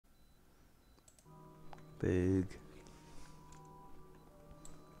Big.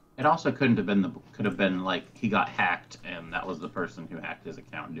 It also couldn't have been could have been like he got hacked and that was the person who hacked his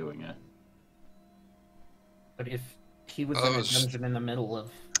account doing it. But if he was in a dungeon in the middle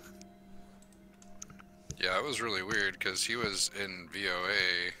of... Yeah, it was really weird because he was in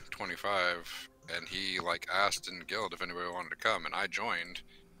VOA 25 and he like asked in guild if anybody wanted to come and I joined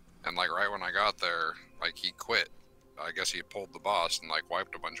and like right when I got there, like he quit. I guess he pulled the boss and like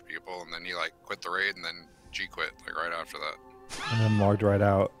wiped a bunch of people and then he like quit the raid and then G quit like right after that. And then logged right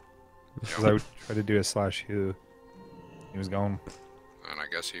out. Yep. Because I tried to do a /who. He was gone. And I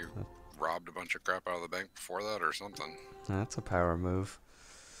guess he robbed a bunch of crap out of the bank before that or something. That's a power move.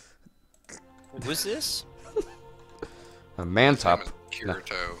 What was this? A man top.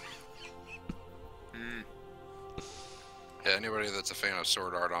 Kirito. Yeah, anybody that's a fan of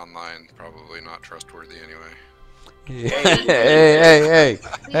Sword Art Online, probably not trustworthy anyway. Hey.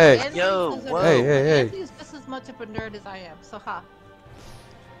 Yo, whoa. Hey. Anthony's just as much of a nerd as I am, so ha.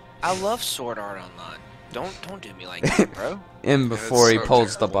 I love Sword Art Online. Don't do me like that, bro. In before he so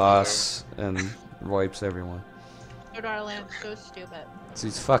pulls the terrible, boss and wipes everyone. Sword Art Online is so stupid.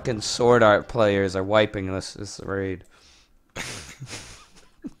 These fucking Sword Art players are wiping this raid.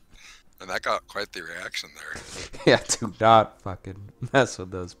 And that got quite the reaction there. Yeah, do not fucking mess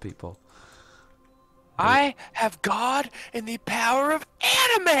with those people. I have God and the power of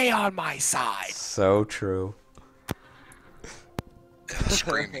anime on my side. So true. And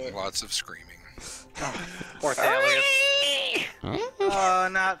screaming, lots of screaming. Poor Thalius. Oh,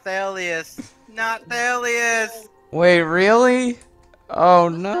 not Thalius. Not Thalius. Wait, really? Oh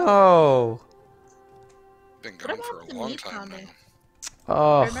no. Been going for a long time now.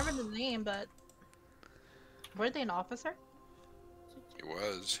 Oh. I remember the name, but weren't they an officer? He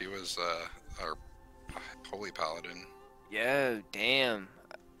was our holy paladin. Yo, damn.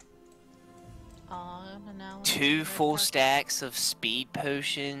 Now 2 full stacks of speed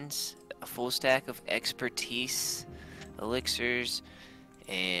potions, a full stack of expertise elixirs,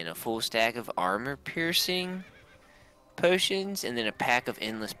 and a full stack of armor piercing potions, and then a pack of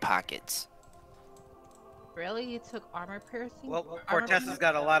endless pockets. Really? You took armor piercing? Well, Cortez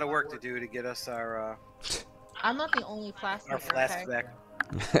got a lot of work to do to get us our I'm not the only flask maker, flasks okay?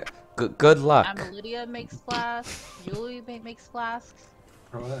 back. Good luck. Lydia makes flasks. Julie makes flasks.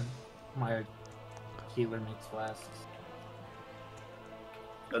 My healer makes flasks.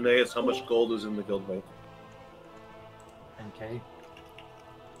 Aeneas, how much gold is in the guild bank? 10k.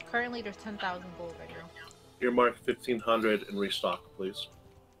 Currently, there's 10,000 gold right now. Earmark 1,500 and restock, please.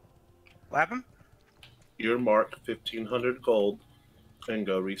 What happened? Earmark 1,500 gold and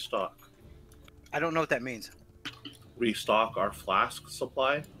go restock. I don't know what that means. Restock our flask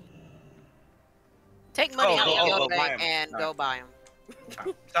supply. Take money out of your buy bank 'em. and go buy them.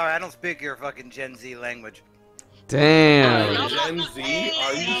 Sorry, I don't speak your fucking Gen Z language. Damn. Gen Z?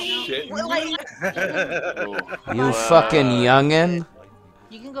 Are you shitting me? You fucking youngin'.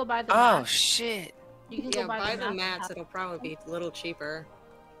 You can go buy the Oh mats. shit. You can Yeah, go buy the the mats. It'll probably be a little cheaper.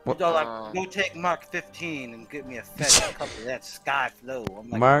 So like, go take Mark 15 and get me a fat cup of that Sky Flow. I'm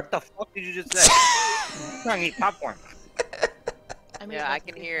like, Mark- what the fuck did you just say? I'm trying to eat popcorn. Yeah, I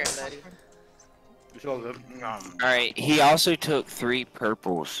can hear it, buddy. Alright, he also took 3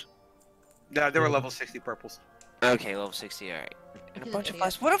 purples. No, they were level 60 purples. Okay, level 60, alright. And a He's bunch an of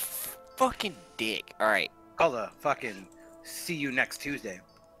idiot. flasks. What a fucking dick. Alright. Call the fucking see you next Tuesday.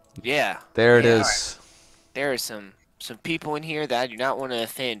 Yeah. There it Yeah, is. There are some people in here that I do not want to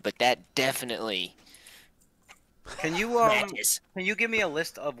offend, but that definitely Can you matches. can you give me a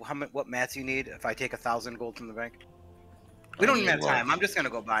list of what mats you need if I take 1,000 gold from the bank? We don't even have time. I'm just gonna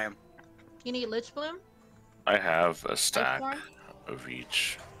go buy them. You need Lich Bloom? I have a stack Iceborne? of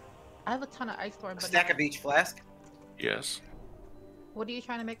each. I have a ton of Iceborne, A but stack not- of each flask. Yes. What are you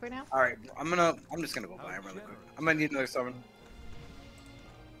trying to make right now? All right, I'm just gonna go buy them really quick. I'm gonna need another summon.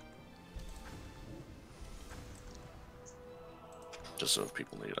 Just so if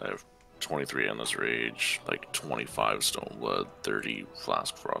people need, I have 23 Endless Rage, like 25 Stone Blood, 30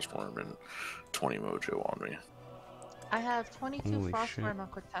 Flask Frostworm, and 20 Mojo on me. I have 22 Holy Frostworm on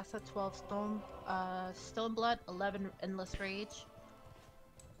Cortessa, 12 Stone Blood, 11 Endless Rage,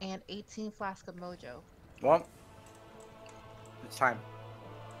 and 18 Flask of Mojo. Well, it's time.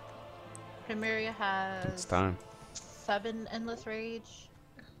 Primaria has It's time. 7 Endless Rage,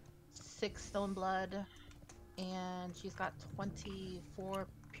 6 Stone Blood, and she's got 24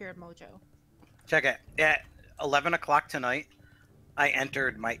 Pure Mojo. Check it. At 11 o'clock tonight, I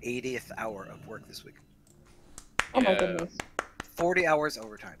entered my 80th hour of work this week. Oh my goodness. 40 hours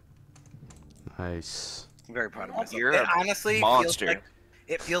overtime. Nice. I'm very proud of myself. You're It a honestly monster.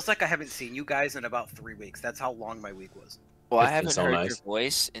 It feels like I haven't seen you guys in about 3 weeks. That's how long my week was. Well, I It's haven't so heard nice. your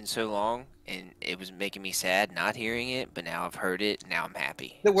voice in so long, and it was making me sad not hearing it. But now I've heard it. Now I'm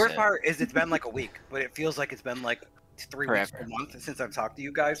happy. The worst So, part is it's been like a week, but it feels like it's been like 3 weeks Forever. a month since I've talked to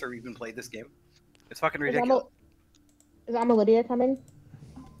you guys or even played this game. It's fucking Is ridiculous. Lydia coming?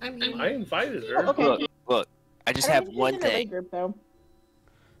 I'm here. I invited her. Okay. Look. I just I don't have think she's one in the raid thing. group, though.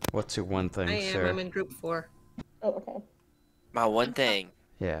 What's your one thing, I am. sir? I'm in group 4. Oh, okay. My one thing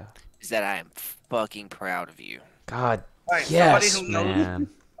Yeah. is that I am fucking proud of you. God, Alright, yes, somebody who knows man.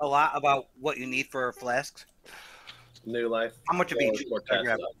 a lot about what you need for flasks. New life. How much of each? I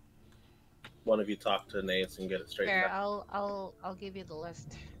grab. One of you talk to Nace and get it straightened Here, out. I'll give you the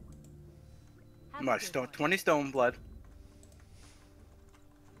list. Much stone, 20 stone blood.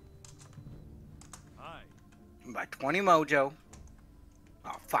 By 20 mojo.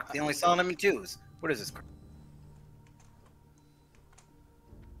 Oh fuck! They only selling them in 2s. What is this?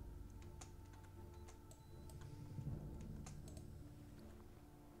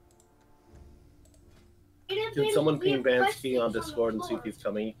 Can someone ping Vansky on Discord and see if he's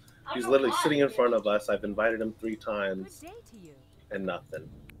coming? He's literally sitting in front of us. I've invited him 3 times and nothing.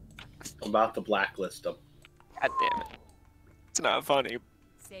 I'm about to blacklist him. God damn it. It's not funny.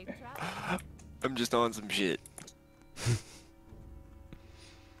 I'm just on some shit.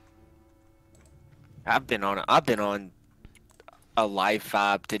 I've been on a life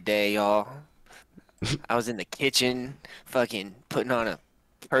vibe today, y'all. I was in the kitchen, fucking putting on a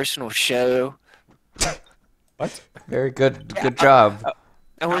personal show. What? Very good. Good job. I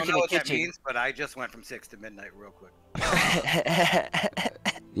I work don't in know the what that kitchen. means, but I just went from 6 to midnight real quick.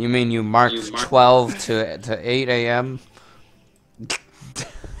 You mean you marked 12 to 8 a.m.?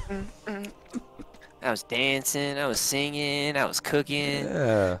 I was dancing, I was singing, I was cooking.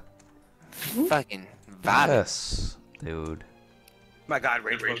 Yeah. Fucking vibing. Yes, dude. My God,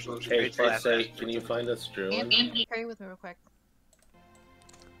 rage. Hey, first say, can you find us Drew? Pray with me real quick.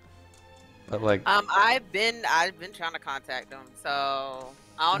 But like, I've been trying to contact him, so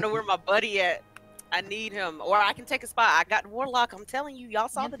I don't know where my buddy at. I need him, or I can take a spot. I got Warlock. I'm telling you, y'all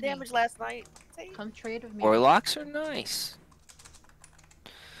saw the damage last night. Come trade with me. Warlocks are nice.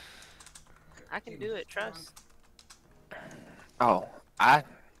 I can do it. Trust. Oh,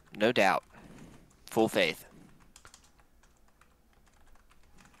 no doubt. Full faith.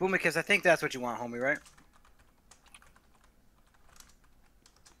 Boomicus, I think that's what you want, homie, right?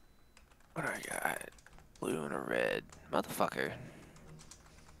 What do I got? Blue and a red. Motherfucker.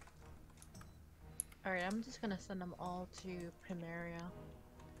 Alright, I'm just gonna send them all to Primaria.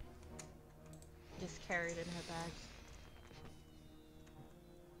 Just carried in her bags.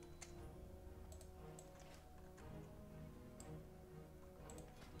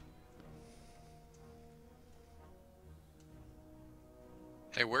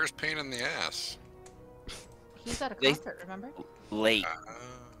 Hey, where's Pain in the Ass? He's at a They- concert, remember? Late.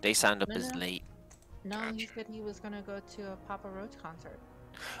 They signed up No, as no. late. No, he said he was gonna go to a Papa Roach concert.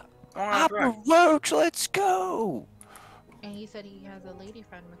 Papa Roach, let's go! And he said he has a lady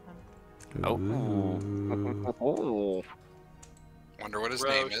friend with him. Oh. Wonder what his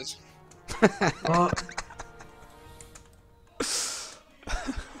name is.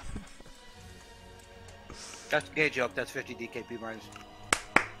 That's a gay joke. That's 50 DKP minus.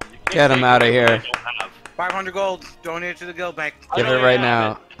 get him out of here. 500 gold. Donate to the guild bank. Give it right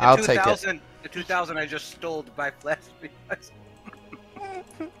now. I'll take it. The 2,000 I just stole to buy flash.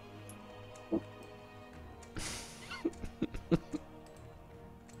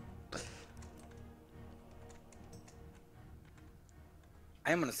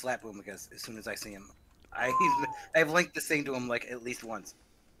 I am gonna slap him because as soon as I see him, I've linked this thing to him like at least once.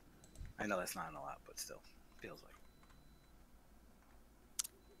 I know that's not a lot, but still feels like.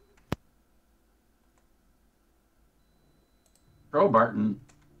 Bro Barton,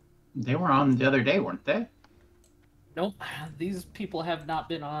 they were on the other day, weren't they? Nope. These people have not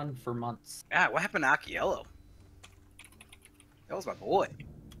been on for months. Ah, what happened to Akiello? That was my boy.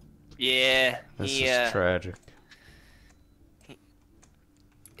 Yeah, This he, is tragic.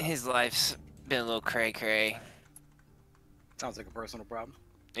 his life's been a little cray-cray. Sounds like a personal problem.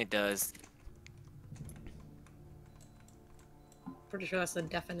 It does. Pretty sure that's the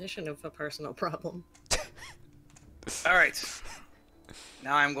definition of a personal problem. All right.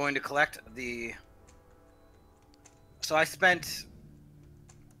 Now I'm going to collect the. So I spent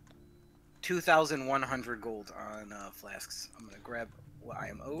 2,100 gold on flasks. I'm going to grab what I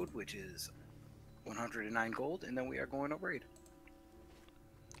am owed, which is 109 gold, and then we are going to raid.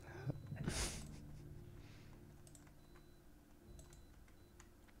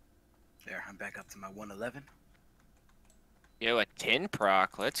 There, I'm back up to my 111. Yo, a 10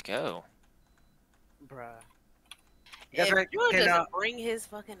 proc. Let's go. Bruh. You guys If ready? Drew Can, doesn't bring his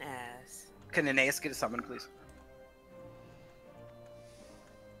fucking ass. can Aeneas get a summon, please?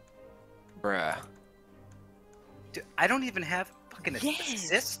 Bruh. Dude, I don't even have fucking Yes.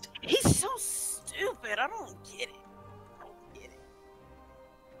 assist. He's so stupid. I don't get it. I don't get it.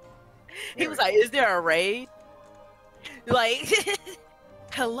 He was like, "Is there a raid?" Like,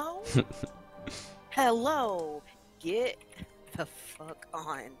 hello, hello. Get the fuck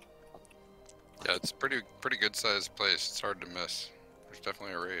on. Yeah, it's pretty good sized place. It's hard to miss. There's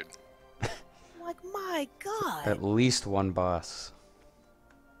definitely a raid. I'm like, my God. At least one boss.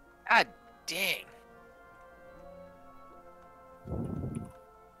 God dang.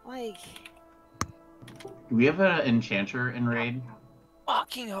 Like, Do we have an enchanter in raid?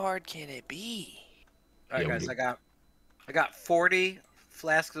 Fucking hard can it be? All right, Yeah, guys, we I got 40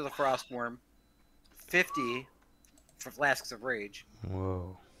 flasks of the Frostworm, 50 for flasks of Rage,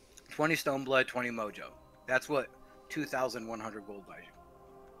 Whoa. 20 Stone Blood, 20 Mojo. That's what 2,100 gold buys you.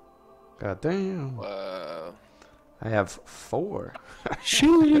 God damn. Whoa. I have 4.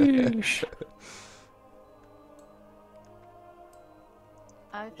 Sheesh.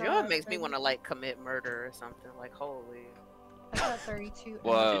 you know what makes me want to like commit murder or something? Like, holy. I got 32.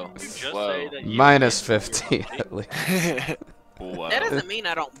 Whoa. engines. Whoa. Minus 50 at least. Whoa. That doesn't mean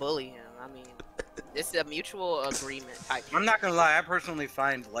I don't bully him. I mean, it's a mutual agreement type. I'm not gonna lie, I personally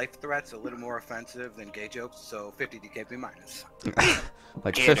find life threats a little more offensive than gay jokes, so 50 DKP minus.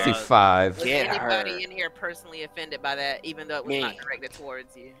 Like Get 55. Was Get anybody her. in here personally offended by that, even though it was Me. not directed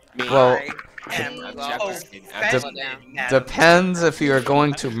towards you? Me. Well, I am Well, offended, madam. depends if you're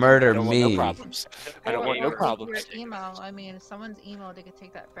going to murder I don't want no me. problems. I don't Or want no if problems. you're emo, I mean, if someone's emo, they could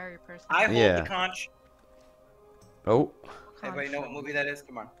take that very personally. I hold Yeah. the conch. Oh. Anybody know what movie that is?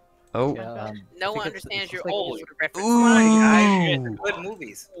 Come on. Oh. no one understands your like- old reference. Ooh. Good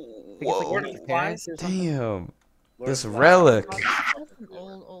movies. Lord of the Flies or something? Damn. Lord This of the relic. That's an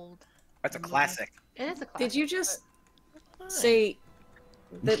old. That's a classic. It is a classic. Did you just say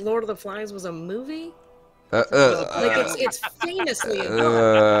that Lord of the Flies was a movie? Like it's famously a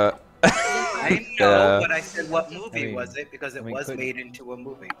book. I know, but I said what movie I mean- was it because it I mean, was could- made into a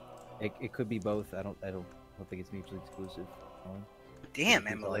movie. It could be both. I don't think it's mutually exclusive. Damn,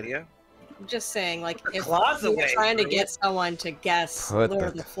 Lydia. I'm just saying, like, if Claws you're away, trying to bro. get someone to guess Put Lord the-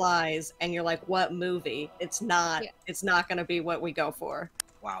 of the Flies, and you're like, "What movie?" It's not. Yeah. It's not going to be what we go for.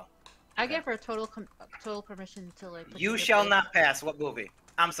 Wow. I give her total permission to like. put You the shall debate. not pass. What movie?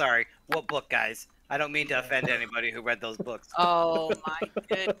 I'm sorry. What book, guys? I don't mean to offend anybody who read those books. Oh my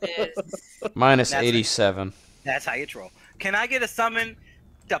goodness. Minus That's it. 87. That's how you troll. Can I get a summon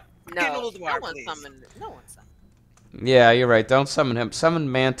to fucking No, Ulduar, no one please? summoned. No one summoned. Yeah, you're right. Don't summon him. Summon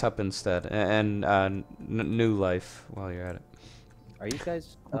Mantup instead, and New Life while you're at it. Are you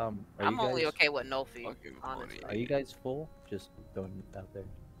guys? I'm only okay with Nolfi, honestly. Are you guys full? Just throwing it out there.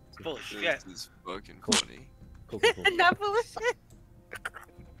 Full of shit. This is fucking funny. Cool. Not full of shit.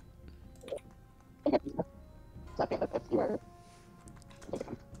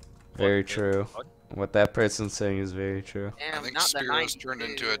 Very true. What that person's saying is very true. I Damn, think not the Spiro's 90s, turned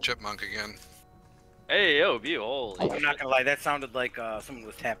into dude. a chipmunk again. Hey, yo, view, holy. I'm not gonna lie, that sounded like someone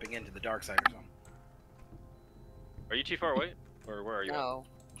was tapping into the dark side or something. Are you too far away? Or where are you? No,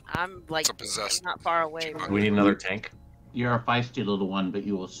 I'm like It's a possessed I'm not far away. chipmunk. Do we need another tank? You're a feisty little one, but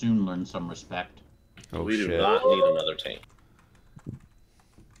you will soon learn some respect. Oh we shit. do not need another tank.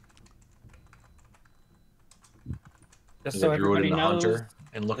 Just Is so it Druid everybody and the knows, Hunter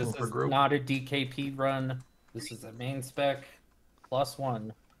and looking this for is group? not a DKP run. This is a main spec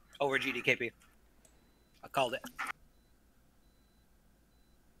 +1. Over GDKP. I called it.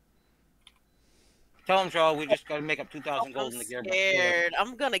 Tell him, Shaw, we just gotta make up 2,000 gold in the gearbox. Scared.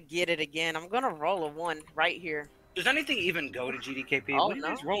 I'm gonna get it again. I'm gonna roll a 1 right here. Does anything even go to GDKP? Oh, What are you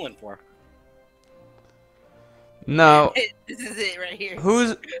guys no. rolling for? No. This is it right here.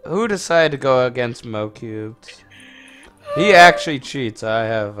 Who decided to go against Mo Cubes? He actually cheats. I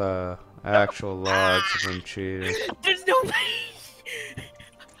have actual logs of him cheating. There's no way.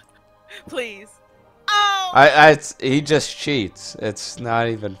 Please. Oh. He just cheats. It's not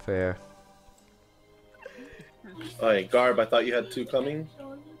even fair. Alright, Garb, I thought you had 2 coming.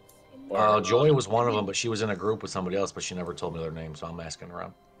 Joy was one of them, but she was in a group with somebody else, but she never told me their name, so I'm asking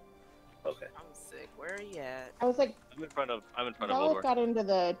around. Okay. I'm sick. Where are you at? I was like, I'm in front of Velas Ulduar. got into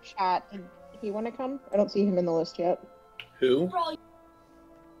the chat. Did he want to come? I don't see him in the list yet. Who?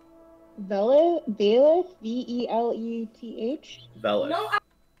 Velas, Veleth. Velas.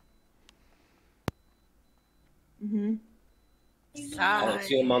 Mm-hmm. I don't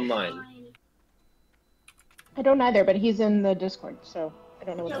see him online. I don't either, but he's in the Discord, so I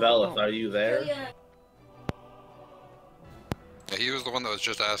don't know what's going Velith, on. are you there? Yeah, he was the one that was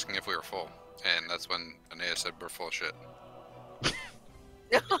just asking if we were full, and that's when Anea said we're full of shit. I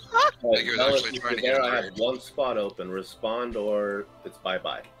think he was Velith, actually if trying you're to get there, in I the have raid. one spot open. Respond or it's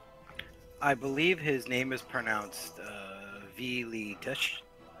bye-bye. I believe his name is pronounced Vilitush.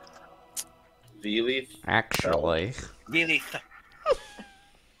 Velith? Actually. Vilith.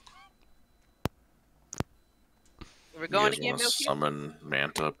 We're You going guys again, want to Milky? summon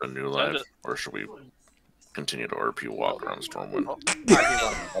Manta up in New Life, or should we continue to RP walk around Stormwind?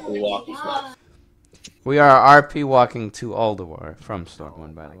 RP walk is nice. We are RP walking to Ulduar from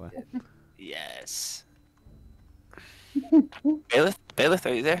Stormwind, by the way. Yes. Bailiff,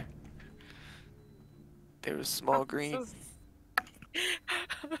 are you there? There was small green.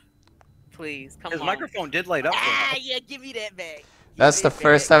 Please, come His on. microphone did light up. Ah, yeah, give me that back. That's the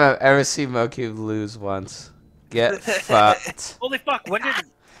first time I've ever seen Moku lose once. Get fucked. Holy fuck! When did?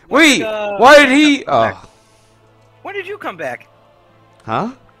 Wait! Why did he? Oh. When did you come back?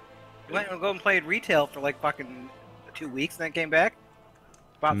 Huh? You went and go and played retail for like fucking 2 weeks, and then came back.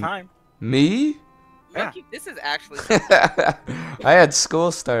 About time. Me? Yeah. This is actually. I had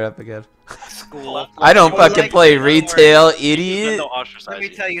school start up again. School. I don't fucking play retail, idiot. Let me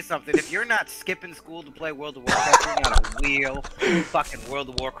tell you something. If you're not skipping school to play World of Warcraft, you're not a real fucking World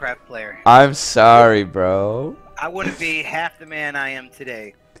of Warcraft player. I'm sorry, bro. I wouldn't be half the man I am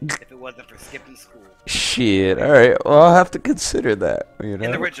today if it wasn't for skipping school. Shit. Alright, well, I'll have to consider that, you know?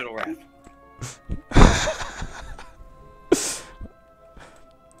 In the original Wrath.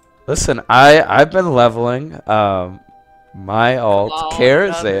 Listen, I've been leveling. My alt,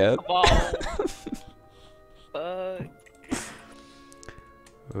 Karazhan.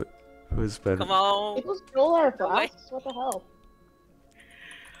 Who's been? Come on. People stole our flasks. What the hell?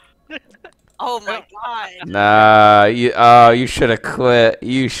 Oh my god. Nah, you should have quit.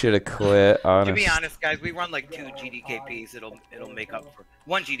 You should have quit. Honestly. To be honest, guys, we run like 2 GDKPs. It'll make up for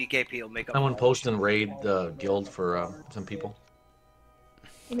 1 GDKP. It'll make up. Someone for post and raid the guild for some people.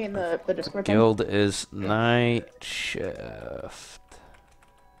 You mean the Discord thing? Guild is night shift.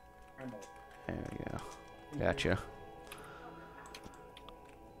 There we go. Gotcha.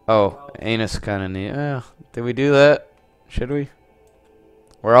 Oh, anus kind of neat. Did we do that? Should we?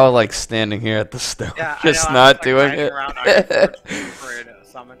 We're all like standing here at the stove, Yeah, just I know, not I was, like, doing it. around for it,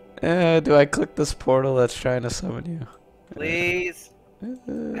 summon. Do I click this portal that's trying to summon you? Please.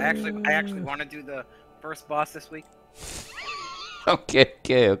 I actually want to do the first boss this week.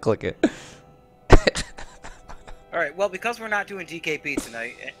 Okay, I'll click it. Alright, well, because we're not doing GKP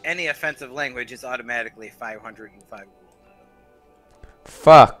tonight, any offensive language is automatically 505.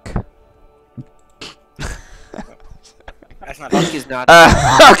 Fuck. That's not. Fuck is not.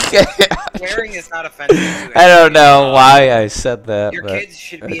 Okay. Swearing is not offensive. To I don't know why I said that. Your but kids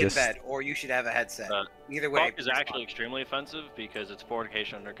should I be in just- bed, or you should have a headset. Either way. Fuck is actually extremely offensive because it's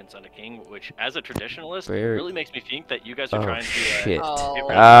fornication under consent of king, which, as a traditionalist, Very- really makes me think that you guys are Oh trying to. shit. get rid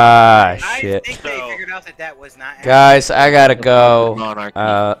of- Ah I shit. think they figured out that was not. Guys, I gotta go. Monarchy.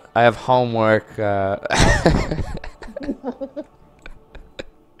 I have homework.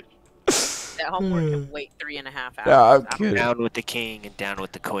 That homework can wait 3.5 hours. Nah, I'm kidding. Down with the king and down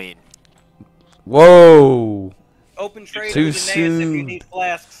with the queen. Whoa. Open trade Too with Aeneas if you soon. need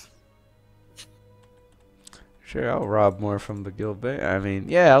flasks. Sure, I'll rob more from the guild bank. I mean,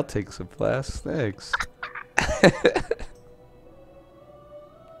 yeah, I'll take some flasks. Thanks.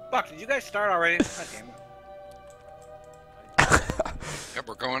 Fuck, did you guys start already? God damn it. Yep,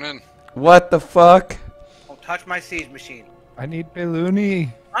 we're going in. What the fuck? Don't touch my siege machine. I need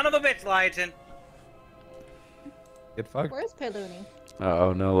Peluni. Son of a bitch, Liaton. Get fucked. Where's Peluni?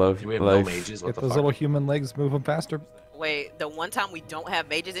 Oh no, love. We have no life. mages. What Get the those fuck? little human legs moving faster. Wait, the one time we don't have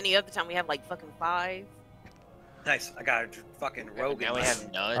mages, any other time we have like fucking 5? Nice, I got a fucking rogue. Now we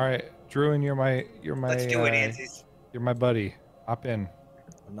have none. All right, Druin, you're my. Let's do it, Ansies. You're my buddy. Hop in.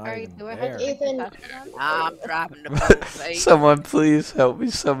 I'm not Alright, even do I there. have to Ethan. I'm driving the boat, mate. Someone please help me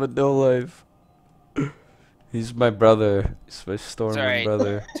summon No Life. He's my brother. He's my It's Stormwind alright.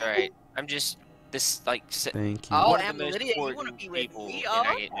 brother. It's alright. I'm just this like. Thank you. Oh, one of and the most Lydia, you want to important be with people me? in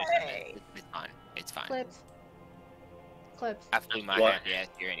our Okay. It's fine. It's fine. Clips. Clips. I flew my What? happy ass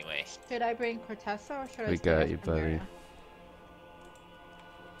here anyway. Should I bring Cortessa or should I We stay got with you, Chimera? buddy.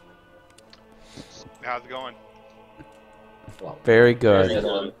 How's it going? Very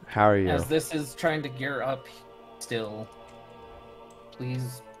good. How are you? As this is trying to gear up still,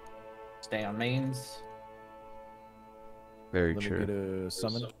 please stay on mains. Very Let me true. get a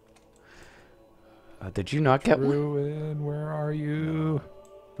summon. Did you not get one? Druin, where are you?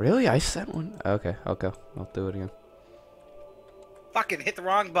 Really? I sent one? Okay, I'll go. I'll do it again. Fucking hit the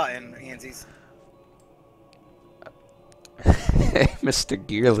wrong button, Ansies. Hey, Mr.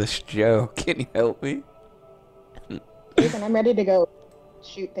 Gearless Joe, can you help me? Ethan, I'm ready to go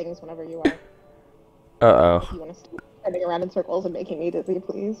shoot things whenever you are. Uh-oh. If you want to stop running around in circles and making me dizzy,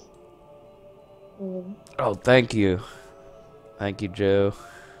 please. Oh, thank you. Thank you, Joe.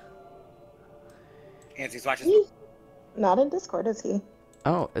 Ansies, watch his. He's not in Discord, is he?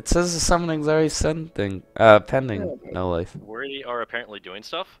 Oh, it says the summoning's already pending. No life. We are apparently doing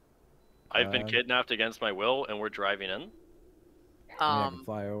stuff. I've been kidnapped against my will, and we're driving in. I can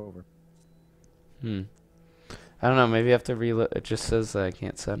fly over. I don't know, maybe I have to reload. It just says that I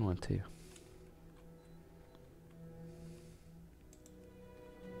can't send one to you.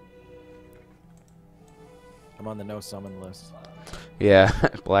 I'm on the no summon list. Yeah,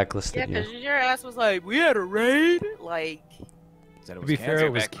 blacklisted Yeah, you. because your ass was like, we had a raid? Like, To be fair,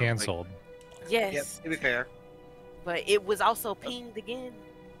 it was canceled. yes. Yep, to be fair. But it was also pinged again.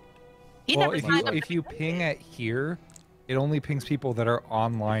 He Well, never signed up if you ping at here, it only pings people that are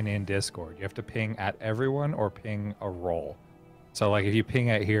online in Discord. You have to ping at everyone or ping a role. So, like, if you ping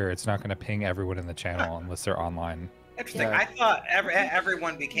at here, it's not going to ping everyone in the channel unless they're online. Interesting. I thought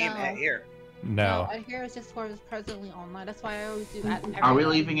everyone became at here. No. I hear it's just for is presently online. That's why I always do at Are we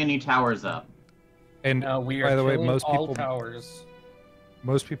leaving any towers up? And we by are the way, killing most all people towers.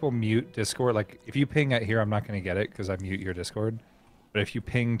 most people mute Discord. Like, if you ping at here, I'm not going to get it because I mute your Discord. But if you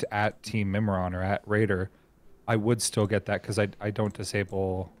pinged at Team Mimron or at Raider, I would still get that because I don't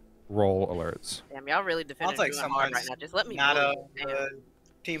disable role alerts. Damn, y'all really defending Sounds like doing hard right someone's now. Just let me not bully a you.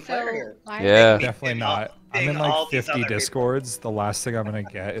 team player here. Yeah. Definitely not. I'm in like 50 Discords. The last thing I'm going to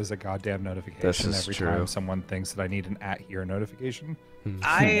get is a goddamn notification This is every true. time someone thinks that I need an at here notification.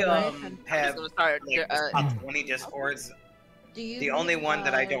 I I'm have gonna start, like, about 20 Discords. Do you The only mute, one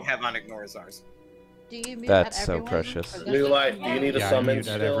that I don't have on ignore is ours. Do you mute That's at so everyone? precious. Or just New at life, do you someone? need a Yeah, I summon mute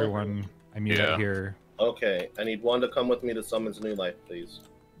at still? everyone. I mute Yeah. at here. Okay, I need one to come with me to summons New Life, please.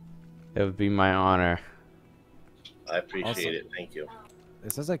 It would be my honor. I appreciate Also- it, thank you.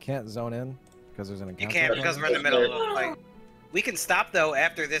 It says I can't zone in because there's an You encounter. can't because we're in the middle of the fight. We can stop though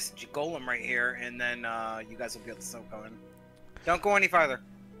after this golem right here, and then you guys will be able to still go in. Don't go any farther.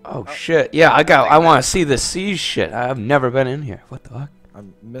 Oh shit! Yeah, I want to see the siege shit. I've never been in here. What the fuck?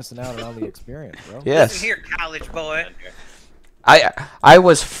 I'm missing out on all the experience, bro. Yes. Listen here, college boy. I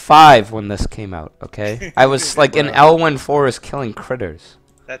was 5 when this came out. Okay, I was like in Elwyn Forest killing critters.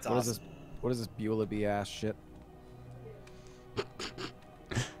 That's What is awesome. this? What is this Beulah B ass shit?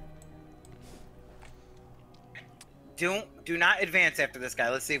 Do not advance after this guy.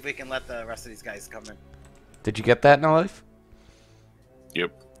 Let's see if we can let the rest of these guys come in. Did you get that, No Life?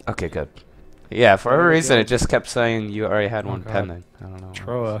 Yep. Okay, good. Yeah, for Where a did it reason go? it just kept saying you already had one God. pending. I don't know.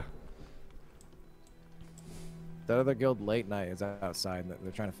 Troa. That other guild late night is outside.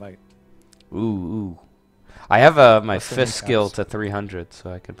 They're trying to fight. Ooh. I have my What's the fist link skill house? to 300,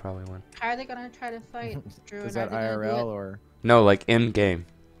 so I could probably win. How are they gonna try to fight? Drew, Is and that are they gonna do IRL it- or? No, like in game.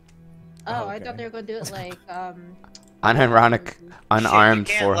 Oh, I okay. thought they were gonna do it like Unironic, unarmed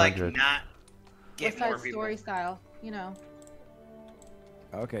Shit, you can't, 400. Like, not get West more Side people. Story style, you know.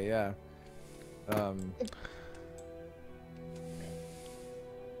 Okay, yeah. Why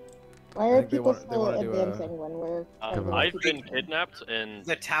I are think they people want- they still wanna do a- advancing when we're? I've been kidnapped, and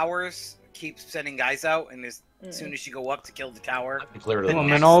The towers keep sending guys out, and as soon as you go up to kill the tower, Clear to the the I'm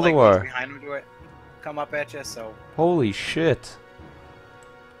next, in Ulduar. like, ones behind them do it, come up at you. So Holy shit.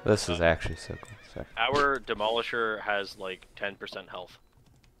 This is actually so cool. Sorry. our demolisher has like 10% health.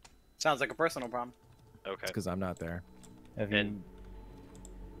 sounds like a personal problem. Okay. Because I'm not there. Have And- you...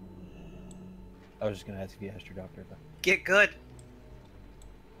 I was just gonna ask if you asked your doctor. But... Get good.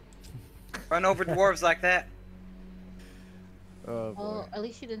 Run over dwarves like that. Oh boy. Well, at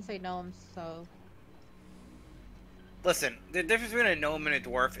least you didn't say gnomes, so. Listen, the difference between a gnome and a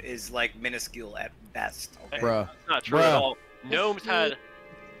dwarf is like minuscule at best. Okay? Bruh. That's not true at Bruh. all. Gnomes had.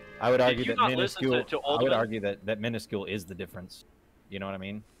 I would Did argue you that not listen minuscule. to I would Ulduar? argue that minuscule is the difference. You know what I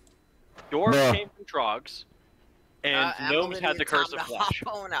mean? Dwarves Bruh. came from Trogs, and I'm gnomes gonna had the need curse time of to flesh.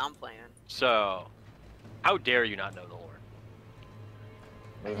 hop on. I'm playing. So, how dare you not know the lore?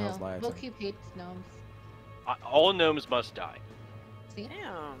 I Who the hell's know. Liaison? Bookkeep hates gnomes. All gnomes must die. See?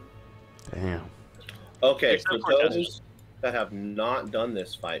 Damn. Damn. Okay, Except for for those that have not done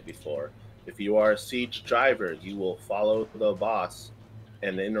this fight before, if you are a siege driver, you will follow the boss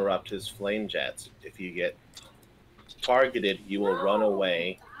and interrupt his flame jets. If you get targeted, you will run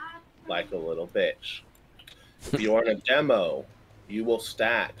away like a little bitch. If you are in a demo, you will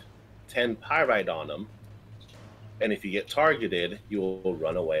stack 10 pyrite on them, and if you get targeted, you will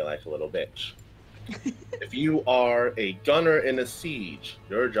run away like a little bitch. If you are a gunner in a siege,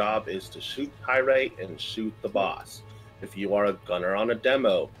 your job is to shoot Pyrite and shoot the boss. If you are a gunner on a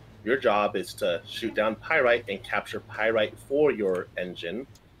demo, your job is to shoot down Pyrite and capture Pyrite for your engine,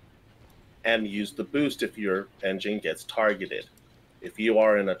 and use the boost if your engine gets targeted. If you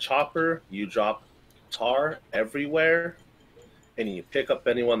are in a chopper, you drop tar everywhere, and you pick up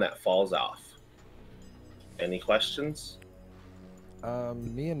anyone that falls off. Any questions?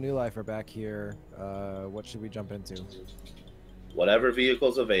 Me and New Life are back here. What should we jump into? Whatever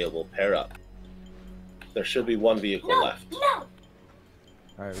vehicle's available, pair up. There should be one vehicle left. No.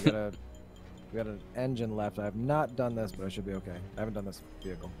 All right, we got an engine left. I have not done this, but I should be okay. I haven't done this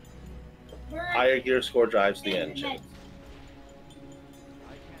vehicle. Higher gear score drives the engine.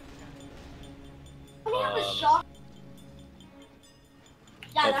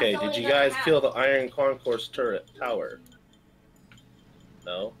 Okay, did you guys kill the Iron Concourse turret tower?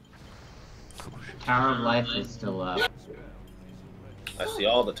 No? Tower of Life is still up. I see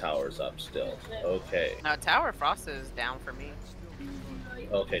all the towers up still. Okay. No, Tower Frost is down for me.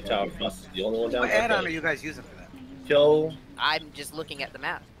 Okay, Tower of Frost is the only one down. What add-on Okay. are you guys using for that? Kill I'm just looking at the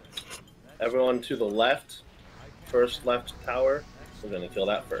map. everyone to the left. First left tower. We're gonna kill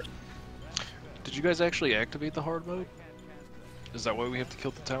that first. Did you guys actually activate the hard mode? Is that why we have to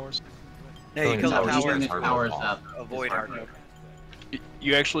kill the towers? No, you kill the Turning towers. the towers up. Avoid hard mode.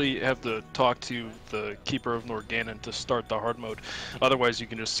 You actually have to talk to the Keeper of Norganon to start the hard mode. Otherwise, you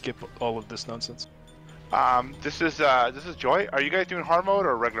can just skip all of this nonsense. This is Joy. Are you guys doing hard mode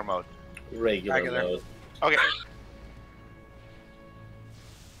or regular mode? Regular mode. Okay.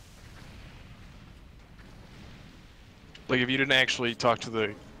 Like, if you didn't actually talk to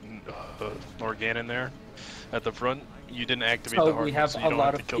the Norganon there at the front, you didn't activate the So hard we mode, have so a you don't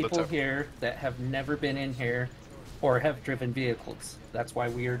lot have to of kill the people tower. here that have never been in here or have driven vehicles. That's why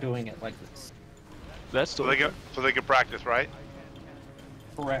we are doing it like this. That's so they can practice, right?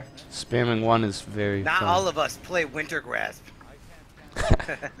 Correct. Spamming one is very Not fun. all of us play Winter Grasp.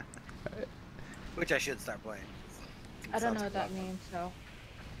 Which I should start playing. I don't know what that means, so.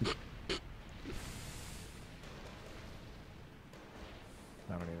 I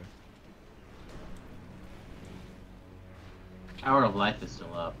don't either. Tower of Life is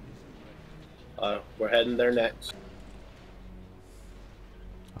still up. We're heading there next.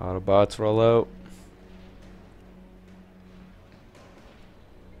 Autobots roll out.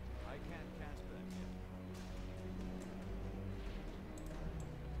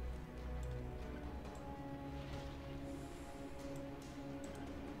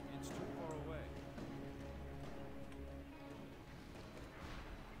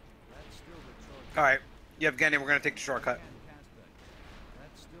 All right, Yevgeny, we're gonna take the shortcut.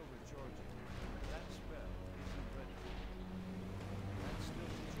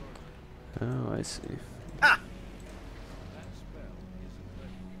 Oh, I see.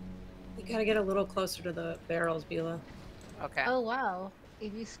 You gotta get a little closer to the barrels, Beulah. Okay. Oh wow!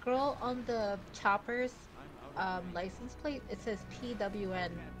 If you scroll on the chopper's license plate, it says PWN.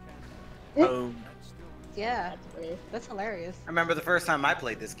 Oh. Yeah, that's hilarious. I remember the first time I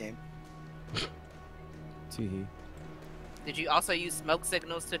played this game. Teehee. Did you also use smoke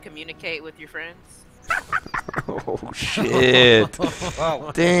signals to communicate with your friends? Oh shit!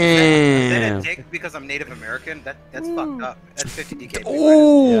 Oh, Damn. Is that a dick because I'm Native American? That's fucked up. That's 50 DK.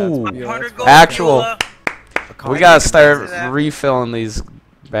 Ooh! 100 gold, Actual. Beulah. We gotta start refilling these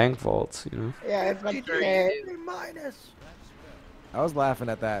bank vaults, you know. Yeah, it's much fair. I was laughing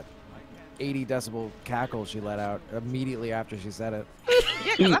at that 80 decibel cackle she let out immediately after she said it.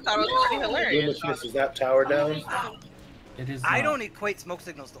 Yeah, because I thought it was pretty hilarious. Is that tower down? It is. I don't equate smoke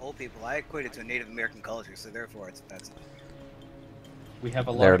signals to old people. I equate it to a Native American culture, so therefore it's offensive. We have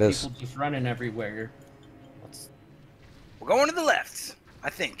a lot There of it is. people just running everywhere. We're going to the left, I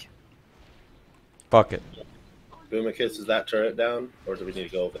think. Fuck it. Boomakiss, is that turret down? Or do we need to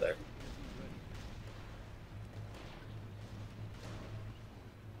go over there?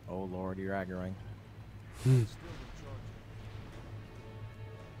 Oh lord, you're aggroing.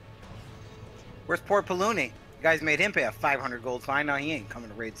 Where's poor Paluni? You guys made him pay a 500 gold fine. Now he ain't coming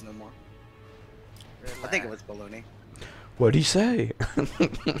to raids no more. I think it was Paluni. What'd he say?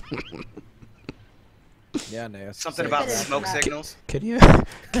 Yeah, Nea. Something about smoke signals. Can you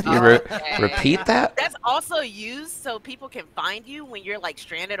repeat that? That's also used so people can find you when you're like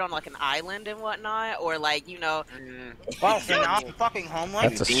stranded on like an island and whatnot, or like Well, so now I'm fucking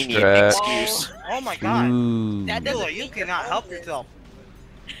homeless. That's a stretch. Oh my god. Ooh. That Beulah, doesn't you mean cannot help yourself.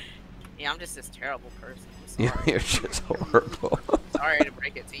 Yeah, I'm just this terrible person. I'm sorry. You're just horrible. Sorry to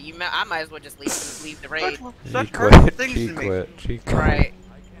break it to you. I might as well just leave the raid. Such She hurtful quit. things She to me. quit. She quit. Right.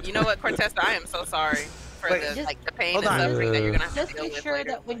 You know what, Cortez? I am so sorry for Wait, the just- like the pain hold and on. suffering that you're gonna have Just to deal make with sure later.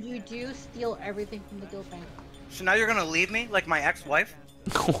 that when you do, steal everything from the guild bank. So now you're gonna leave me like my ex-wife?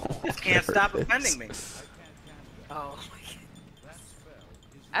 Just can't stop offending me. Oh my god.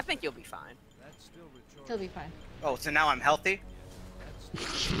 I think you'll be fine. He'll be fine. Oh, so now I'm healthy?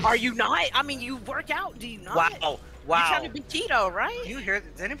 Are you not? I mean, you work out, do you not? Wow. You're trying to be keto, right? Do you hear?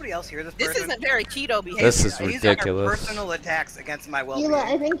 Does anybody else hear this? This person? isn't very keto behavior. This is These are ridiculous. personal attacks against my well-being. Beulah,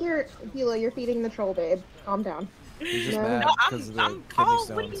 I think you're feeding the troll, babe. Calm down. He's just No. mad No, because of the I'm kidney calm. What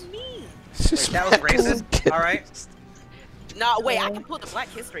do stones. you mean? Wait, that was racist. All right. No, wait, I can pull the Black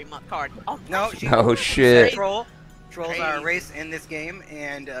History Month card. Oh, No, she, Oh, shit. Trolls are a Crazy. race in this game,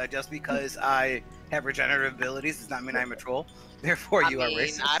 and just because I have regenerative abilities does not mean I'm a troll. Therefore, you I are mean,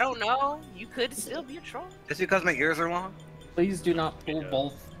 racist. I don't know. You could still be a troll. Just because my ears are long. Please do not pull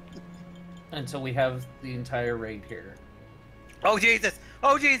both until we have the entire raid here. Oh Jesus!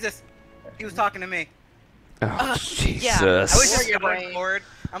 Oh Jesus! He was talking to me. Oh, Yeah, I was Jesus. just Your going brain. forward.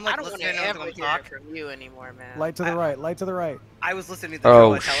 I'm I like don't want listening to to ever them hear talk. it from you anymore, man. Light to the right. Light to the right. I was listening to the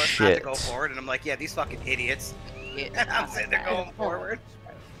Oh, show tell us not to shit. go forward, and I'm like, yeah, these fucking idiots. Yeah. And I'm sitting there going forward.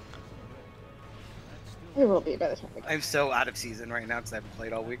 It will be by the time we get. I'm so out of season right now because I haven't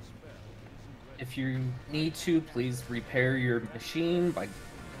played all week. If you need to, please repair your machine by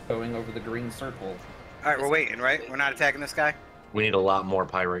going over the green circle. All right, we're waiting, right? We're not attacking this guy. We need a lot more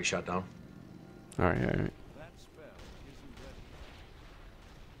pyrite shutdown. All right, all right.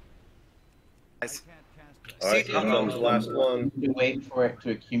 Guys. All right, See, here comes the last one. You wait for it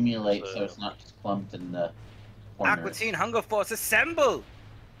to accumulate so it's not just clumped in the corner. Aqua Teen Hunger Force, assemble!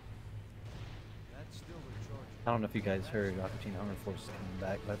 I don't know if you guys heard, Aquatine Hunger Force is coming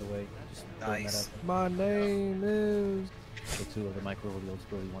back, by the way. Just throwing that Nice. out My name is. there. So 2 of the micro rodeos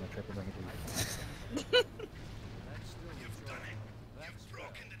still you want to trip and bring it to you.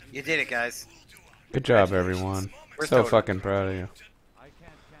 You did it, guys. Good job, everyone. Where's So Toto? fucking proud of you.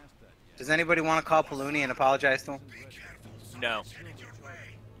 Does anybody want to call Paluni and apologize to him? No.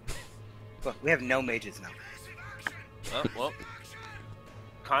 Look, we have no mages now. Well,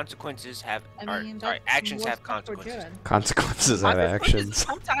 consequences have. I Or, mean, sorry, that's actions more have stuff we're consequences. doing. Consequences have actions.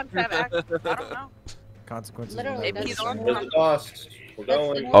 Sometimes have actions. I don't know. Consequences. Literally, will never If he's be on the Here's same. the boss. We're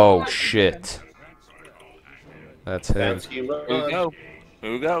going. Oh, shit. That's him. Fancy run. Who go?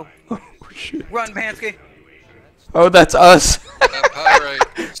 Who go? Oh, shit. Run, Pansky! Oh, that's us. That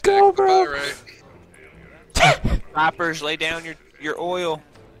pyrite. Stack Go, the bro. pyrite. Choppers, lay down your oil.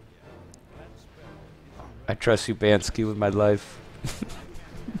 I trust you, Bansky, with my life.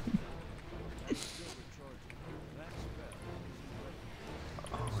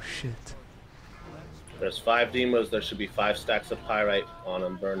 Oh, shit. There's 5 demos. There should be 5 stacks of pyrite on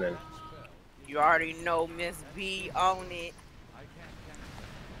them burning. You already know Miss B on it.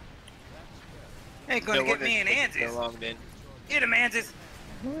 Ain't gonna No get wonder me an it's taking Anses. so long then. Get him, Anses.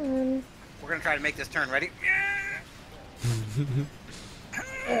 Hmm. We're gonna try to make this turn. Ready?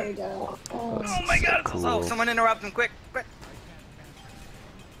 There we go. Oh my god! cool. Oh, someone interrupt him quick! Quick!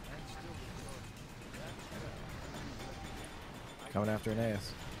 Coming after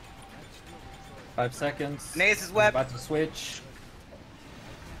Aeneas. 5 seconds. Aeneas' I'm web. about to switch.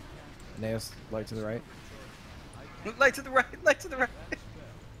 Aeneas, light to the right. Light to the right! Light to the right!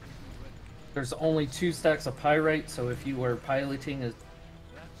 There's only 2 stacks of pyrite, so if you were piloting a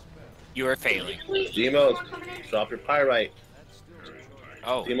You are failing. Demos, drop your pyrite.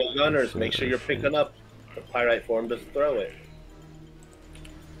 Oh. Demo gunners, make sure you're picking up the pyrite for him to throw it.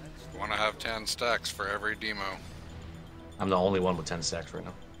 Want to have 10 stacks for every demo. I'm the only one with 10 stacks right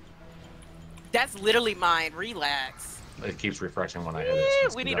now. That's literally mine. Relax. It keeps refreshing when I hit Yeah,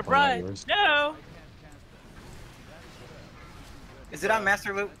 it. we need a run. No. Is it on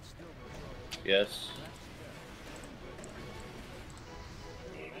Master Loot? Yes.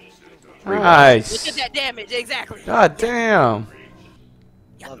 Nice. Look at that damage. Exactly. God damn.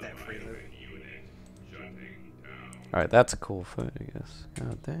 Love that free loot. Alright, that's a cool foot, I guess.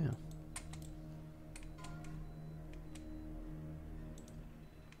 God damn.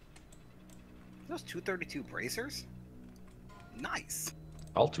 Those 232 bracers? Nice.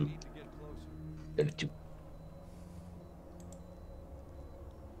 All 2. 32.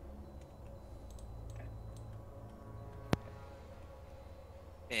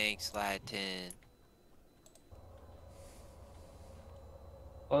 Thanks, Latin.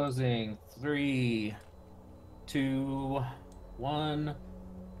 closing. 3, 2, 1.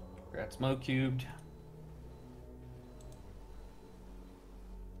 Got smoke cubed.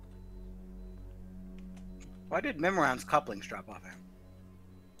 Why did Memoron's couplings drop off him?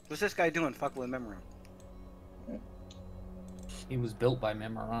 What's this guy doing fucking with Memoron? He was built by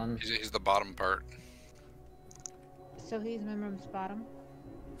Memoron. He's the bottom part. So he's Mimram's bottom.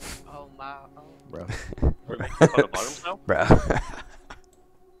 Oh my. Oh. Bro. We're making fun of bottoms now? Bro.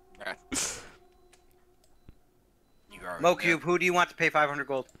 Mocube, who do you want to pay 500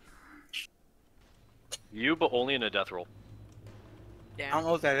 gold? You, but only in a death roll. I don't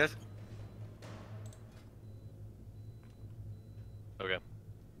know what that is. Okay.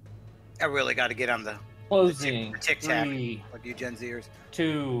 I really got to get on the Closing. tic-tac. 3, Like you Gen Zers.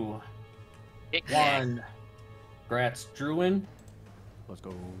 2, Tic-tac. 1. Gratz Druin. Let's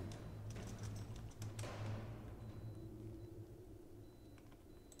go.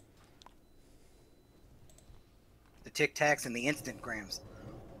 The tic-tacs and the instant grams.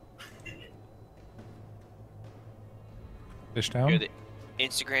 Fish down. The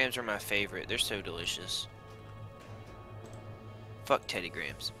Instagrams are my favorite. They're so delicious. Fuck Teddy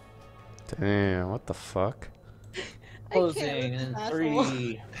Grams. Damn, what the fuck? Closing in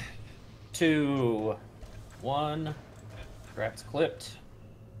 3, 2, 1. Gratz clipped.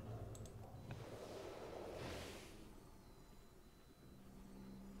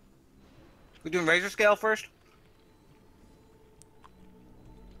 We doing razor scale first?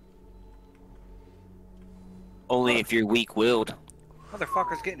 Only if you're weak-willed.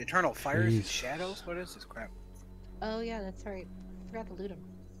 Motherfuckers getting eternal fires and shadows? What is this crap? Oh yeah, that's right. Forgot to loot him.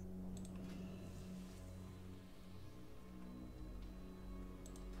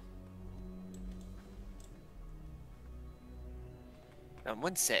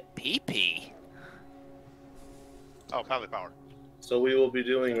 Someone set PP. Oh, Pally Power. So we will be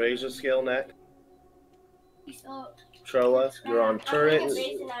doing razor scale next. Troa, you're on turrets.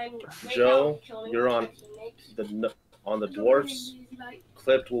 Joe, you're on the dwarfs.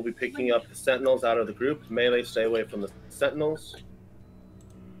 Clipped will be picking up the sentinels out of the group. Melee, stay away from the sentinels.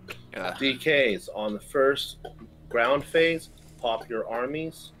 DKs on the first ground phase. Pop your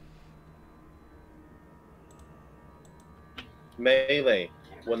armies. Melee,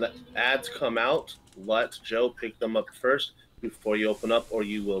 when the ads come out, let Joe pick them up first before you open up, or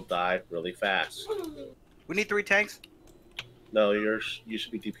you will die really fast. We need 3 tanks. No, you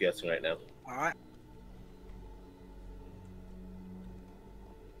should be DPSing right now. All right.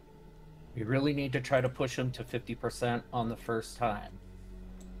 We really need to try to push him to 50% on the first time.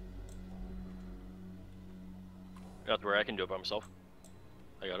 Not where I can do it by myself.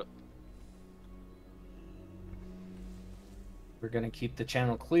 I got it. We're going to keep the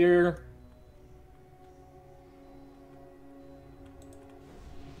channel clear.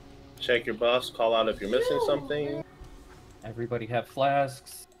 Check your buffs, call out if you're missing something. Everybody have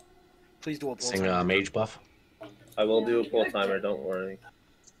flasks. Please do a pull Sing mage buff. I will do a pull timer, don't worry.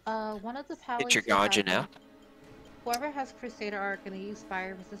 One of the powers. Get your ganja now. Whoever has Crusader are gonna use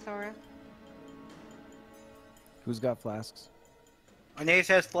fire resist aura. Who's got flasks? Anais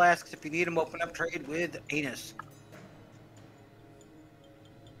has flasks. If you need them, open up trade with Anus.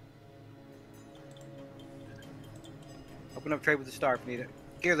 Open up trade with the star if you need it.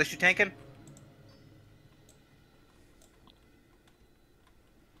 Gearless, you tanking?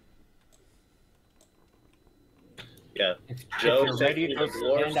 Yeah. If Joe's you're ready, taking go the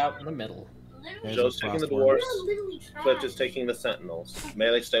dwarves. stand out in the middle. Joe's taking the dwarves. Cliff is taking the sentinels.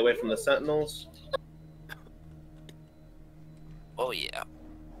 Melee, stay away from the sentinels. Oh yeah.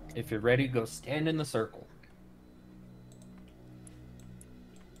 If you're ready, go stand in the circle.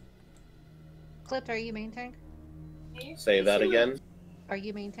 Clipped, are you main tank? Say that again. Are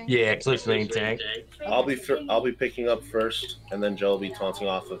you main tank? Yeah, Cliff's main tank. I'll be picking up first, and then Joe will be taunting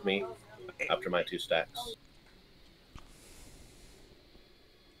off of me after my 2 stacks.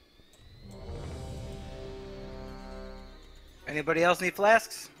 Anybody else need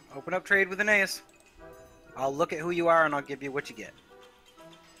flasks? Open up trade with Anais. I'll look at who you are and I'll give you what you get.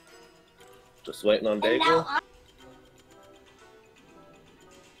 Just waiting on Dago.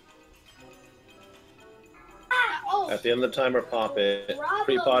 At the end of the timer, pop it.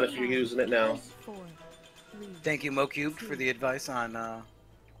 Pre-pot if you're using it now. Thank you, MoCubed, for the advice on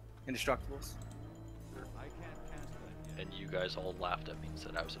Indestructibles. And you guys all laughed at me and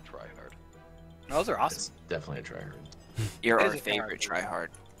said I was a tryhard. Those are awesome. It's definitely a tryhard. You're It our is a favorite tryhard.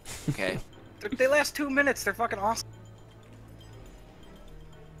 Okay. They last 2 minutes. They're fucking awesome.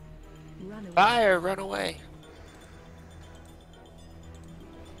 Fire, run away.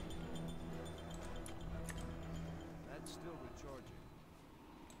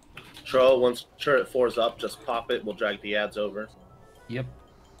 Tro, once turret 4's up, just pop it. We'll drag the ads over. Yep.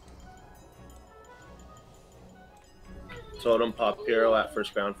 Totem pop hero at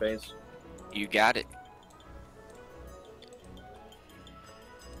first ground phase. You got it.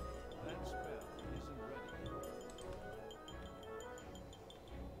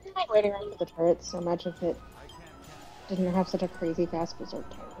 waiting around for the turrets so much if it didn't have such a crazy fast berserk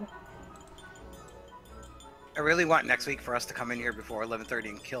timer. I really want next week for us to come in here before 11:30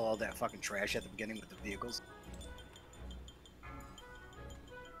 and kill all that fucking trash at the beginning with the vehicles.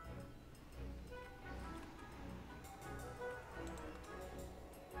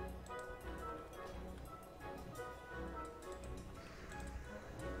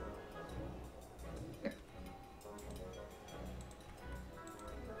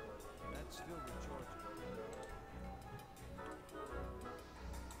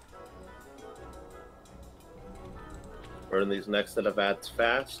 Burn these next set of vats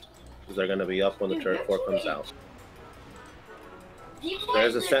fast, because they're going to be up when the turret 4 comes out.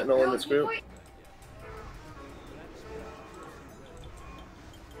 There's a sentinel in this group.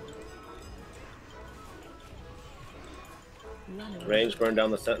 Range, burn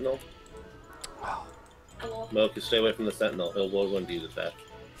down the sentinel. Milk, you stay away from the sentinel. He'll whirlwind you to death.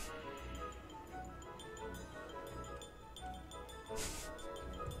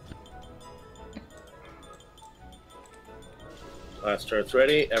 Last turret's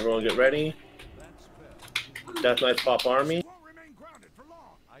ready. Everyone get ready. Death Knights pop army.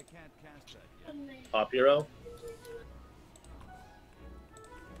 Pop hero.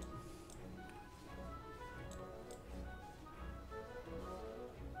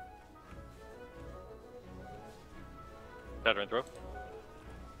 Veteran throw.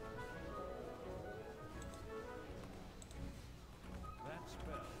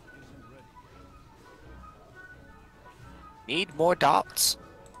 Need more dots.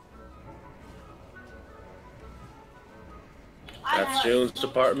 That's June's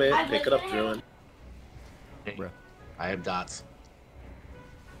department. Pick it up, June. Hey, I have dots.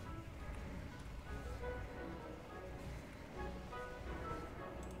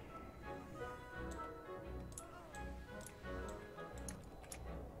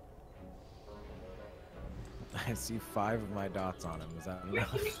 I see 5 of my dots on him. Is that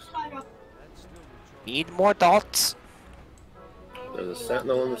enough? Need more dots. There's a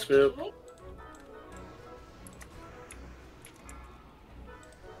sentinel in this group.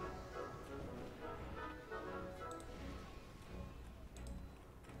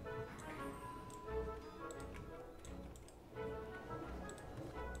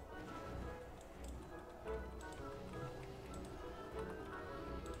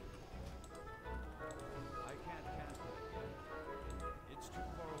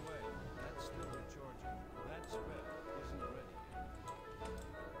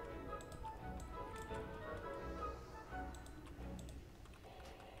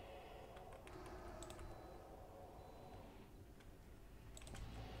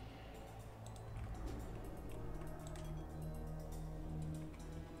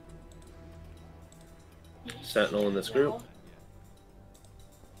 Sentinel in this group.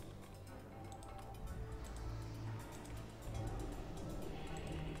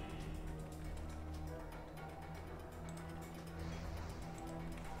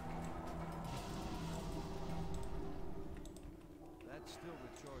 That's still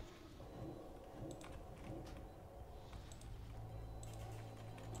recharging.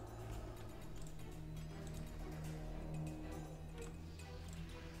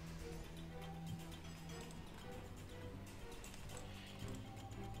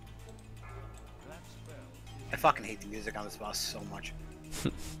 I fucking hate the music on this boss so much.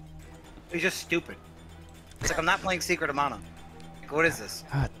 It's just stupid. It's like I'm not playing Secret of Mana. Like, what is this?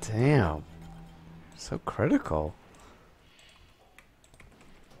 God damn. So critical.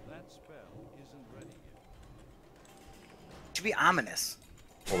 That spell isn't ready yet. It should be ominous.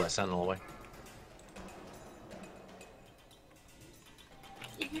 Pull that sentinel away.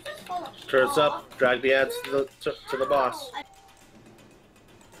 Turrets up. Drag the ads to the boss.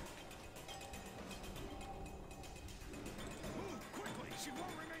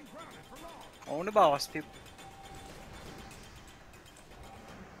 Own the boss, people.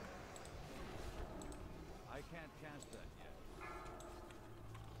 I can't cast that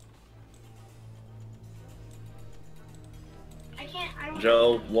yet.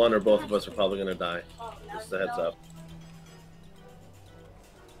 Joe, one or both of us are probably going to die. Just a heads up.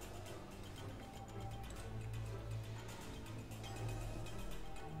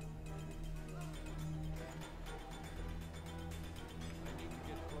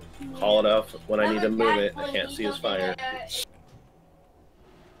 Call it off when I need to move it. I can't see his fire.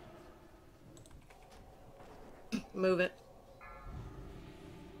 Move it.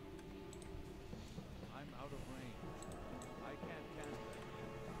 I'm out of range. I can't cast that yet.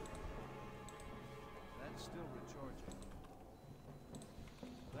 That's still recharging.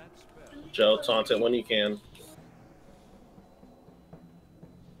 That spell. Joe, taunt it when you can.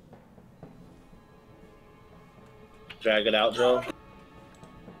 Drag it out, Joe.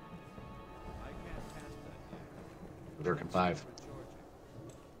 Dirk 5.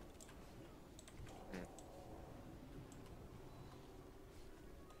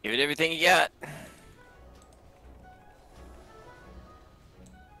 Give it everything you got.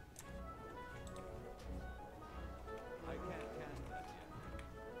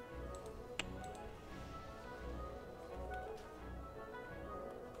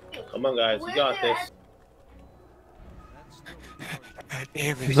 Come on, guys. You got this.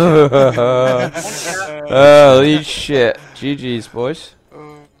 Damn it. Holy shit. GG's, boys.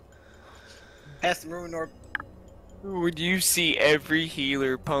 Pass the ruin orb. When you see every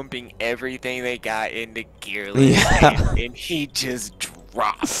healer pumping everything they got into gear Yeah. and he just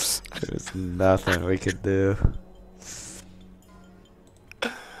drops. There's nothing we could do.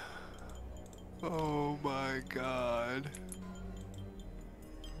 Oh my god.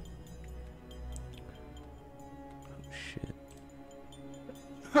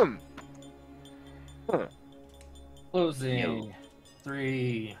 Closing.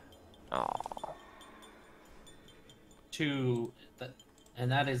 3, Oh. 2,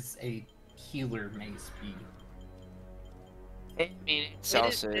 and that is a healer mace speed. I mean, it's It is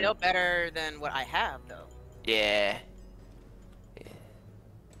also still better than what I have, though. yeah.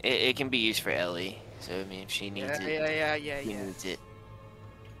 It can be used for Ellie, so I mean, if she needs it, she needs it.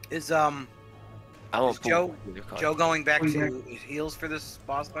 Is I won't is pull Joe the card. Joe going back to his heals for this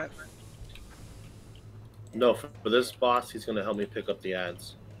boss fight? No, for this boss, he's gonna help me pick up the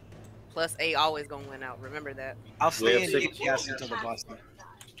ads. Plus, A always gonna win out. Remember that. I'll We stay have in six- DPS until the boss.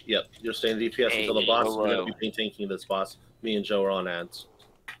 Yep, you're staying DPS until the Hey, boss. hello. We're gonna be tanking this boss. Me and Joe are on ads.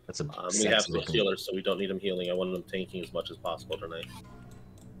 That's a We sexy have 6 looking- healers, so we don't need him healing. I want him tanking as much as possible tonight.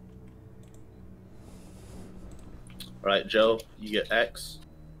 All right, Joe, you get X.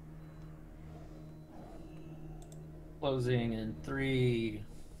 Closing in 3,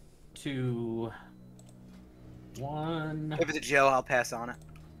 2, 1. Give it to Joe. I'll pass on it.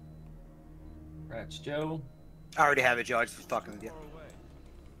 Scratch Joe. I already have it, Joe. I just was fucking with you.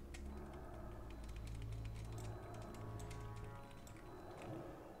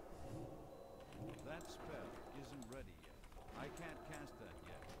 That spell isn't ready yet. I can't cast that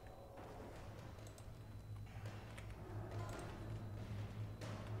yet.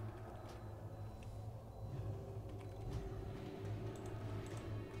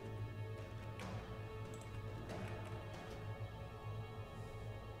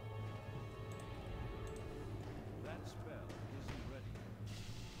 That spell isn't ready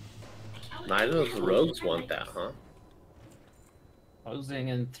yet. Neither of the rogues want that, huh? Closing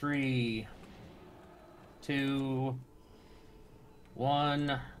in 3, 2,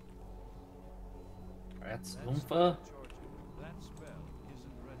 1. That's Oompa. That spell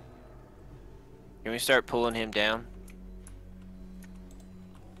isn't ready yet. Can we start pulling him down?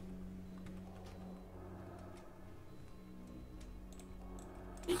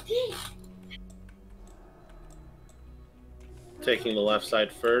 Taking the left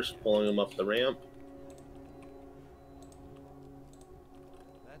side first, pulling him up the ramp.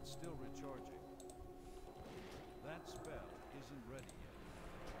 That's still recharging. That spell isn't ready yet.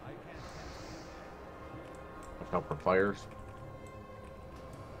 I can't cast Watch out for fires.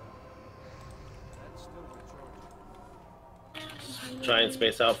 That's still recharging. Try and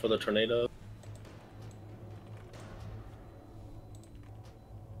space out for the tornado.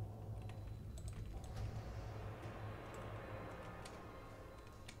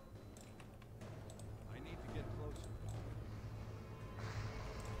 I need to get closer.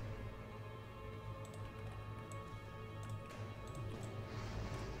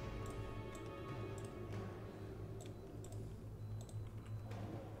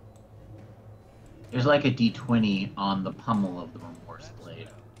 There's like a D20 on the pummel of the remorse blade.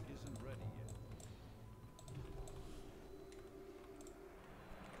 Isn't ready yet.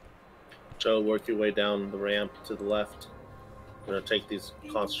 Joe, work your way down the ramp to the left. We're gonna take these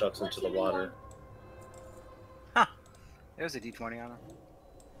constructs into the water. There's a D20 on him.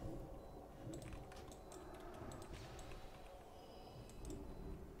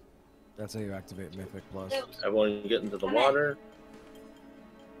 That's how you activate Mythic Plus. Everyone get into the water.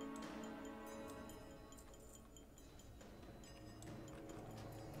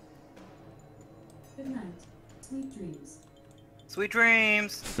 Good night. Sweet dreams. Sweet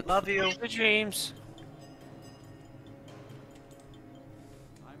dreams. Love you. Sweet dreams.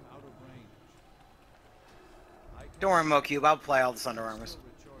 I'm out of range. Don't worry, Mocube. I'll play all the Thunder Armors.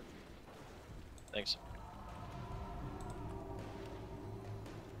 Thanks.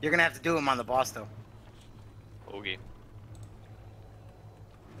 You're gonna have to do them on the boss, though. Okay.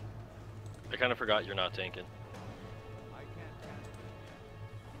 I kind of forgot you're not tanking.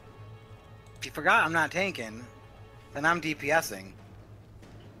 If you forgot I'm not tanking, then I'm DPSing,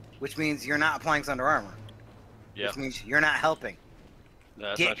 which means you're not applying Thunder Armor. Yeah. Which means you're not helping. No,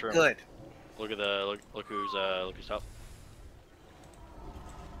 that's Get not true. good. Look at look who's top.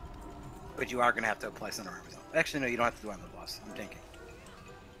 But you are gonna have to apply Thunder Armor. Actually, no, you don't have to do it on the boss. I'm tanking.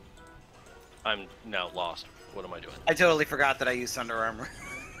 I'm now lost. What am I doing? I totally forgot that I used Thunder Armor.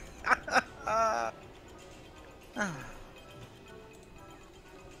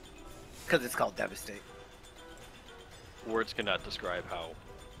 Because it's called Devastate. Words cannot describe how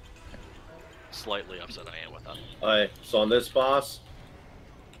slightly upset I am with that. Alright, so on this boss,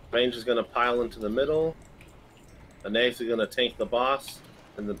 Range is going to pile into the middle. Aeneas is going to tank the boss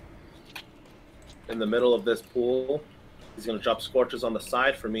in the middle of this pool. He's going to drop Scorches on the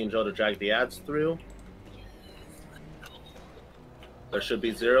side for me and Joe to drag the ads through. There should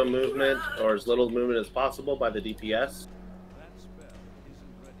be 0 movement, or as little movement as possible by the DPS.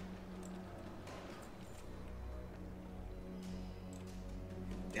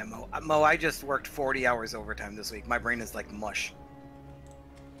 Yeah, Mo, I just worked 40 hours overtime this week. My brain is like mush.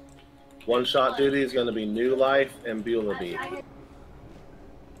 One-shot duty is going to be New Life and Beulah Bee.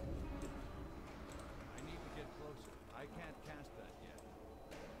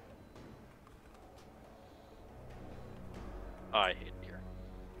 I hate it here.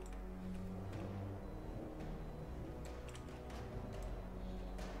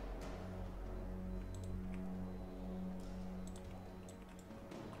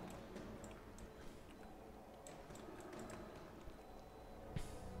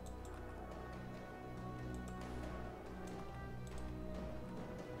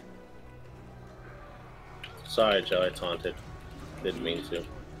 Sorry, Joe, I taunted. Didn't mean to.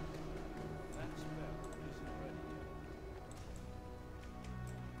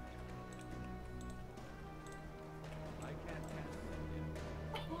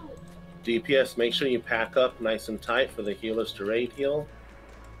 DPS, make sure you pack up nice and tight for the healers to raid heal.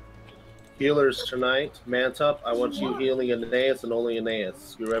 Healers tonight, Mantup, I want you healing Aeneas and only Aeneas.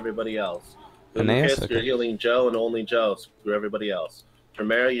 Screw everybody else. Aeneas? Lucas, Okay. you're healing Joe and only Joe. Screw everybody else.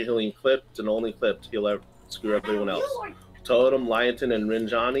 Primera, you're healing Clipped and only Clipped. Screw everyone else. Totem, Lionton, and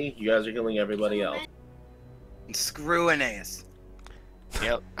Rinjani, you guys are healing everybody else. And screw Aeneas.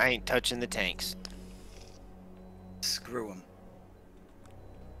 Yep, I ain't touching the tanks. Screw him.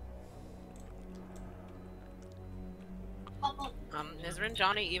 Is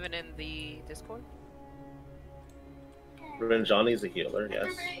Rinjani even in the Discord? Rinjani's a healer,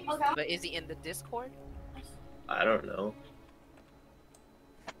 yes. But is he in the Discord? I don't know.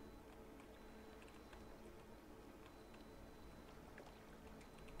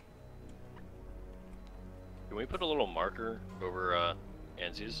 Can we put a little marker over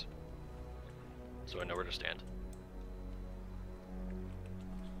Anzi's so I know where to stand?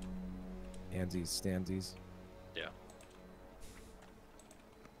 Ansies, stansies. Yeah.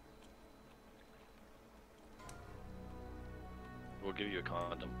 We'll give you a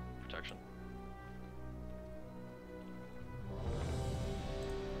condom protection.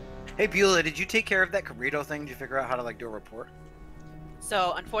 Hey Beulah, did you take care of that Corrido thing? Did you figure out how to like do a report?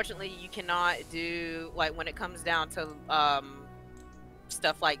 So unfortunately, you cannot do like when it comes down to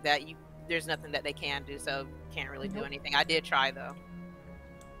stuff like that. There's nothing that they can do, so can't really do anything. I did try though.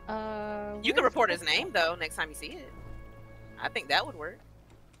 You can report his name though next time you see it. I think that would work.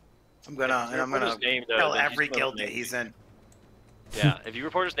 I'm gonna tell every guild that he's in. Yeah, if you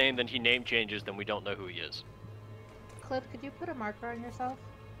report his name, then he name changes, then we don't know who he is. Cliff, could you put a marker on yourself?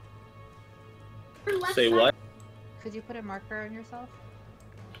 Say what? Could you put a marker on yourself?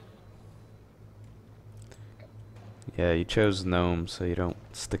 Yeah, you chose Gnome so you don't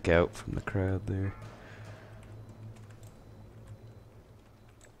stick out from the crowd there.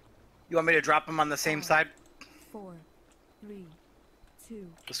 You want me to drop him on the same side? 4, 3, 2,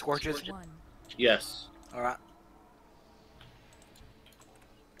 The Scorches? 1. Yes. Alright.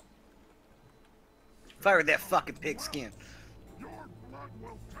 Fire that fucking pig skin.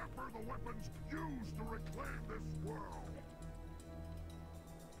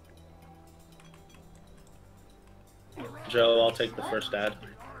 Joe, I'll take the first ad.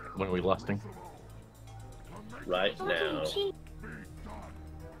 When are we lusting? Right now.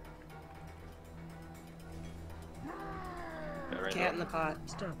 Cat in the pot.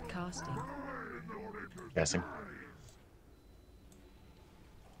 Stop casting. Guessing.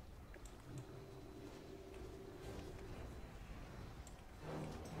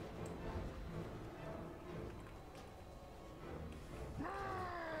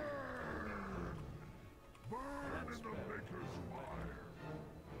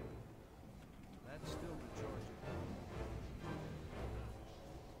 That's still recharging.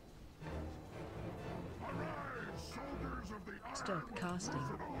 Stop casting.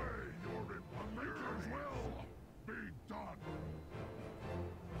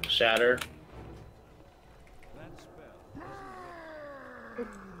 Shatter. Burn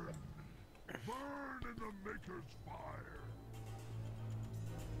in the Maker's fire.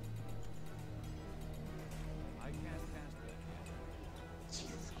 I can't cast that yet.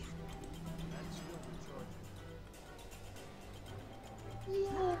 That's still recharging.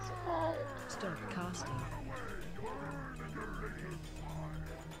 Yes, Stop casting. Burn in the Maker's fire.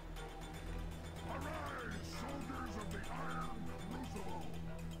 Arise, soldiers of the Iron Crucible.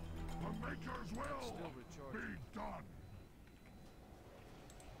 The Maker's will be done.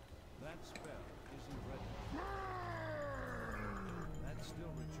 That spell isn't ready. Burn! That's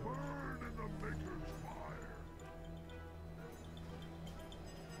still recharging. Burn in the Maker's fire.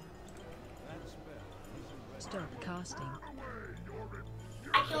 That spell isn't ready. Stop casting.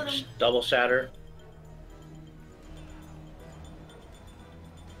 Double shatter.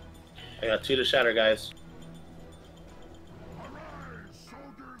 I got 2 to shatter, guys.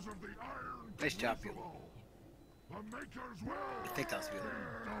 Nice job, Buell. I think that was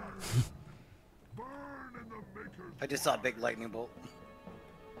Buell. I just saw a big lightning bolt.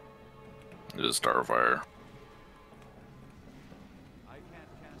 It is Starfire.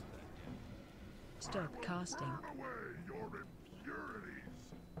 Stop casting.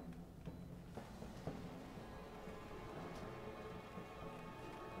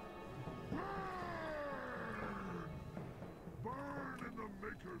 Burn in the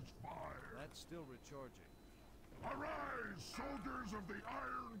Maker's fire. That's still recharging. Arise, soldiers of the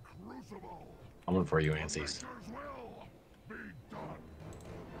Iron Crucible. I'm looking for you, Ansies. Be done.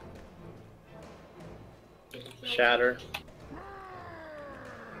 Shatter.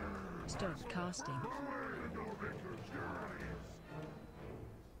 Stop casting.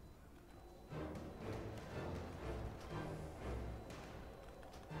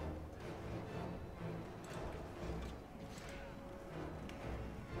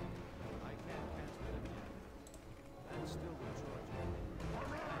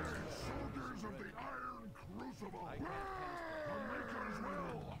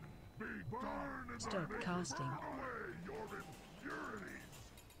 Stop casting.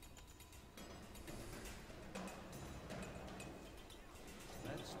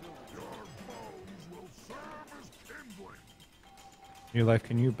 New Life,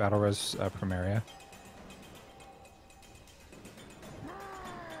 can you battle res Primaria?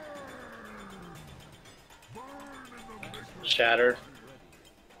 Shatter.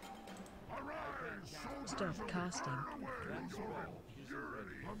 Stop casting.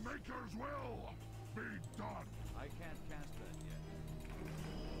 The Maker's will be done. I can't cast that yet.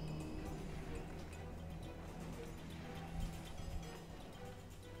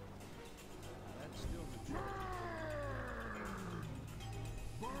 That's still the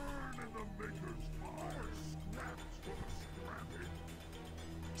burn in the Maker's fire. Scraps for the scrappy.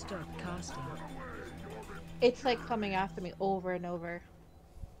 Stop casting. It's like coming after me over and over.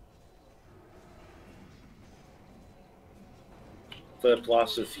 Flip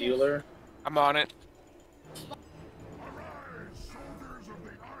lost his healer. I'm on it.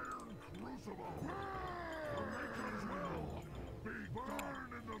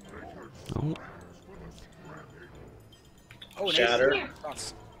 Oh. Oh, Shatter.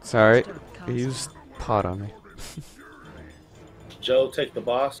 Sorry, he used pot on me. Joe, take the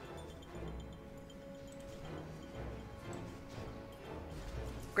boss.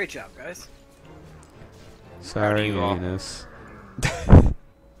 Great job, guys. Sorry, Venus. You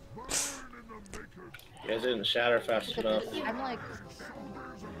guys didn't shatter fast enough. I'm like,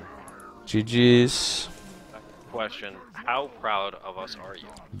 GG's. Question: how proud of us are you?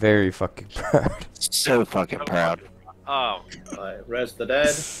 Very fucking proud. So fucking proud. Oh. Alright, res the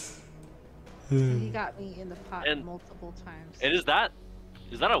dead. he got me in the pot And- multiple times. And is that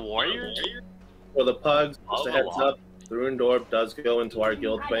a warrior? For the pugs, just a Oh, heads wow. up, the Ruined Orb does go into our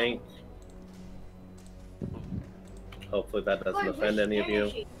guild bank. Hopefully that doesn't offend any of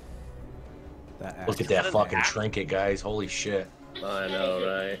you. Look at that fucking trinket, guys. Holy shit. I know,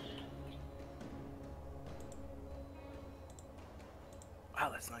 right? Wow,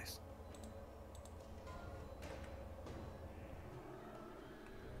 that's nice.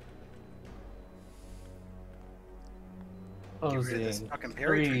 Get rid of this Closing. fucking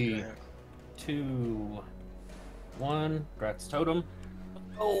parry trick 3, there. 2, 1. Gratz totem.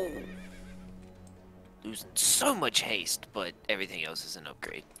 Oh. Losing so much haste, but everything else is an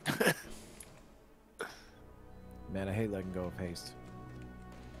upgrade. Man, I hate letting go of haste.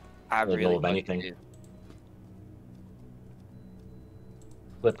 I Let go really of want anything. to.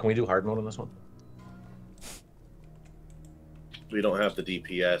 Flip, can we do hard mode on this one? We don't have the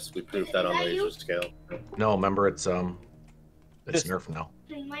DPS. We proved that on laser scale. No, remember it's nerfed now.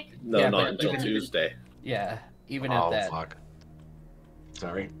 No, Yeah, not but until even- Tuesday. Yeah, even Oh at that. fuck.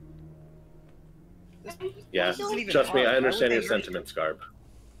 Sorry. Yeah, trust me, I understand your sentiments, Garb.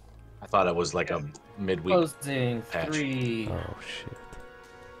 I thought it was like a midweek Closing patch. 3, Oh shit.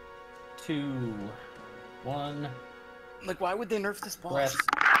 2, 1. Like, why would they nerf this boss?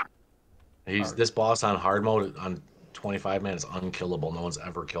 Rest. This boss on hard mode on 25 man is unkillable. No one's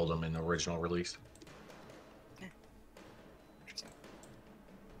ever killed him in the original release.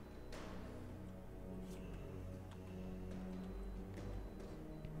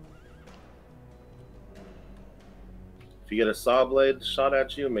 If you get a saw blade shot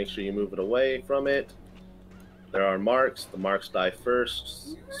at you, make sure you move it away from it. There are marks. The marks die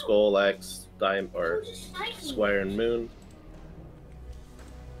first. Skull, X, or square and moon.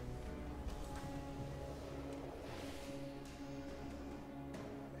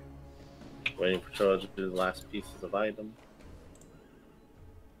 Waiting for Charles to do the last pieces of item.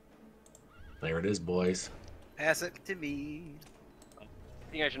 There it is, boys. Pass it to me.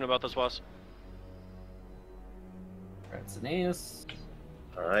 Anything you guys know about this boss? Ratsanius.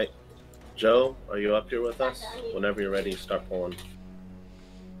 All right, Joe, are you up here with us? Whenever you're ready, start pulling.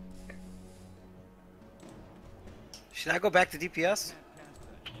 Should I go back to DPS?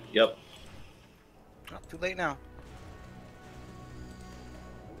 Yep. Oh, too late now.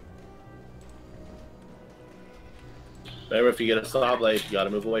 Remember, if you get a saw blade, you gotta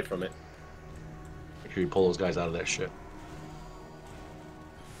move away from it. Make sure you pull those guys out of that shit.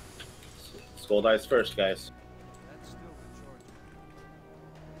 Skull dies first, guys.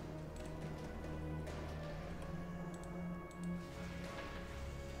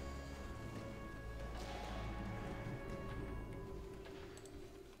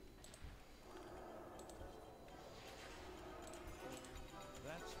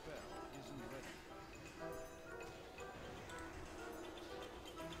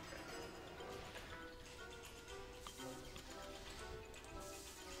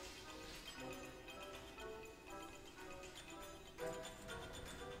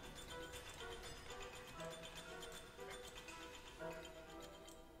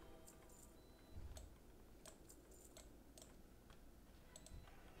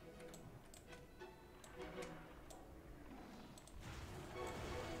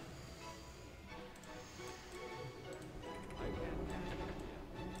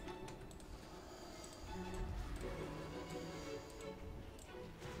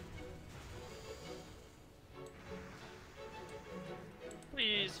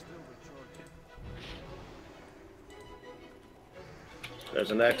 Please.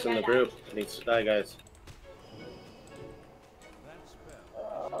 There's an X in the group. It needs to die, guys.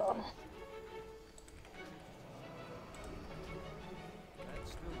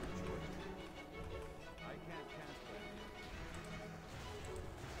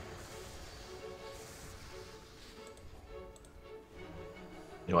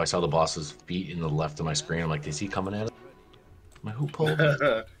 You know, I saw the boss's feet in the left of my screen. I'm like, is he coming at it? I'm like, who pulled me?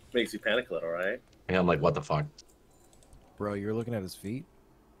 Makes you panic a little, right? And I'm like, what the fuck? Bro, you're looking at his feet?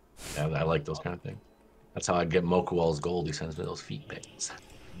 Yeah, I like those kind of things. That's how I get Mokuel's gold. He sends me those feet pics.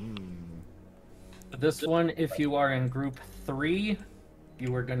 This one, if you are in group 3,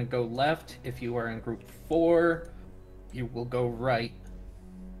 you are going to go left. If you are in group 4, you will go right.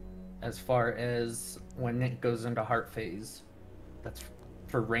 As far as when it goes into heart phase. That's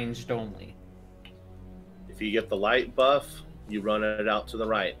for ranged only. If you get the light buff, you run it out to the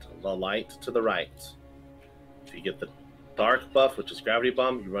right. The light to the right. If you get the dark buff, which is gravity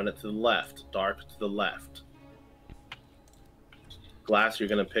bomb, you run it to the left. Dark to the left. Glass, you're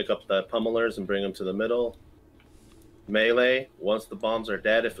going to pick up the pummelers and bring them to the middle. Melee, once the bombs are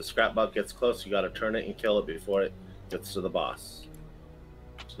dead, if a scrapbot gets close, you got to turn it and kill it before it gets to the boss.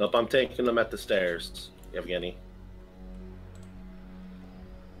 Nope, I'm taking them at the stairs, Yevgeny.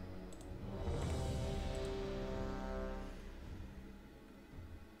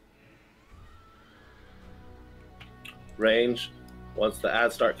 Range, once the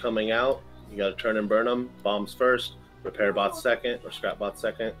ads start coming out, you got to turn and burn them. Bombs first, repair bots second, or scrap bots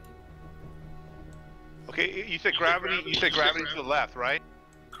second. Okay, you said gravity. You said gravity to the left, right?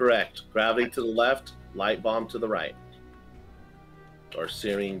 Correct. Gravity to the left, light bomb to the right. Or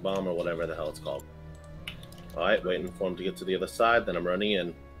searing bomb, or whatever the hell it's called. Alright, waiting for him to get to the other side, then I'm running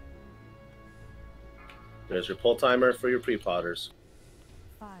in. There's your pull timer for your pre-potters.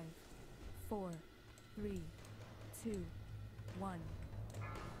 5, 4, 3, 2, 1.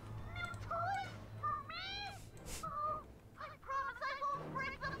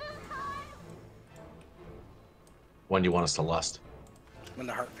 When do you want us to lust? When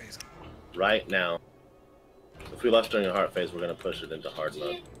the heart phase. Right now. If we lust during a heart phase, we're gonna push it into hard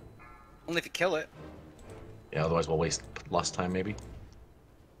mode. Only if you kill it. Yeah, otherwise we'll waste lust time maybe.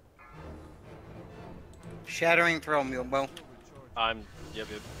 Shattering throw, Milbo. Yep, give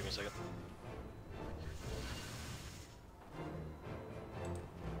me a second.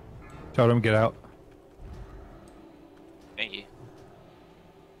 Totem, get out. Thank you.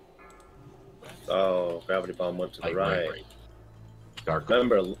 Oh, gravity bomb went to the right. Dark.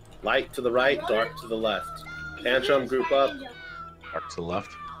 Remember, light to the right, dark to the left. Tantrum, group up. Dark to the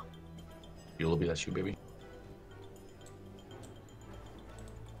left. You'll be that's you, baby.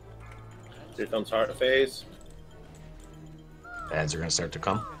 Here comes heart phase. Ads are gonna start to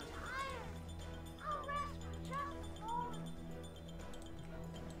come.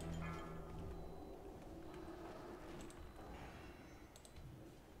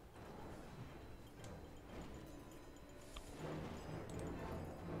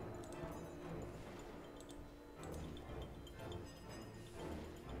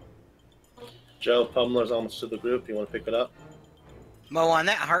 Joe, Pummeler's almost to the group. You want to pick it up? Mo, on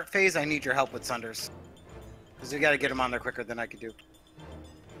that heart phase, I need your help with Sunders. Because we got to get him on there quicker than I could do.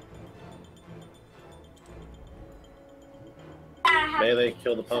 Melee,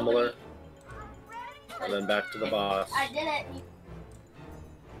 kill the Pummeler. And then back to the boss. I did it.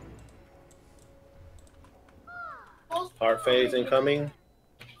 Heart phase incoming.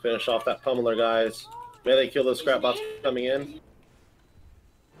 Finish off that Pummeler, guys. Melee, kill those scrap bots coming in.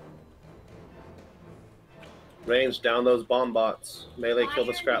 Range, down those bomb bots. Melee, kill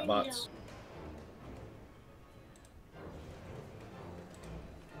the scrap bots.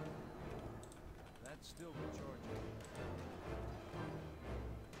 That's still recharging.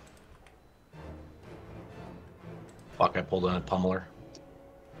 Fuck, I pulled in a pummeler.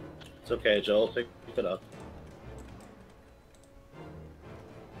 It's okay, Joel. Pick it up.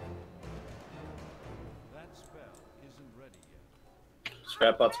 That spell isn't ready yet.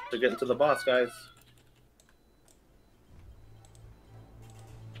 Scrap bots are getting to the boss, guys.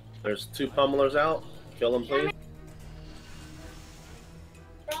 There's 2 pummelers out. Kill them, please.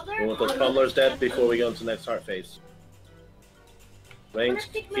 We want those pummelers dead before we go into the next heart phase. Range,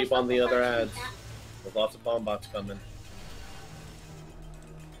 keep on the other ads. There's lots of bomb bots coming.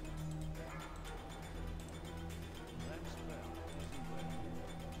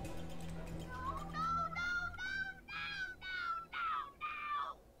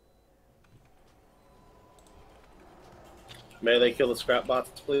 Melee, kill the scrap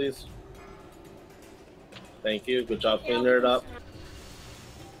bots, please. Thank you. Good job cleaning it up.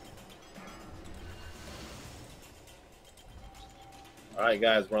 Alright,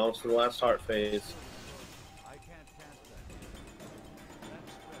 guys, we're almost to the last heart phase. I can't cast that. That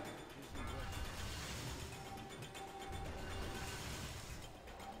spell isn't ready.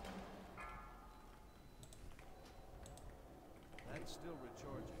 That's still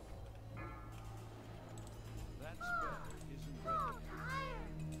recharging. That spell isn't ready.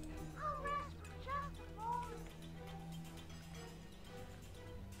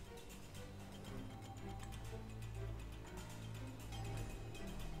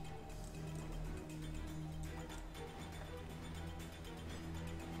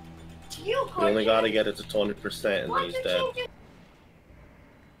 We only gotta get it to 20% and then he's dead.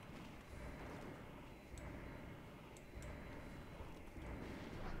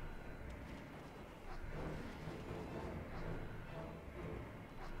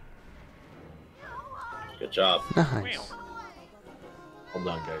 Good job. Nice. Hold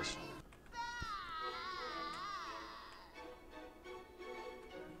on, guys.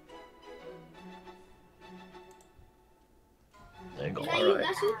 Alright.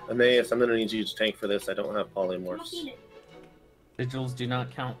 Aeneas, I'm gonna need you to tank for this. I don't have polymorphs. Vigils do not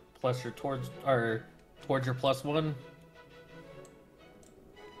count plus your towards your +1.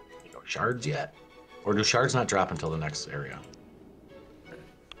 No shards yet? Or do shards not drop until the next area?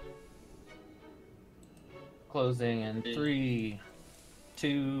 Closing in 3,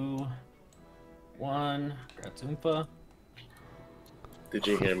 2, 1. Gratzumpa. Did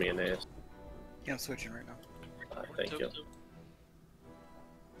you hear me, Aeneas? Yeah, I'm switching right now. Thank you.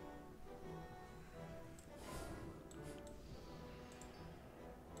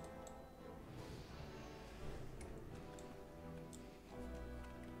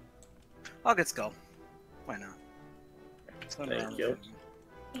 I'll get Skull. Why not? Thank you.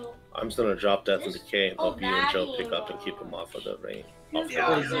 I'm just gonna drop Death and Decay and help you and Joe pick up and keep him off of the rain. Yeah,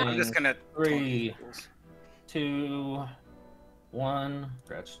 I'm just gonna 3, 2, 1.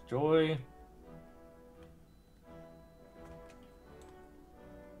 Gratch Joy.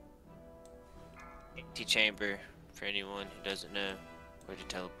 Empty chamber for anyone who doesn't know where to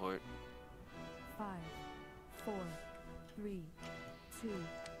teleport. 5, 4, 3, 2, 1.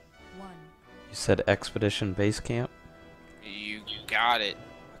 You said Expedition Base Camp? You got it.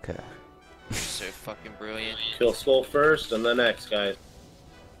 Okay. You're so fucking brilliant. Kill Skull first, and then X, guys.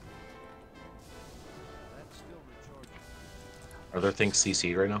 Are there things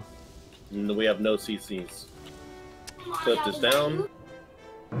CC'd right now? No, we have no CCs. Put this down.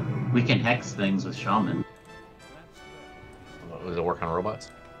 We can hex things with Shaman. Does it work on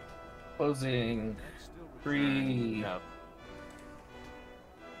robots? Closing. 3. No.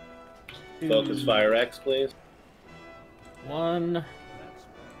 Focus fire X, please. 1.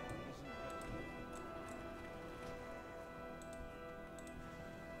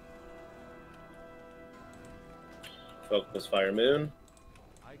 Focus fire Moon.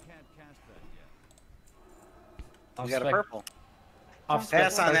 I can't cast that yet. You got a purple. Off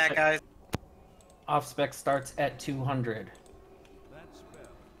Pass on that, guys. Off spec starts at 200. That spell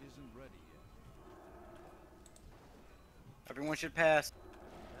isn't ready yet. Everyone should pass.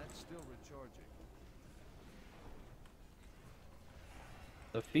 That's still recharging.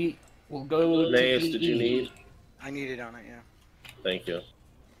 The feet will go to Naeus, PE. did you need? I need it on it, yeah. Thank you.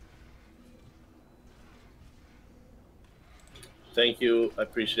 Thank you. I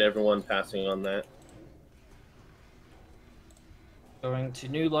appreciate everyone passing on that. Going to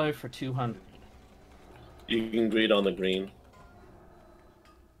new life for 200. You can greet on the green.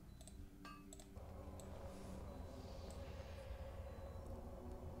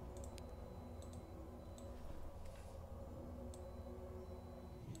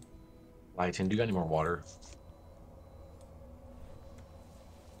 Lighton, do you got any more water?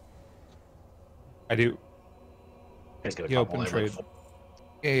 I do. Guys get a Yeah, couple open of trade.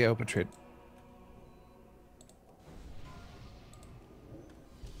 Yeah, open trade.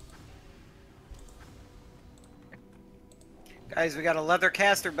 Guys, we got a leather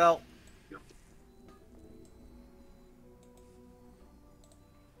caster belt.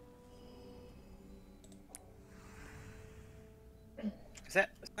 Is that?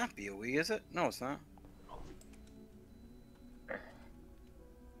 It's not BOE, is it? No, it's not.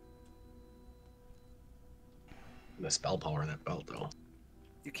 The spell power in that belt, though.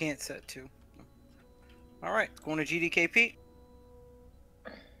 You can't set 2. All right, going to GDKP.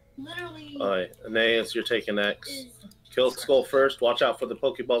 Literally. Alright, Aeneas, you're taking X. Kill Skull first. Watch out for the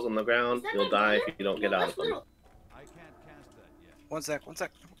Pokeballs on the ground. You'll die if you don't get out of them. I can't cast that yet. One sec, one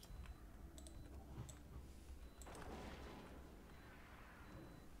sec.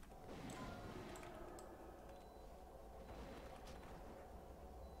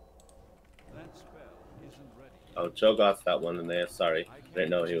 That spell isn't ready. Oh, Joe got that one, Aeneas. Sorry. Didn't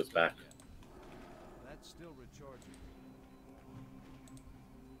know he was back. That's still recharging.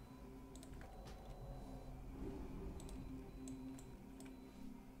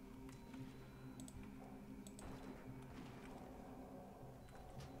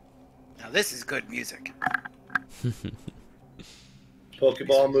 Now this is good music.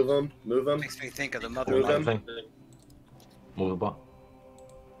 Pokeball, move him. Move him. Makes me think of the mother. Move him. Move the ball.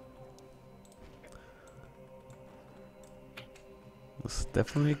 It's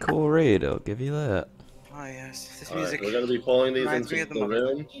definitely a cool raid, I'll give you that. Oh yes, this Alright, music. we're going to be pulling these reminds me into of the the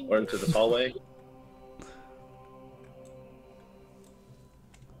mother. room or into the hallway.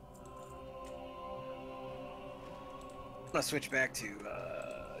 I'm gonna switch back to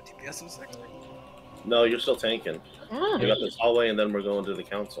DPS in a second. No, you're still tanking. We got this hallway, and then we're going to the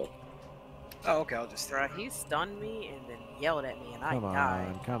council. Oh, okay, I'll just. Bruh, he stunned me and then yelled at me and I Come died.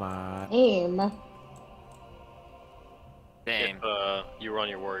 on, come on. Aim. Damn. If you were on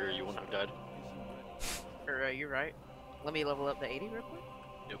your warrior, you wouldn't have died. You're right. Let me level up to 80 real quick.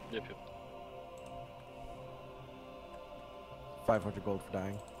 Yep. 500 gold for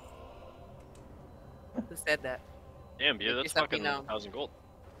dying. Who said that? Damn, yeah, that's yourself be fucking known. 1,000 gold.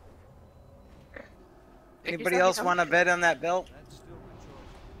 Anybody else want to bet on that belt? That's still recharging.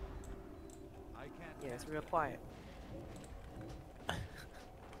 I can't. Yeah, it's real quiet.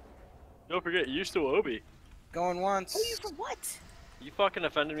 Don't forget, you still Obi. Going once. Oh, you for what? You fucking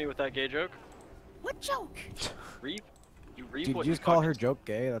offended me with that gay joke. What joke? Reap? You reap Did what you you just call fucking... her joke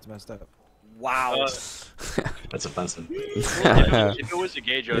gay? That's messed up. Wow. That's offensive. Well, if it was a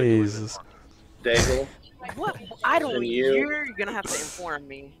gay joke, it would've been Jesus. fun. Daigle. What? I don't. Can you- You're gonna have to inform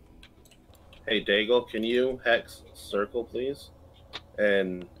me. Hey, Daigle, can you hex circle, please?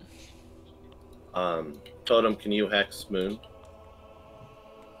 And Totem, can you hex Moon?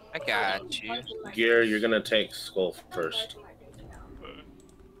 I got you. Gear, you're gonna take Skull first.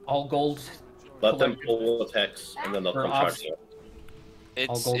 All gold. Let them collected. pull with hex, and then they'll For come off- charge you. All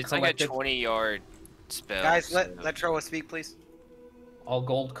It's gold like a collected. 20-yard spells. Guys, let Troa speak, please. All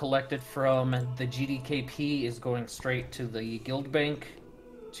gold collected from the GDKP is going straight to the guild bank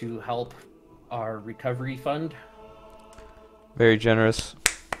to help our recovery fund. Very generous.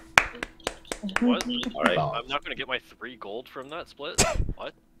 What? Alright. I'm not going to get my 3 gold from that split?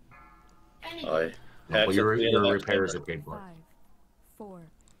 What? Alright. No, but your Your repairs are paid for. 5, 4,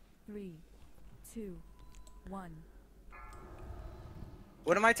 3, 2, 1.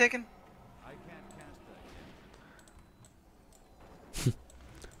 What am I taking?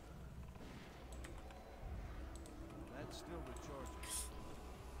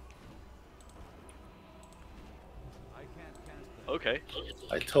 Okay.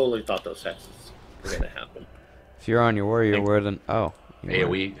 I totally thought those hexes were gonna happen. If you're on your warrior word, then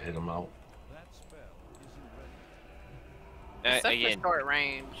AoE hit him out. Such a Again, short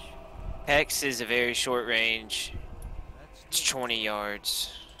range. Hex is a very short range. It's 20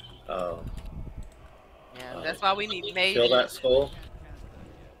 yards. Oh. Yeah, that's why we need mages. Kill that skull.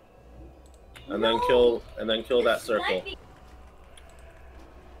 And then kill that circle.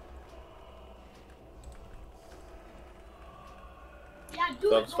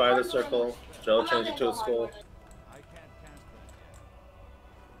 Bugs fire the circle. Joe change it to a skull.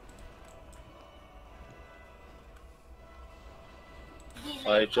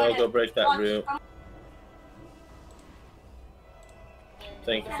 Alright, Joe, go break that root.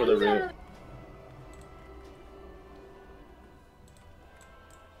 Thank you for the root.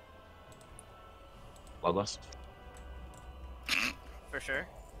 Bloodlust. For sure.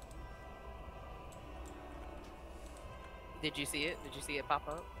 Did you see it? Did you see it pop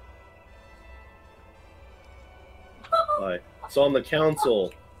up? Alright. So on the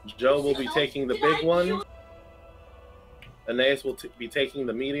council, Joe will be taking the big one. Anais will be taking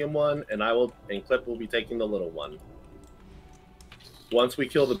the medium one, and Clip will be taking the little one. Once we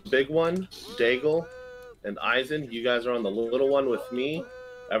kill the big one, Daigle and Eisen, you guys are on the little one with me.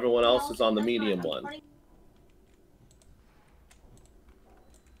 Everyone else is on the medium one. That's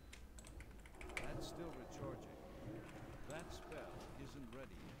still recharging. That spell isn't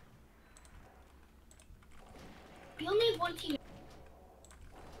ready yet. We only have one team.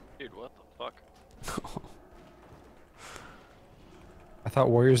 Dude, what the fuck? I thought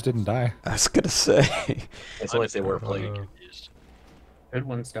warriors didn't die. I was gonna say. It's only if they were plagued. Good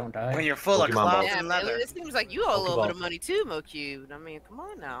ones don't die. When you're full of Pokemon clouds Yeah, and man, leather. it seems like you owe a little Pokeball. bit of money too, Mo-Cube. I mean, come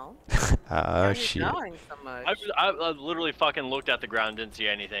on now. Oh You're shit. dying so much. I literally fucking looked at the ground, didn't see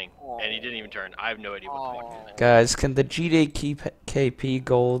anything, and he didn't even turn. I have no idea what the fuck he did. Guys, can the GDKP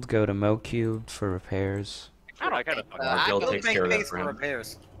gold go to Mo-Cube for repairs? I don't kinda think fuck so. with I Gil go takes back- care of that Pays for for him.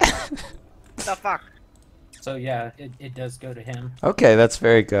 repairs. The fuck? So yeah, it does go to him. Okay, that's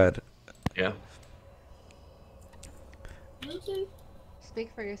very good. Yeah.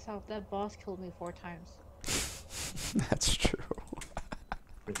 Speak for yourself. That boss killed me 4 times. That's true.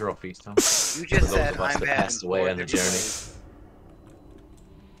 We throw a feast on. You For just those said of us I'm that bad. passed away on the journey.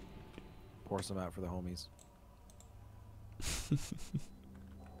 Pour some out for the homies.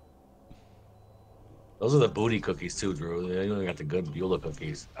 Those are the booty cookies too, Drew. They only got the good Beulah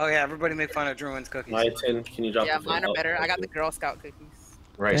cookies. Oh yeah, everybody make fun of Druin's cookies. Myatin, can you drop Yeah, the mine are phone? better. I got the Girl Scout cookies.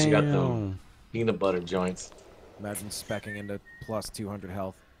 Right, she got them Damn. peanut butter joints. Imagine specking into plus 200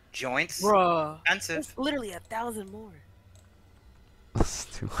 health. Joints? Bruh. Expensive. It's literally 1,000 more. That's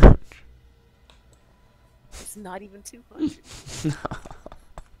too much. It's not even 200.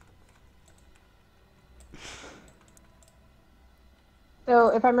 So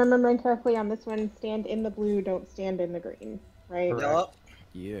if I'm remembering correctly on this one, stand in the blue, don't stand in the green, right? Yup.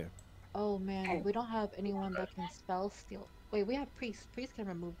 Yeah. Oh man, we don't have anyone that can spell steal. Wait, we have priest. Priest can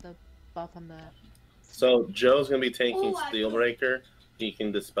remove the buff on the. So Joe's gonna be taking Steelbreaker. He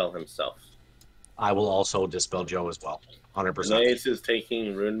can dispel himself. I will also dispel Joe as well. 100%. Anais is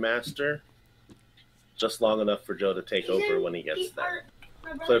taking Rune Master. Just long enough for Joe to take over when he gets there.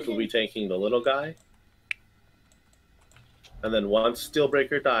 Cliff will be taking the little guy. And then once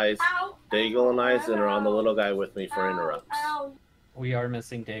Steelbreaker dies, Daigle and Eisen are on the little guy with me for interrupts. We are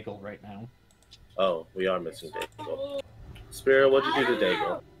missing Daigle right now. Oh, we are missing Daigle. Spirit, what'd you do to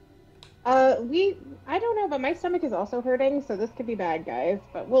Daigle? I don't know, but my stomach is also hurting, so this could be bad, guys.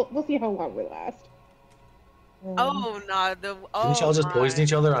 But we'll see how long we last. Oh no, Didn't y'all just poison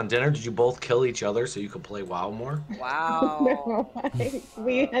each other on dinner? Did you both kill each other so you could play WoW more? Wow.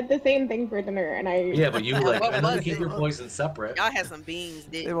 We had the same thing for dinner, and I. Yeah, but you like What I know you was keep it? your poison separate. Y'all had some beans,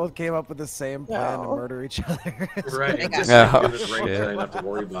 They didn't both came up with the same plan to No. murder each other. Right. They got- Just Oh, do this right shit. then, I don't have to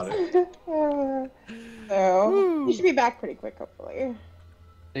worry about it. So we should be back pretty quick, hopefully.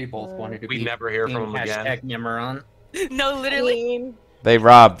 They both wanted to We be never hear from him again. #Nimaron. No, I literally. mean, They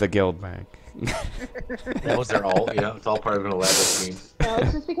robbed the guild bank. That was their ult. Yeah, it's all part of an elaborate scheme. No,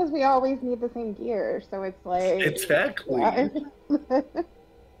 it's just because we always need the same gear, so it's like. Exactly. Yeah.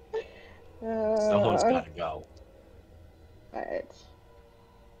 Someone's got to go. But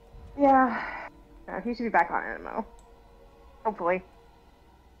yeah, no, he should be back on Animo. Hopefully.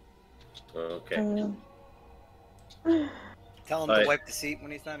 Okay. Tell him Alright. to wipe the seat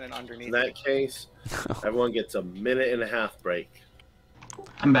when he's done and underneath. In that case, everyone gets a 1.5-minute break.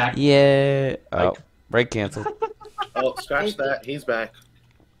 I'm back. Yeah. Oh, break canceled. Oh, scratch that. He's back.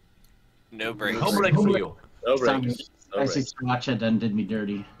 No breaks. No break for you. No breaks. No I see breaks. scratch it and did me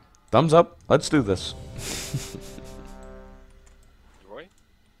dirty. Thumbs up. Let's do this. Roy?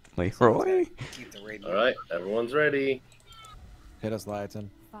 Leroy. Keep the radio. All right, everyone's ready. Hit us, Liaton.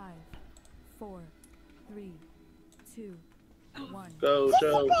 5, 4, 3, 2, 1. Go,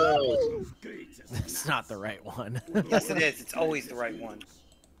 Joe, go. That's not the right one. Yes, it is. It's always the right one.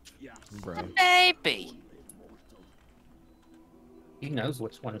 Bro. Baby. He knows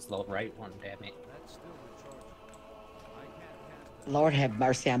which one's the right one, damn it. Lord have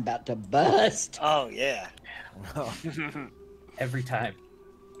mercy, I'm about to bust. Oh, yeah. Every time.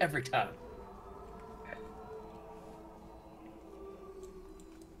 Every time.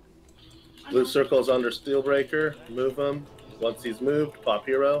 Blue circle's under Steelbreaker. Move him. Once he's moved, pop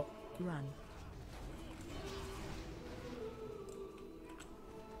hero. Run.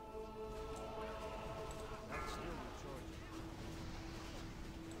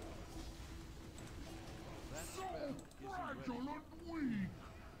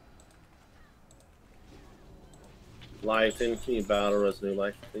 Liaton, can you battle Res New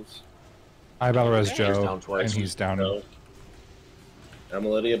Life, please? I battle Res He's Joe, down twice. and he's down. No.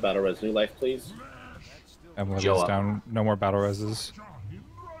 Lydia, battle Res New Life, please. Emily's Joe up. down. No more battle reses.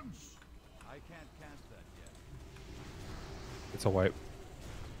 It's a wipe.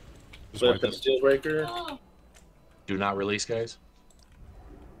 Just Flip wipe the it. Steelbreaker. Do not release, guys.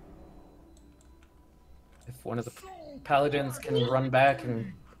 If one of the paladins can run back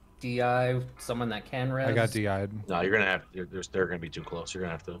and DI someone that can res. I got DI'd. No, you're gonna have. They're gonna be too close. You're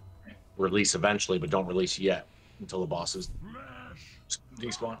gonna have to release eventually, but don't release yet until the bosses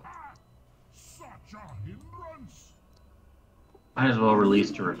despawn. Might as well release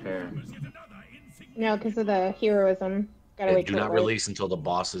to repair. No, because of the heroism. Gotta Yeah, wait do till not it works. release until the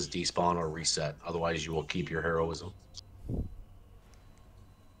bosses despawn or reset. Otherwise, you will keep your heroism.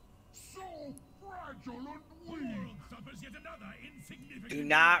 Do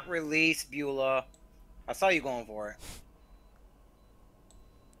not release Beulah. I saw you going for it.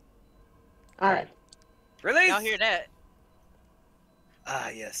 All right. Release! Y'all hear that? Ah,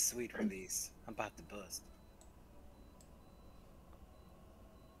 yes, sweet release. I'm about to bust.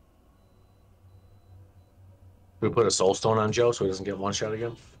 We put a soul stone on Joe so he doesn't get one shot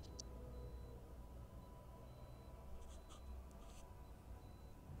again.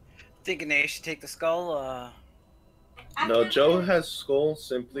 Thinking they should take the skull. No, Joe has skull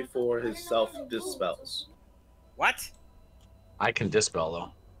simply for his self dispels. What? I can dispel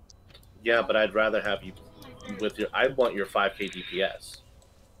though. Yeah, but I'd rather have you with your. I want your 5k DPS.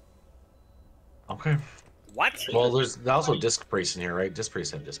 Okay. What? Well, there's also disc priest in here, right? Disc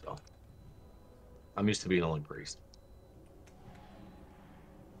priest have dispel. I'm used to being only priest.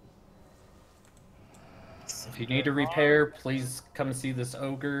 If you need a repair, please come see this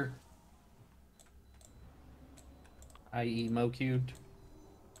ogre. I.e. Mo cubed.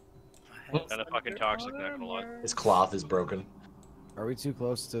 Kind of fucking toxic, not gonna lie. His cloth is broken. Are we too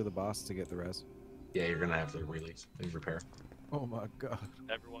close to the boss to get the res? Yeah, you're gonna have to release and repair. Oh my god.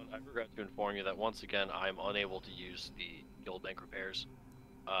 Everyone, I forgot to inform you that once again, I'm unable to use the guild bank repairs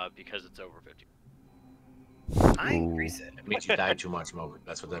because it's over 50. I increase it. It means you died too much, Mo.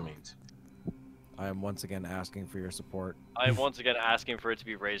 That's what that means. I am once again asking for your support. I am once again asking for it to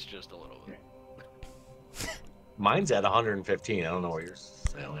be raised just a little bit. Mine's at 115. I don't know where yours.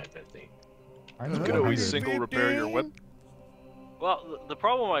 I only at 15. I'm You could always single repair your whip. Well, the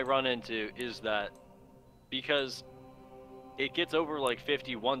problem I run into is that because it gets over like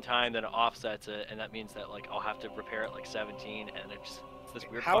 50 one time, then it offsets it, and that means that like I'll have to repair it like 17, and it's this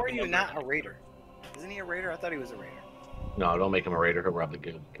weird. How are fucking you number. not a raider? Isn't he a raider? I thought he was a raider. No, don't make him a raider. He'll rob the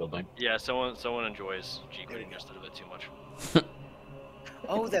guild bank. Yeah, someone enjoys G coding just a bit too much.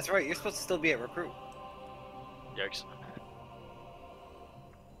 Oh, that's right. You're supposed to still be at recruit. Yikes.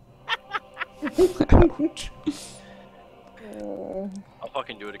 I'll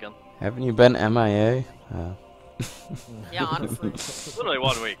fucking do it again. Haven't you been MIA? Yeah, honestly. Literally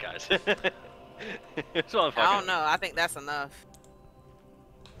 1 week, guys. It's all I fucking. don't know. I think that's enough.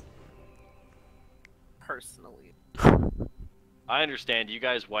 Personally. I understand you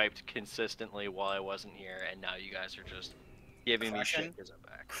guys wiped consistently while I wasn't here, and now you guys are just giving me shit because I'm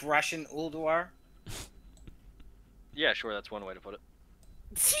back. Crushing Ulduar. Yeah, sure, that's one way to put it.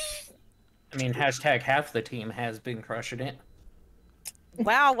 I mean, hashtag half the team has been crushing it.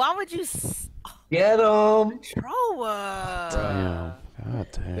 Wow, why would you Get him! throw Damn. God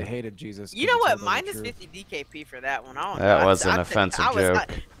damn. They hated Jesus. You know what? Minus 50 DKP for that one. I don't know. That was an offensive joke.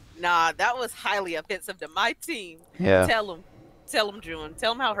 Nah, that was highly offensive to my team. Yeah. Tell them, June.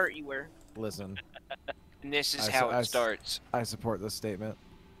 Tell them how hurt you were. Listen. And this is how it starts. I support this statement.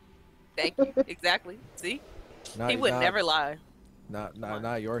 Thank you. Exactly. See? He would never lie.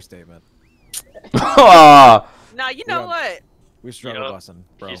 Not your statement. Aw. Nah, you know what? We struggle busing,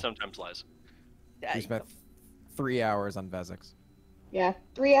 bro. He sometimes lies. We spent 3 hours on Vezix. Yeah,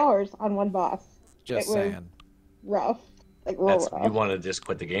 3 hours on one boss. Just it saying. Was rough. Like real rough. You want to just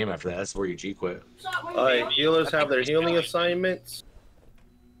quit the game after that. That's where you G quit. Alright, healers have their healing assignments.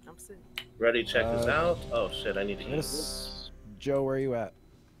 I'm sick. Ready, check this out. Oh shit, I need to use this. Joe, where are you at?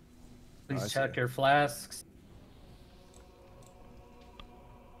 Please check your flasks.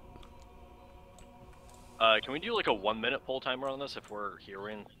 Can we do like a 1-minute pull timer on this if we're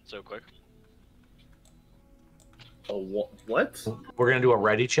hearing so quick? Oh, what? We're gonna do a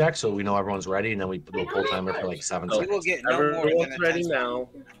ready check so we know everyone's ready, and then we do a pull timer for like 7 seconds. will get no more Everyone's than ready now.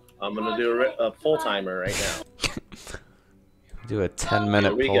 I'm gonna do a pull timer right now. Do a 10-minute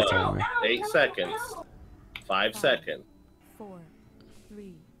Here we pull go. timer. 8 seconds. 5 seconds. 4,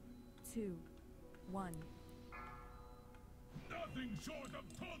 3, 2, 1. Nothing short of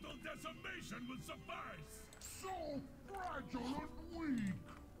total decimation would suffice. So fragile and weak.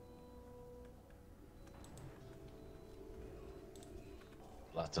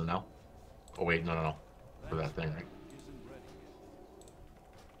 Lots of no. Oh wait, no. For that thing, right?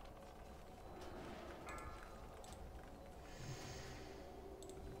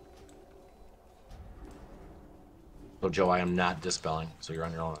 So Joe, I am not dispelling, so you're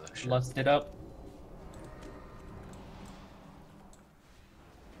on your own on that shit. Lust it up.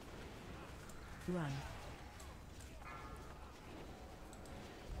 Run.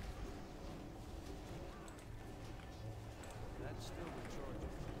 That's still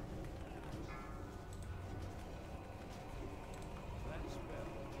recharging. That spell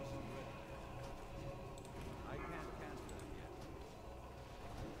isn't ready. I can't cast that yet.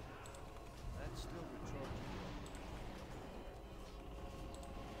 That's still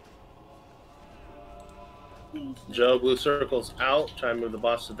recharging. Joe, blue circle's out. Try and move the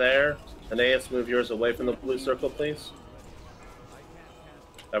boss to there. Aeneas, move yours away from the blue circle, please.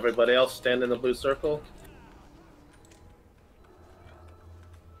 Everybody else, stand in the blue circle.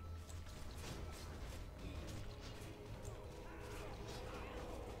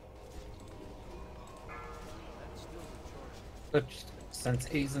 But since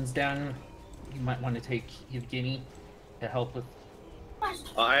Hazen's down, you might want to take Evgeny to help with.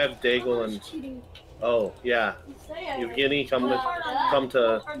 I have Daigle and... Oh, yeah. Evgeny, come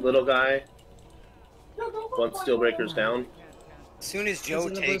to little guy. Once Steelbreaker's down. As soon as Joe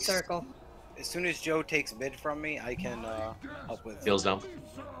takes mid from me, I can help with. Heals down.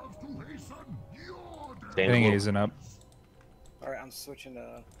 Getting Hazen up. All right, I'm switching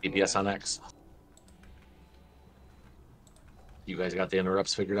to DPS on X. You guys got the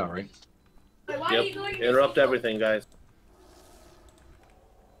interrupts figured out, right? Yep. Interrupt everything, guys.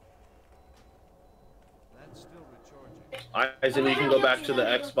 Eisen, you can go back to the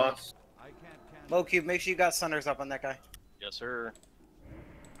X boss. Mocube, make sure you got Sunners up on that guy. Yes, sir.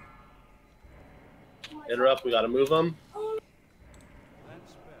 Interrupt, we gotta move them.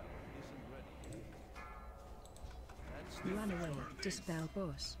 Run away. Dispel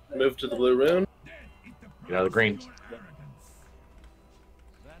boss. Move to the blue rune. Get out of the green.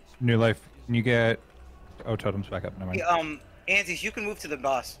 New life. Can you get... Oh, totem's back up. Never mind. Yeah, Antis, you can move to the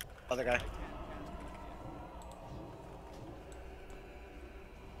boss. Other guy.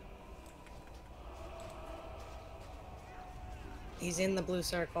 He's in the blue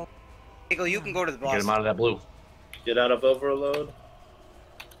circle. Eagle, you can go to the boss. Get him out of that blue. Get out of overload.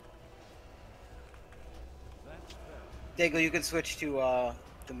 Dago, you can switch to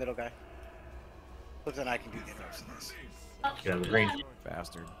the middle guy. But then I can do the interrupts in this. Get out of the green.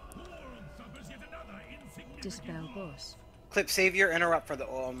 Bastard. Dispel boss. Clip, save your interrupt for the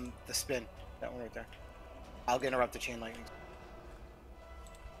spin. That one right there. I'll interrupt the chain lightning.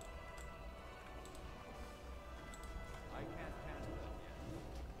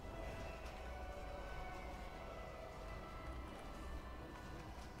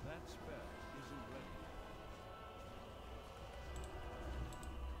 That spell isn't ready.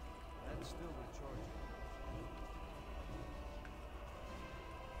 That's still recharging.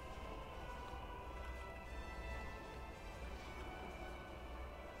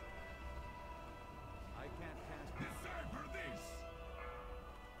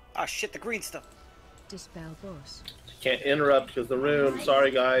 Ah, shit, the green stuff. Dispel boss. Can't interrupt because the rune. Sorry,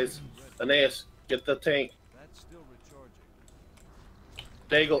 guys. Aeneas, get the tank.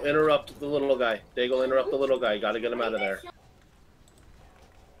 Daigle, interrupt the little guy. Daigle, interrupt the little guy. Gotta get him out of there.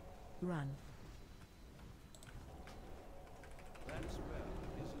 Run.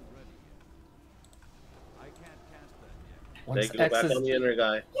 Once Daigle, X back is on the inner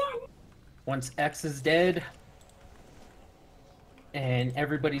guy. once X is dead and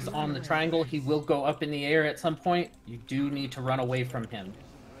everybody's on the triangle, he will go up in the air at some point. You do need to run away from him.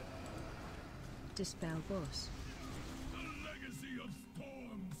 Dispel boss.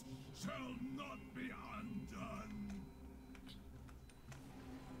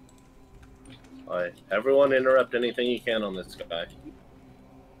 Alright, everyone interrupt anything you can on this guy.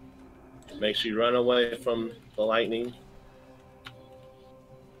 Make sure you run away from the lightning.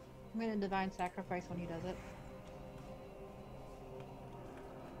 I'm gonna divine sacrifice when he does it.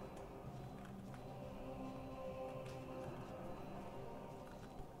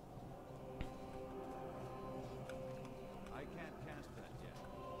 I can't cast that yet.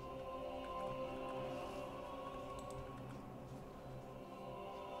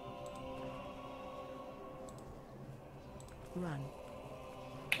 Run.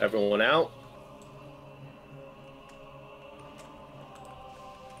 Everyone out.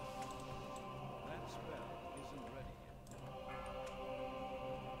 That spell isn't ready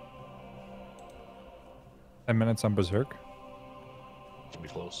yet. 10 minutes on Berserk. Can be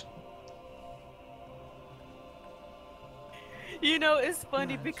close. You know, it's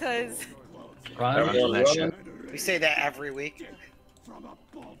funny because Everyone run. We say that every week.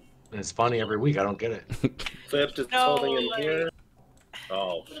 And it's funny every week. I don't get it. Clipped is No, holding him like- here.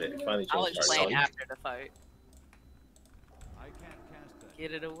 Oh shit! Finally I'll changed explain my after the fight. I can't cast that.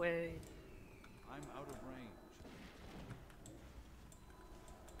 Get it away. I'm out of range.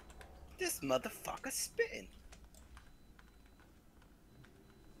 This motherfucker's spitting.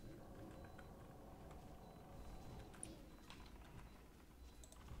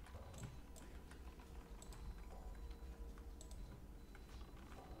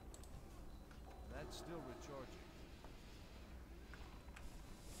 That's still recharging.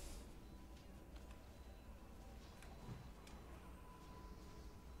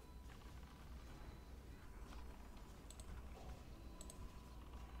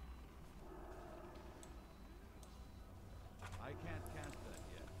 I can't cast that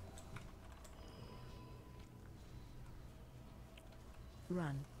yet.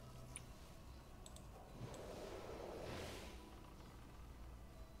 Run.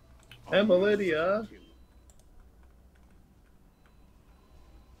 Emma Lydia.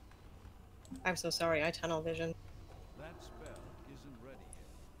 I'm so sorry, I tunnel vision. That spell isn't ready yet.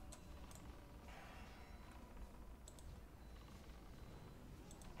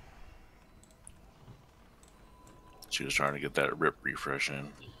 She was trying to get that rip refresh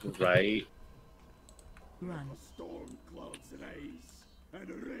in. Right. Run. Storm clouds rise and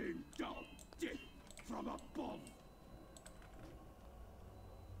rain down death from above.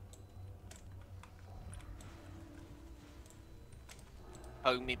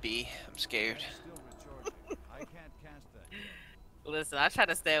 Hug me, B. I'm scared. Still recharging. I can't cast that yet. Listen, I try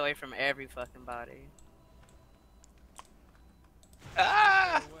to stay away from every fucking body.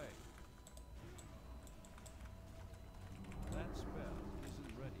 Ah! Away. That spell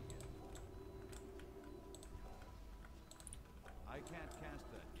isn't ready yet. I can't cast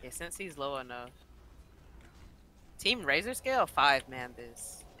that yet. Yeah, since he's low enough. Team Razor Scale 5-man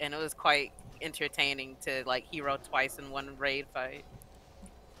this. And it was quite entertaining to like hero twice in one raid fight.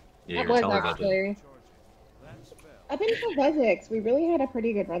 Yeah, That you're was telling about it. actually. I think for Vizix, we really had a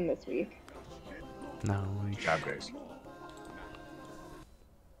pretty good run this week. No, we God, Grace.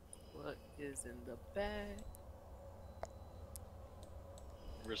 What is in the bag?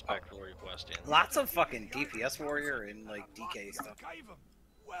 Respect for requesting. Lots of fucking DPS warrior and like DK stuff.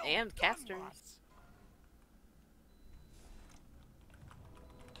 And casters.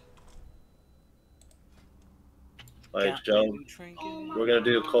 Like Joe, we're gonna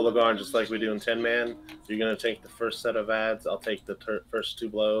do Kolagarn just like we do in 10-man. You're gonna take the first set of ads. I'll take the first 2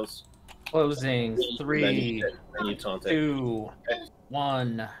 blows. Closing. Then 3, you taunt it. 2,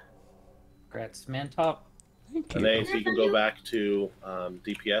 1. Congrats, Mantop. And then so you can go back to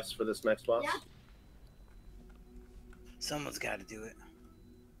DPS for this next boss. Someone's got to do it.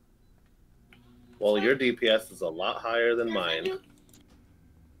 Well, your DPS is a lot higher than mine.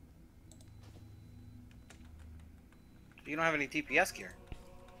 You don't have any DPS gear.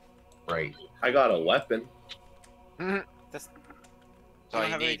 Right. I got a weapon. That's, you all don't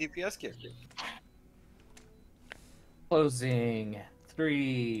you have any need. DPS gear. Closing.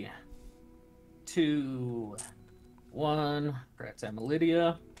 3, 2, 1. Congrats,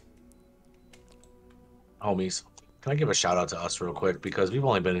 Lydia. Homies, can I give a shout out to us real quick? Because we've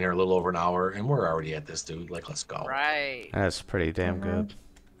only been here a little over an hour and we're already at this, dude. Like, let's go. Right. That's pretty damn good.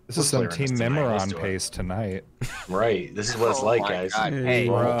 This We're is some clearing Team this tonight. Let's Memoron do it. pace tonight. Right. This is what it's Oh like, my guys. God. Hey, Hey,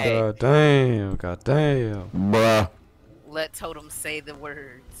 God damn, God damn. Bruh. Let Totem say the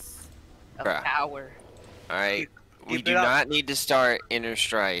words of Bruh. power. Alright. We Keep do it up. not need to start inner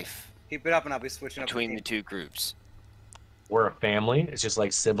strife Keep it up, and I'll be switching up between the two groups. We're a family. It's just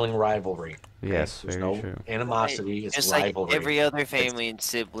like sibling rivalry. Okay? Yes, There's very no true. animosity. It's Just rivalry. like every other family and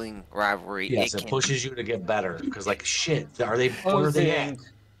sibling rivalry. Yes, it can pushes you to get better. Because, like, shit, are they? Where are they at?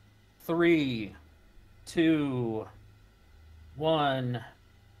 3, 2, 1.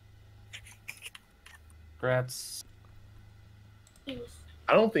 Congrats.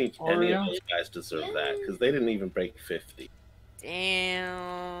 I don't think any Oreo? of those guys deserve that because they didn't even break 50.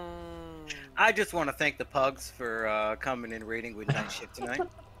 Damn. I just want to thank the Pugs for coming and raiding with Night Shift tonight.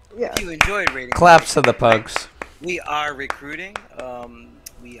 Yeah. If you enjoyed raiding, Claps to the pugs. we are recruiting.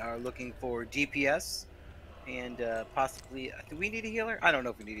 We are looking for DPS and possibly. Do we need a healer? I don't know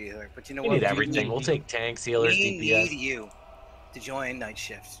if we need a healer, but you know We what? need everything. We'll take tanks, healers, We DPS. need you to join Night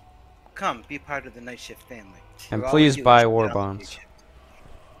Shift. Come, be part of the Night Shift family. And We're all please you buy to war get off the bonds. Night Shift.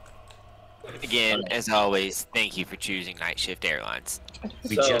 Again, as always, thank you for choosing Night Shift Airlines.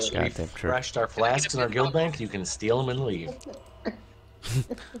 We So- just Goddamn true. refreshed our flasks in our guild bank. You can steal them and leave.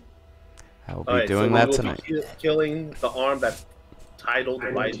 I will be Alright, doing so that we will tonight. be killing the arm that's titled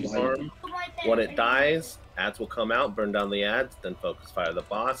Right Arm. When it dies, ads will come out, burn down the ads, then focus fire the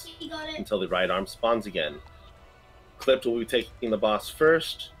boss until the right arm spawns again. Clipped will be taking the boss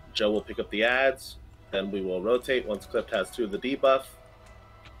first. Joe will pick up the ads. Then we will rotate once Clipped has 2 of the debuff.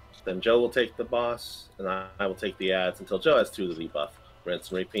 Then Joe will take the boss, and I will take the ads until Joe has 2 of the debuff. Rinse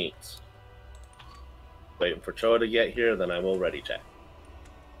and repeats. Waiting for Troa to get here, then I will ready check.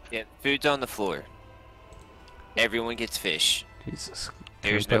 Yeah, food's on the floor. Everyone gets fish. Jesus. Can we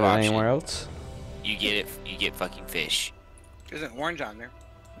There's put no it option. anywhere else? You get it. You get fucking fish. There's an orange on there.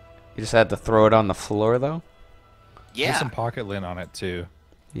 You just had to throw it on the floor, though? Yeah. There's some pocket lint on it too.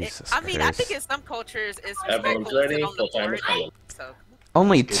 Jesus I mean, I Christ. think in some cultures it's Everyone's respectful to ready? sit on the Full floor. timer's coming. So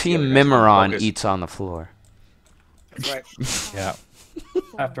Only Good Team deal, guys. Memoron Focus. eats on the floor. That's right. Yeah.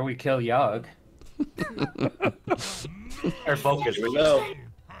 After we kill Yogg. Our focus. Here we go.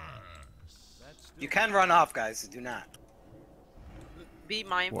 You can run off, guys. Do not. be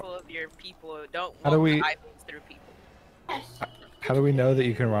mindful of your people. Don't How do walk we- the items through people. How do we know that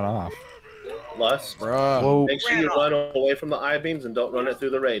you can run off? Lust. Bruh. Whoa. Make sure you run away from the I-beams and don't run it through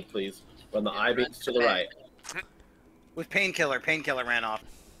the raid, please. Run the I-beams to the right. With Painkiller ran off.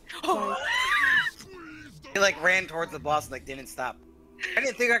 He like ran towards the boss and like didn't stop. I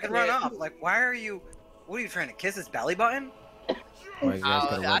didn't think I could run off. Like, why are you? What are you trying to kiss his belly button? Why you guys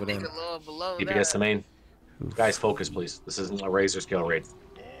gotta I rub it think in? a little below DPS the that. main. Guys, focus, please. This isn't a razor scale raid.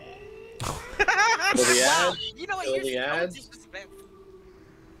 Kill the Wow, ads. you know what? Kill You're the so ads. disrespectful.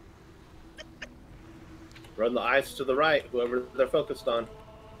 Run the eyes to the right, whoever they're focused on.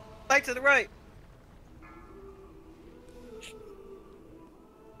 Light to the right.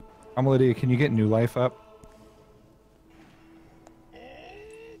 Lydia, can you get new life up?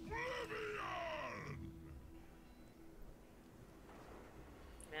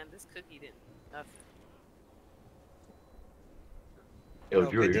 Man, this cookie didn't nothing. Yo,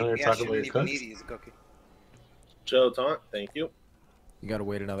 No, you were good earlier DPS talking about shouldn't your even cooks? need to use a cookie. Joe Taunt, thank you. You gotta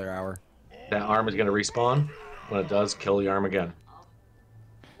wait another hour. That arm is gonna respawn. When it does, kill the arm again.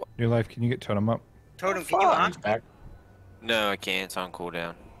 New life, can you get totem up? Totem, can you Arm's on? back. No, I can't. It's on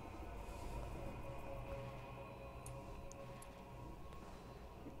cooldown.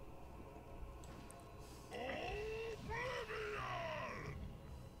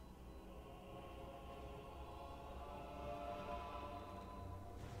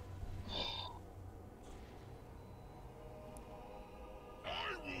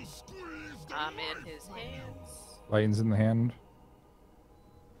 I'm in his hands. Lightens in the hand.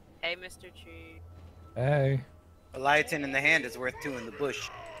 Hey, Mr. Tree. Hey. A Leviathan in the hand is worth 2 in the bush.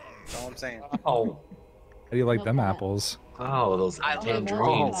 That's all I'm saying. Oh. How do you like them apples? Oh, those I love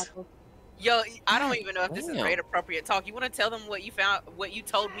tangerines. Yo, I don't even know if this is Damn. rate appropriate talk. You want to tell them what you found, what you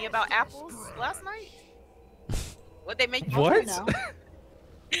told me about apples last night? What they make you What?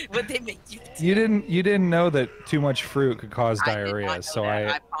 What they make you You didn't know that too much fruit could cause I did not diarrhea, know so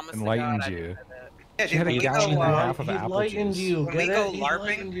that. I promise to enlightened God, I you. didn't know that. Yeah, She had dude, a when we gallon go, and a half of He apple enlightened juice. you. When we Get go it? He LARPing,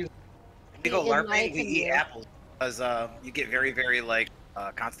 enlightened you. we go He LARPing, we enlightened eat you. apples because you get very, very like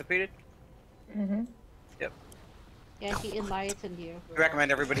constipated. Mm-hmm. Yep. Yeah, he enlightened you. We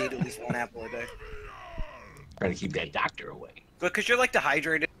recommend everybody eat at least one apple a day. Trying to keep that doctor away. Because you're like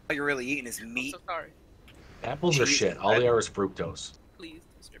dehydrated. All you're really eating is meat. So sorry. Apples are shit. All they are is fructose. Please,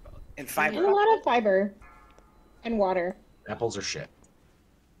 Mr. Bell. And And fiber. a lot of fiber. And water. Apples are shit.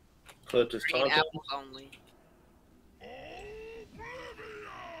 Clip is Green taunting. apples only.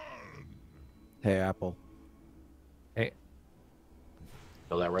 Hey, Apple. Hey.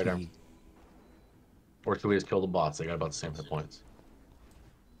 Kill that right arm. Or should we just kill the bots? They got about the same hit points.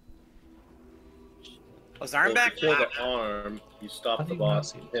 Was arm Well, back? if you kill the arm, you stop the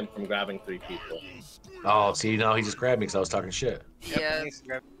boss him from grabbing 3 people. Oh, see, now he just grabbed me because I was talking shit. Yeah.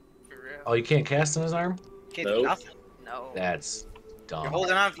 Oh, you can't cast on his arm? Can't do nothing. No. That's dumb. You're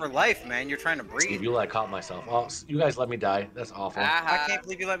holding on for life, man. You're trying to Steve, breathe. you let I caught myself. Oh, you guys let me die. That's awful. I can't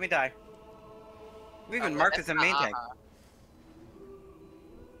believe you let me die. We even marked as a main tank.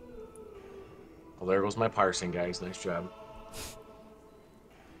 Well, there goes my parsing, guys. Nice job.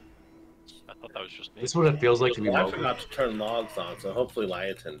 I thought that was just me. This is what it feels like to be I Mocha. forgot to turn logs on, so hopefully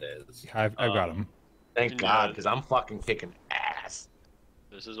Lyatin is. I've got him. Thank Yeah. God, because I'm fucking kicking ass.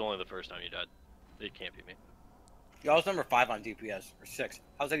 This is only the first time you died. It can't be me. Y'all was number 5 on DPS, or 6.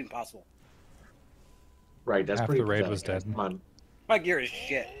 How's that even possible? Right, that's Half pretty the raid pathetic, was guys. dead. Come on. My gear is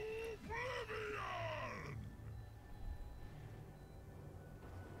shit.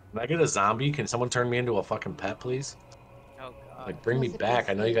 Can I get a zombie? Can someone turn me into a fucking pet, please? Oh god. Like, bring me back.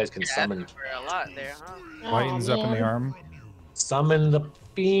 I know you guys can summon. For a lot there, huh? Whiten's up in the arm. Summon the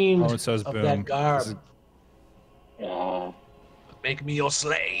fiend Oh, it says of boom. that garb. This is- Yeah. Make me your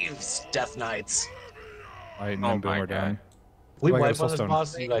slaves, Death Knights. Whiten Oh and boom my are down. We Oh, I got a wipe on soul this stone.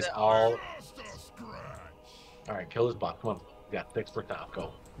 boss. You guys all. Alright, kill this bot. Come on. We got 6 per top.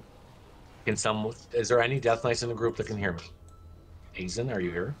 Go. Can some. Is there any Death Knights in the group that can hear me? Hazen, are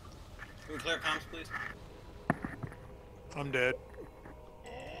you here? Can we clear comms, please? I'm dead.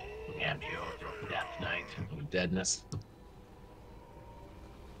 Damn you, Death Knight. Deadness.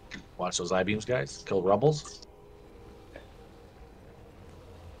 Watch those I-beams, guys. Kill rebels.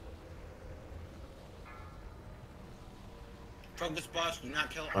 Focus boss, do not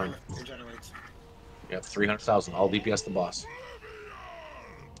kill Alright. regenerates. You have 300,000. All DPS the boss.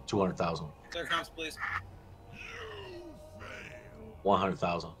 200,000. Clear comms, please.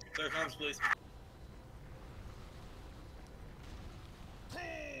 100,000. Clear comms, please.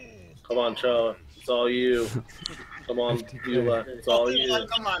 Come on, Cho. It's all you. Come on, Beulah. It's all you.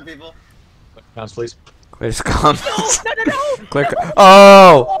 Come on, people. Counts, please. Clear comments. Clear.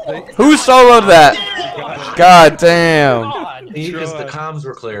 Oh! Who soloed that? God damn. See, because the comms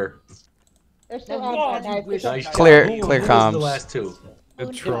were clear. They're still on guys. Nice job. Clear Who was the comms. last 2? Good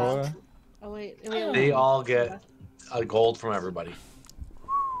Troa. Oh wait. They all get a gold from everybody.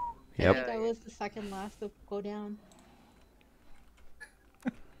 I Yep. think I was the second last to go down.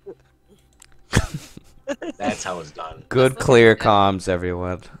 That's how it's done. Good clear comms,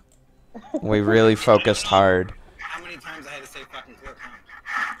 everyone. We really focused hard. How many times I had to say fucking clear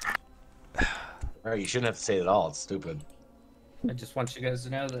comms? Alright, you shouldn't have to say it at all. It's stupid. I just want you guys to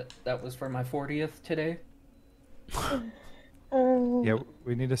know that that was for my 40th today. Yeah,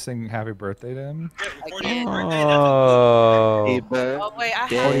 we need to sing happy birthday to him. Again. Oh. Oh wait, I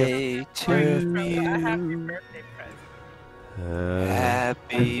Birthday have to I have your birthday present.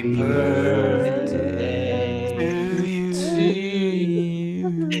 Happy birthday to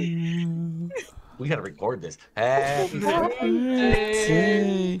you. We gotta record this. Happy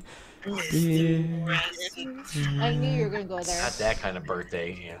birthday, dear. I knew you were gonna go there. Not that kind of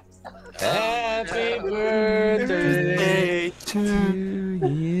birthday. Yeah. Happy birthday to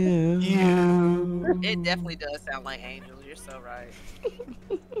you. It definitely does sound like Angel. You're so right.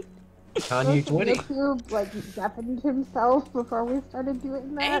 Kanye Twitty. YouTube like deafened himself before we started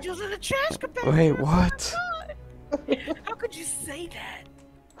doing that. Angels in the trash compactor. Wait, what? How could you say that?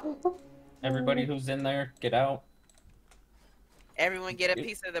 Everybody who's in there, get out. Everyone get a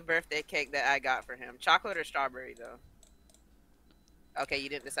piece of the birthday cake that I got for him. Chocolate or strawberry, though? Okay, you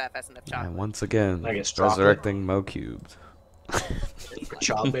didn't decide fast enough. Chocolate. And once again, I guess chocolate. resurrecting Mo Cubed.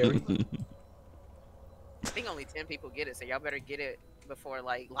 Childberry. I think only 10 people get it, so y'all better get it before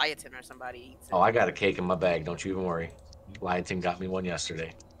like Lyatin or somebody eats it. Oh, I got a cake in my bag. Don't you even worry. Lyatin got me one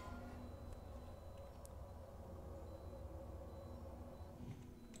yesterday.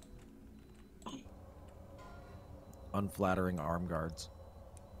 Unflattering arm guards.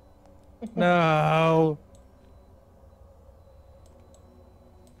 No.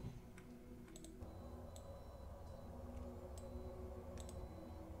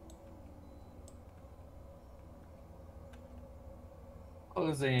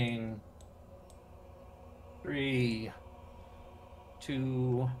 Closing. 3,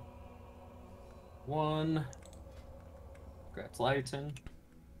 2, 1. Grabs Lighten.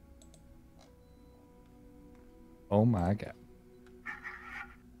 Oh my god.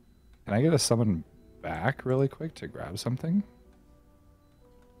 Can I get a summon back really quick to grab something?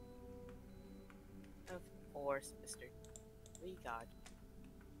 Of course, Mr. God.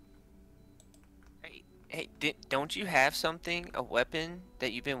 Hey, don't you have something, a weapon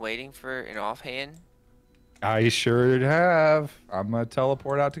that you've been waiting for an offhand? I sure have. I'm gonna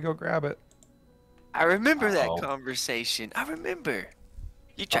teleport out to go grab it. I remember that conversation. I remember.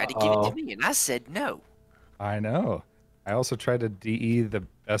 You tried to give it to me, and I said no. I know. I also tried to DE the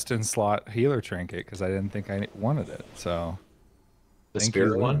best in slot healer trinket because I didn't think I wanted it. So, The thank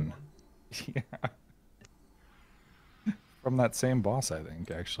spirit you, one? Lynn. Yeah. From that same boss, I think,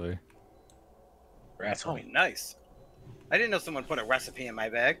 actually. Oh, nice. I didn't know someone put a recipe in my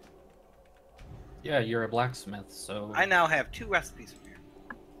bag. Yeah, you're a blacksmith, so... I now have 2 recipes from here.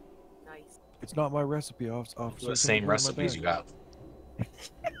 Nice. It's not my recipe, officer. The same recipes you got.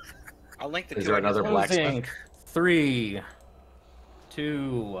 I'll link the Is there another blacksmith? 3,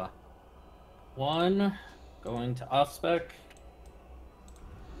 2, 1. Going to off spec.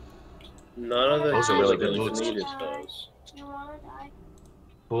 None of the Those are really good healers boots. needed those.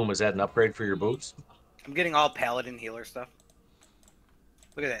 Boom, is that an upgrade for your boots? I'm getting all paladin healer stuff.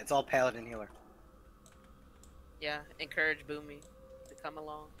 Look at that. It's all paladin healer. Yeah, encourage Boomy to come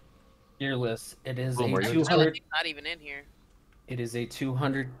along. Fearless. It is Boom, a are you- 200. He's not even in here. It is a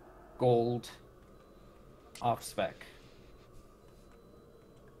 200 gold off spec.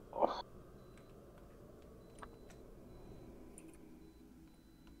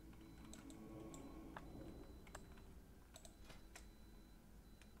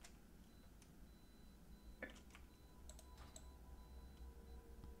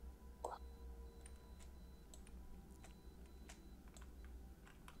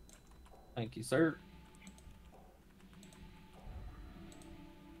 Thank you, sir.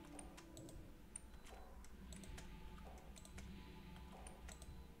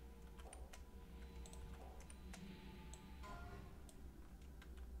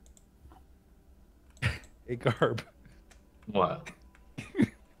 Hey, Garb. What?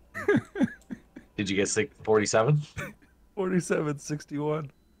 Did you get 47?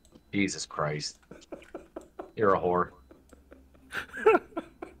 4761. Jesus Christ. You're a whore.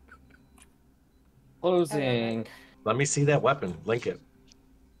 Closing. Let me see that weapon. Link it.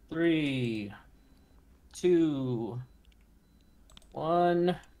 3, 2,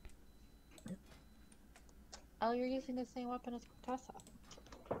 1. Oh, you're using the same weapon as Cortessa.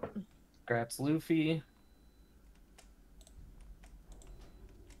 Grabs Luffy.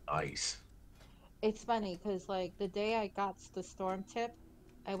 Nice. It's funny because like the day I got the storm tip,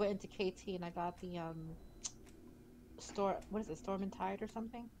 I went into KT and I got the what is it, Storm and Tide or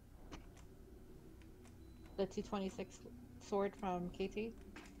something? The 226 sword from KT.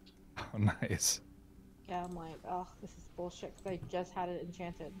 Oh, nice. Yeah, I'm like, oh, this is bullshit because I just had it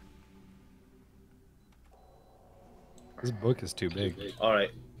enchanted. This book is too big. All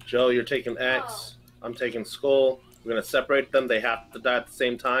right, Joe, you're taking X. I'm taking Skull. We're gonna separate them. They have to die at the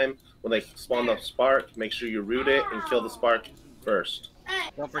same time. When they spawn the spark, make sure you root it and kill the spark first.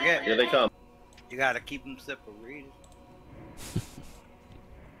 Don't forget. Here they come. You gotta keep them separated.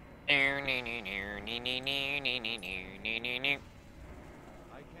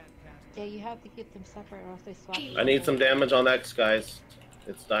 Yeah, you have to keep them separate or else they swap. I need some damage on X, guys.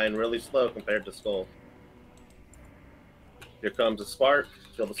 It's dying really slow compared to Skull. Here comes the spark.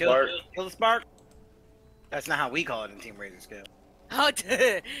 Kill the spark. Kill the spark. That's not how we call it in Team Razor Scale. Oh,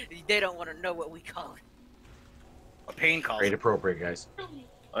 they don't want to know what we call it. A pain call. Grade appropriate, guys.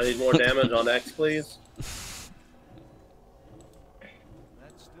 I need more damage on X, please. That's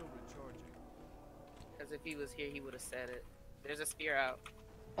still recharging. Because if he was here, he would have said it. There's a spear out.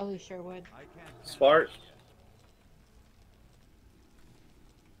 Oh, he sure would. Spark.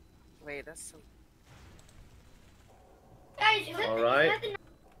 Wait, that's so... All right.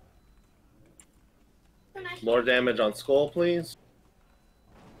 More damage on Skull, please.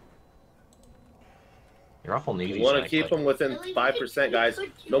 You're awful needy. You want to keep them within 5%, guys.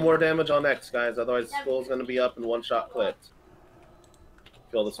 No more damage on X, guys. Otherwise, Skull's going to be up in one-shot clips.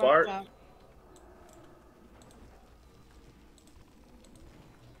 Kill the spark.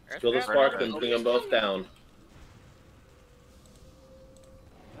 Kill the spark, then bring them both down.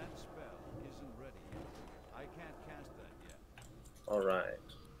 That spell isn't ready yet. I can't cast that yet. All right.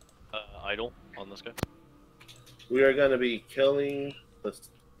 Idle on this guy. We are going to be killing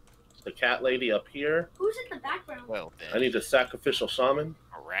the cat lady up here. Who's in the background? Well, then. I need a sacrificial shaman.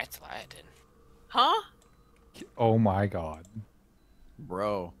 A rat's Latin. Huh? Oh my god.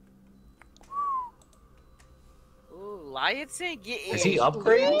 Bro. Ooh, Liaton getting. Is he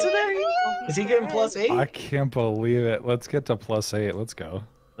upgrading today? Is he getting +8? I can't believe it. Let's get to +8. Let's go.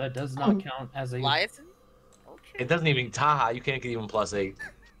 That does not count as a. Liaton? It doesn't even Taha. You can't get even +8.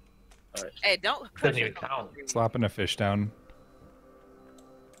 All right. Hey, don't. Doesn't even count. Slapping a fish down.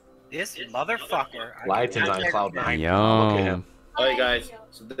 This motherfucker. Lighton's on cloud 9. Yum. Look at him. All right, guys.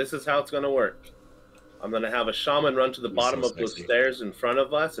 So this is how it's gonna work. I'm gonna have a shaman run to the bottom of those stairs in front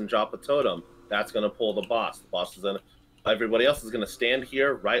of us and drop a totem. That's gonna pull the boss. The boss is gonna. Everybody else is gonna stand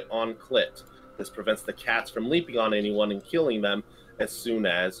here right on Clit. This prevents the cats from leaping on anyone and killing them as soon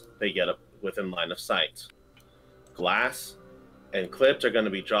as they get up within line of sight. Glass and Clit are gonna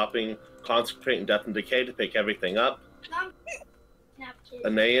be dropping Consecrate and Death and Decay to pick everything up.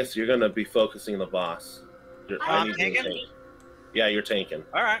 Aeneas, you're gonna be focusing the boss. I need you to tanking? tank. Yeah, you're tanking.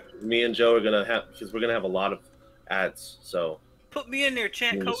 All right. Me and Joe are gonna have because we're gonna have a lot of ads, so Put me in there, we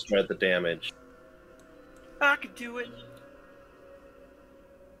chat need to coach. spread the damage. I can do it.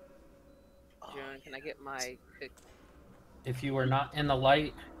 June, can I get my cook? If you were not in the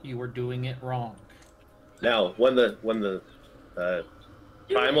light, you were doing it wrong. Now, when the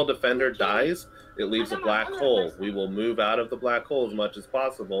primal defender dies, it leaves a black hole. We will move out of the black hole as much as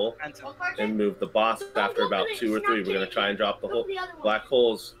possible and move the boss after about 2 or 3. We're gonna try and drop the whole black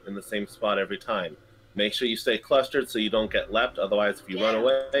holes in the same spot every time. Make sure you stay clustered so you don't get leapt. Otherwise, if you run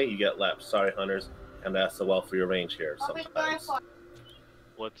away, you get leapt. Sorry, hunters, and that's the well for your range here sometimes.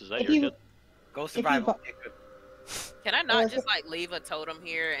 What is that? If Your you- kid? Go survival. Can I not just like leave a totem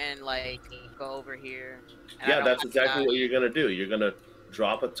here and like go over here? And I Yeah, don't that's have exactly to- what you're gonna do. You're gonna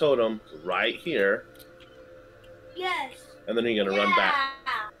drop a totem right here, Yes. and then you're gonna run back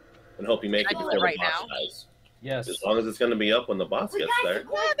and hope you make Can it I do before it the right boss now? dies. Yes. As long as it's gonna be up when the boss gets there.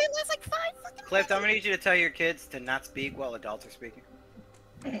 Cliff, I'm gonna need you to tell your kids to not speak while adults are speaking.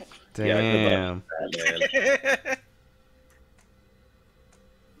 Damn. Man.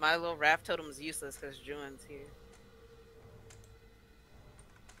 My little raft totem is useless because June's here.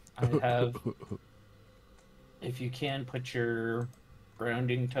 I have. If you can, put your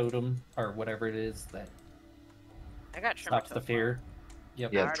grounding totem or whatever it is that I got tremor stops the fear.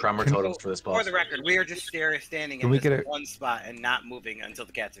 Yep. Yeah, tremor totems for this boss. For the record, we are just standing Can in we this get a- one spot and not moving until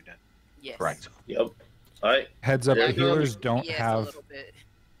the cats are done. Yes. Correct. Yep. All right. Heads up, Yeah, the healers don't Yes, a have. little bit.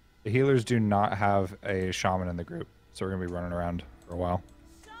 The healers do not have a shaman in the group, so we're gonna be running around for a while.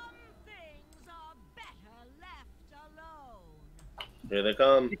 Here they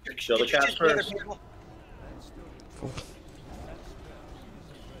come. Show the cats first.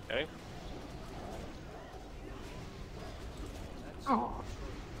 Okay. Oh.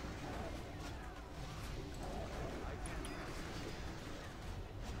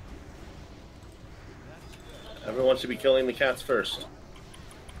 Everyone should be killing the cats first.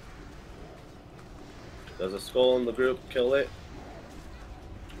 There's a skull in the group, kill it.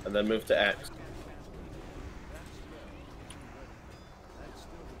 And then move to X.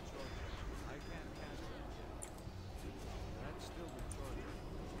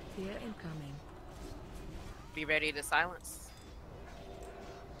 Fear incoming. Be ready to silence.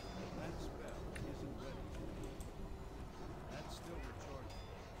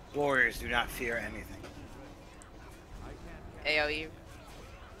 Warriors do not fear anything. AOE.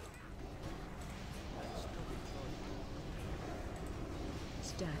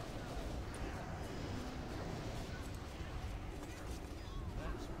 Step.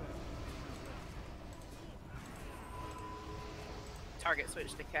 Target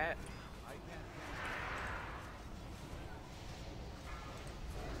switch to cat.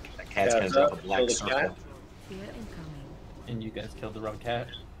 That cat's gonna drop a black Kill the circle. cat. Fear incoming. And you guys killed the wrong cat.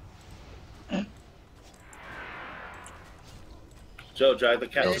 Joe, drive the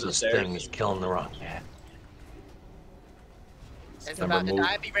cat to the Closest stairs. thing is killing the wrong cat. It's Number about to move.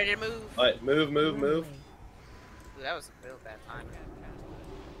 die. Be ready to move. All right, move. Ooh, that was a real bad time.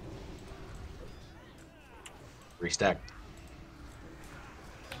 Restack.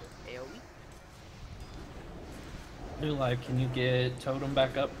 AOE. New life, can you get totem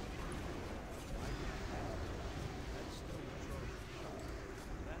back up?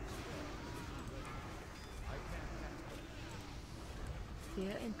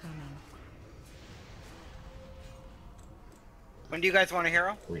 Fear incoming. When do you guys want a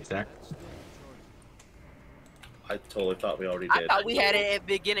hero? Restack. I totally thought we already I did. thought we had it at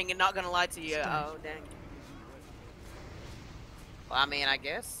the beginning, and not gonna lie to you. Oh dang. Well, I mean, I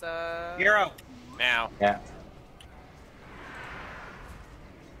guess. Hero. Now. Yeah.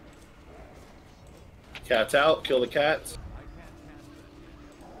 Cats out, kill the cats.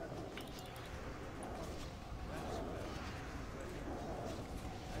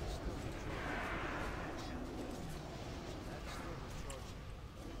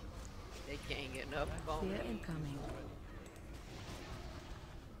 can't get enough bone. Fear incoming.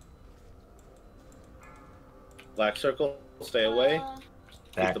 Black circle, stay away.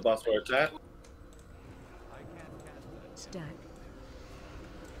 Keep Back. the boss where it's at. Stack.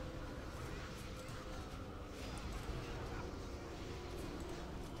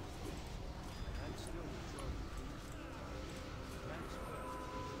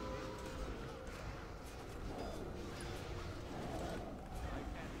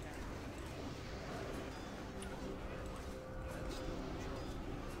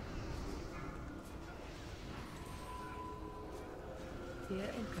 Fear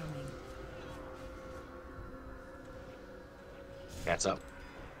incoming. Cat's up.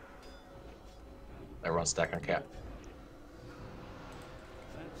 Everyone stack on cat.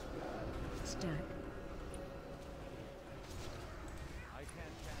 Stack.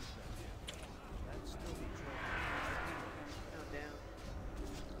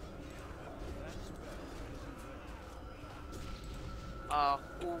 Oh,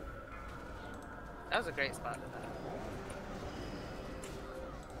 ooh. That was a great spot to that.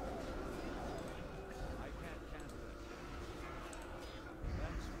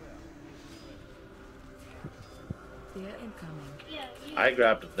 Fear incoming. I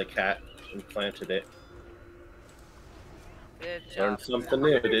grabbed the cat and planted it. Good Learned job. something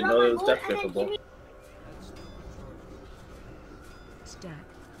new. Didn't know it was death grippable. Stack.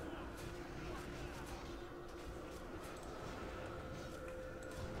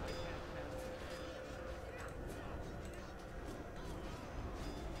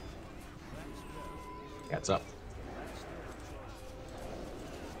 Cat's up.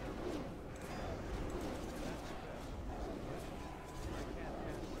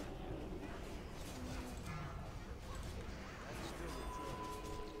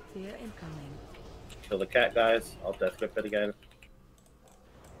 Fear incoming. Kill the cat, guys. I'll death grip it again.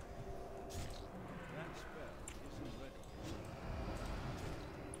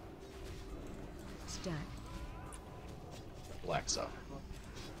 Stack. Black's up.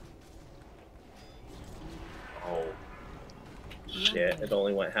 Oh. Shit, it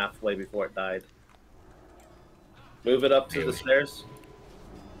only went halfway before it died. Move it up to the stairs.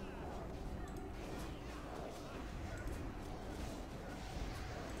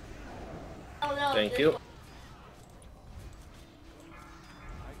 Thank you.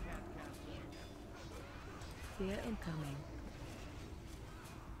 Fear incoming.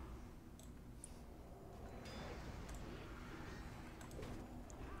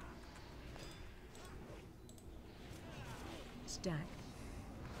 Stack.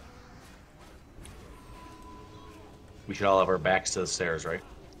 We should all have our backs to the stairs, right?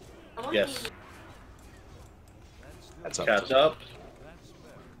 Yes. That's up. Cat's up.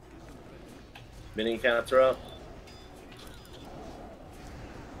 Mini cats are up.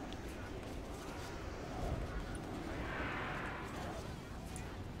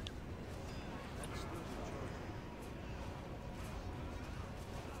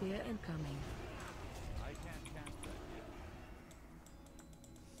 Fear incoming.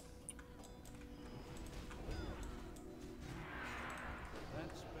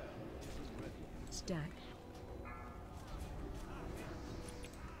 Stack.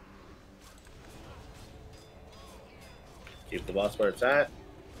 Keep the boss where it's at.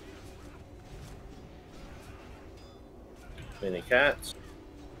 Mini cats.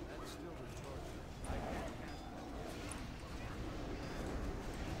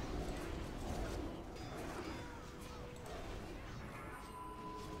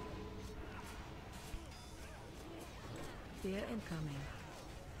 Fear incoming.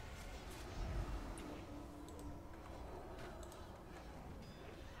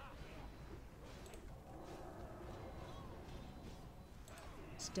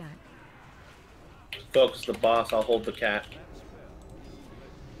 Stack. Focus the boss. I'll hold the cat.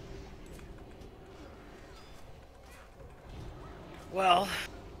 Well,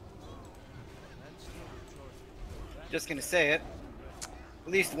 just gonna say it.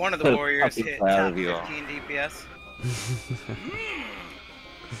 At least one of the warriors hit top 15 DPS.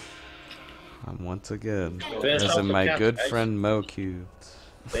 I'm once again Finish off as in the my cat, good guys. friend Moku.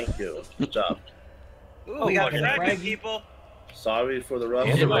 Thank you. Good job. Ooh, we got fragment people. Sorry for the rough.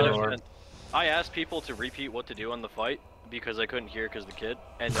 It might have been- I asked people to repeat what to do on the fight because I couldn't hear because of the kid,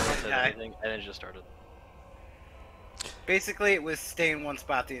 and no one said anything, and it just started. Basically, it was stay in one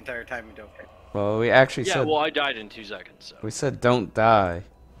spot the entire time and don't care. Well, we actually Yeah, said well, I died in 2 seconds. So. we said don't die.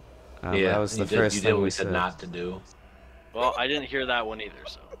 Yeah, that was the you did- first you thing did what we we said said. not to do. Well, I didn't hear that one either.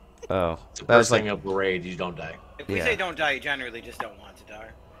 So. Oh, The that was first like thing of parade, you don't die. If we say don't die, you generally just don't want to die.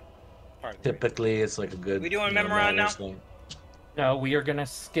 Typically, it's like a good. We doing you know, Memoron now? manners thing. No, we are gonna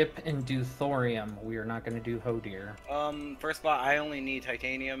skip and do thorium. We are not gonna do Hodir. First of all, I only need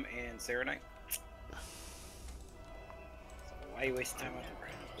titanium and serenite. So why are you wasting time on the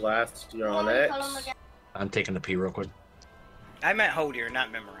Blast, you're on X. I'm taking the P real quick. I meant Hodir, not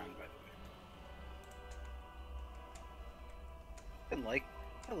Memoron, by the way.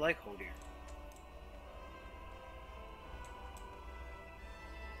 I like Hodir.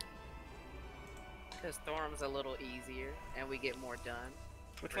 Because Thorum's a little easier, and we get more done.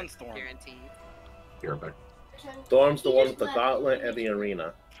 Which one's Thorum? Guaranteed. You're back. Storm's the one with the gauntlet and the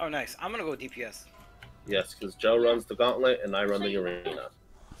arena. Oh, nice. I'm gonna go DPS. Yes, because Joe runs the gauntlet and I run the arena.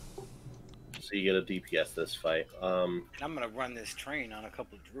 So you get a DPS this fight. And I'm gonna run this train on a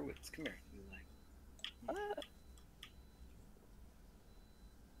couple of druids. Come here.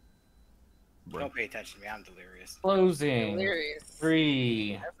 Don't pay attention to me. I'm delirious. Closing. Delirious.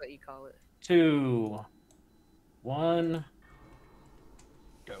 3, That's what you call it. 2, 1.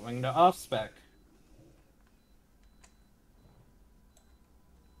 Going to off spec.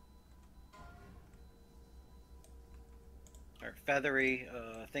 Our feathery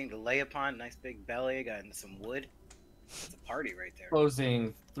thing to lay upon. Nice big belly. Got into some wood. It's a party right there.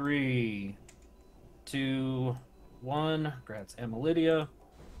 Closing. 3, 2, 1. Grats Emma Lydia.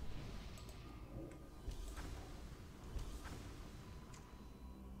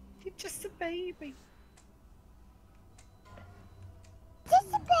 You're just a baby. Just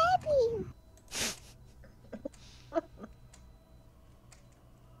a baby.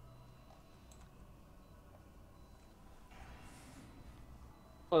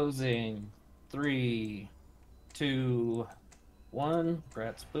 Closing. 3, 2, 1.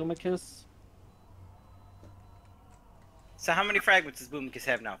 Grats Boomicus. So how many fragments does Boomicus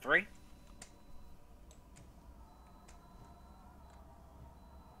have now? 3?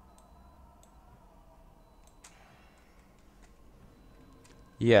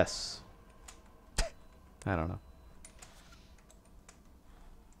 Yes. I don't know.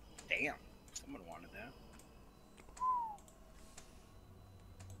 Damn. Someone wanted that.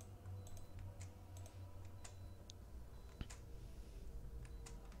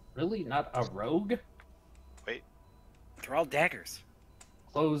 Really? Not a rogue? Wait. They're all daggers.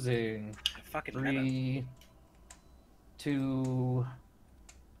 Closing. Fucking 3, 2,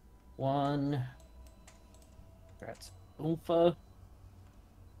 1. That's Oompa.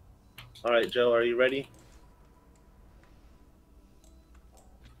 Alright, Joe, are you ready?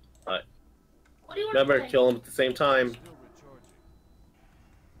 Alright. Remember, kill them at the same time.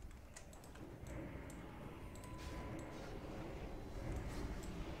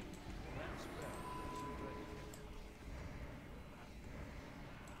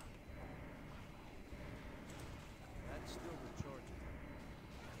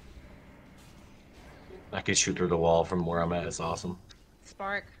 I can shoot through the wall from where I'm at. It's awesome.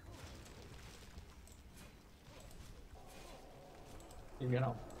 Spark. You're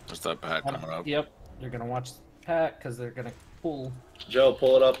gonna. There's that pack coming up. Yep. You're gonna watch the pack because they're gonna pull. Joe,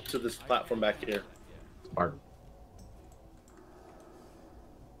 pull it up to this platform back here. Smart.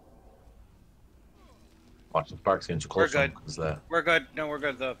 Watch the sparks getting too We're close. good. Is that? We're good. No, we're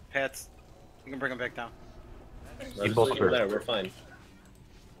good. The pets. You can bring them back down. No, just leave them there. We're fine.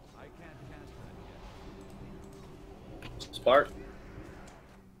 Spark.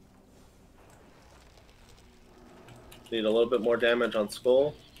 Need a little bit more damage on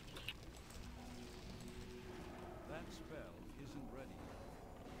Skull. That spell isn't ready.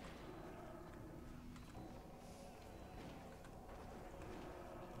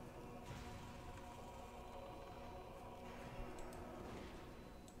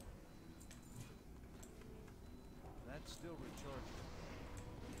 That's still recharging.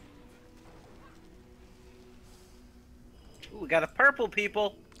 Ooh, we got a purple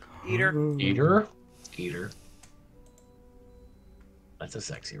people. Eater. Eater? Eater. That's a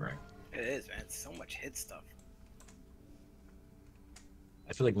sexy rank. It is, man. It's so much hit stuff.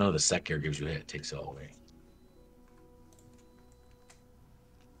 I feel like none of the sec gear gives you a hit. It takes it all away.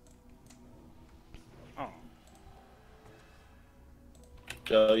 Oh.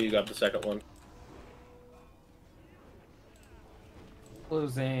 Joe, you got the second one.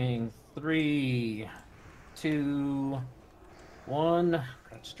 Closing. 3, 2, 1.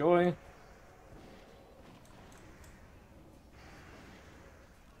 That's Joy.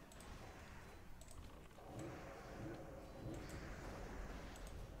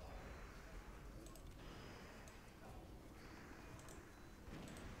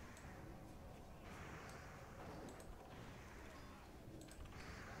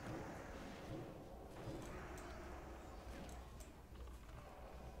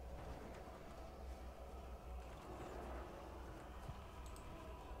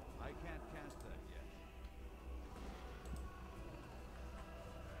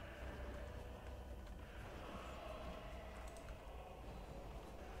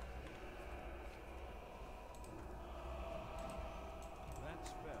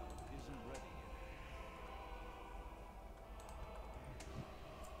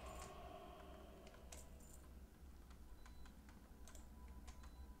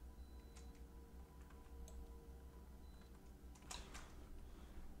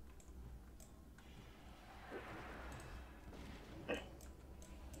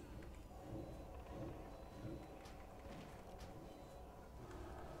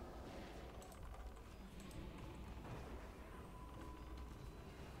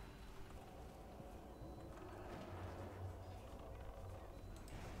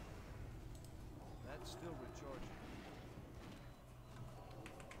 That's still recharging.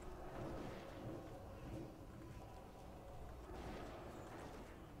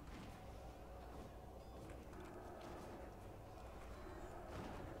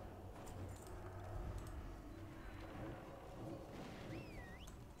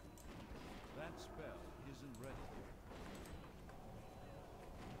 That spell isn't ready.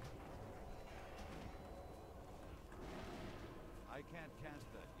 I can't cast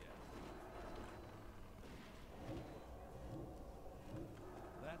that yet.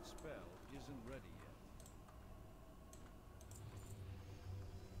 That spell isn't ready yet.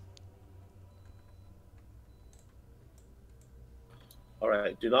 All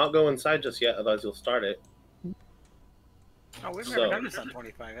right, do not go inside just yet, otherwise you'll start it. Oh, we've So- never done this on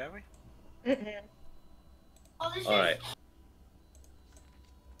 25, have we? All right.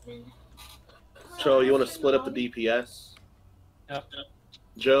 Joe, you want to split up the DPS? Yep.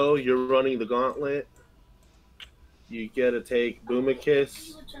 Joe, you're running the gauntlet. You get to take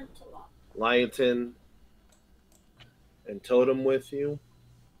Boomikis, Lionton, and Totem with you.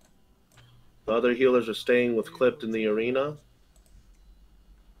 The other healers are staying with Clipped in the arena.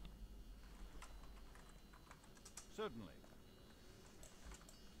 Certainly.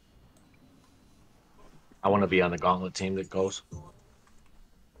 I want to be on the gauntlet team that goes.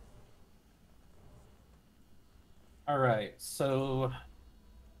 All right, so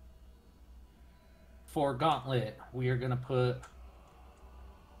for Gauntlet, we are gonna put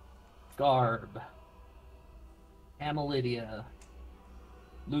Garb, Amelidia,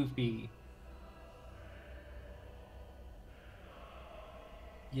 Luffy,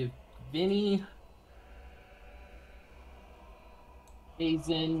 Vinny,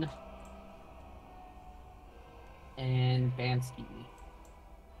 Hazen, and Bansky.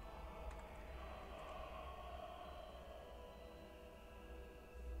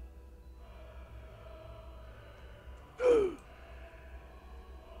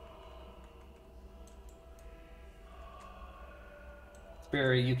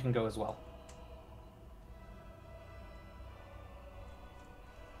 Barry, you can go as well.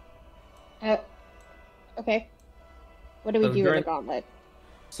 Okay. What do we So do in the during- gauntlet?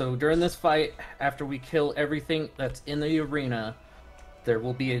 So during this fight, after we kill everything that's in the arena, there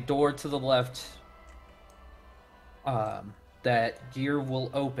will be a door to the left that gear will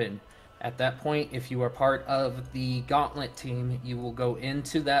open. At that point, if you are part of the gauntlet team, you will go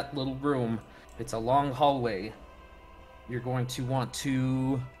into that little room. It's a long hallway. You're going to want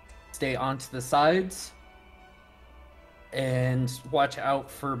to stay onto the sides and watch out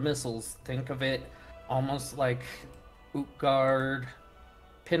for missiles. Think of it almost like Utgard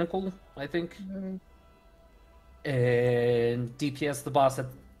Pinnacle, I think. And DPS the boss at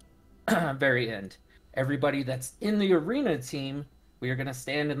the very end. Everybody that's in the arena team, we are going to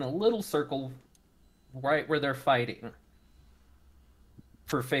stand in a little circle right where they're fighting.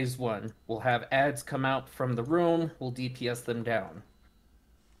 For phase 1, we'll have ads come out from the room, we'll DPS them down.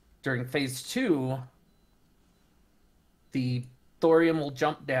 During phase 2, the thorium will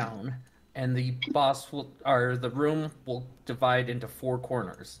jump down, and the the room will divide into 4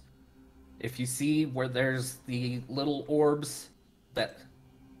 corners. If you see where there's the little orbs that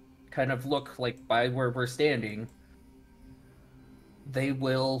kind of look like by where we're standing, they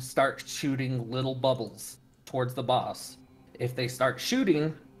will start shooting little bubbles towards the boss. If they start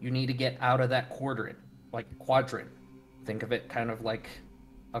shooting, you need to get out of that quadrant. Think of it kind of like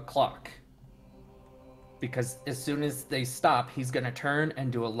a clock. Because as soon as they stop, he's going to turn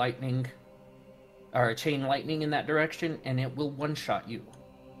and do a chain lightning in that direction, and it will one-shot you.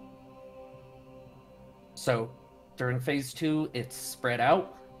 So during phase 2, it's spread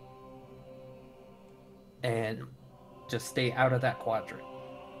out, and just stay out of that quadrant.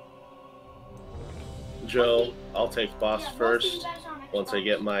 Joe, I'll take boss first. Once I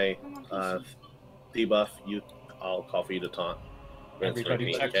get my debuff, I'll call for you to taunt.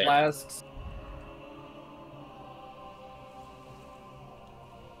 Everybody check flasks.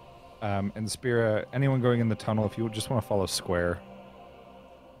 And Spira, anyone going in the tunnel, if you just want to follow square,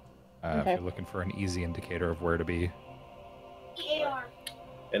 if you're looking for an easy indicator of where to be.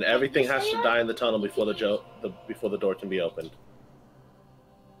 And everything has to die in the tunnel before the door can be opened.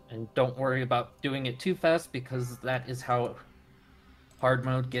 And don't worry about doing it too fast, because that is how hard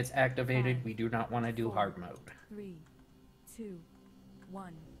mode gets activated. We do not want to do hard mode. 3, 2,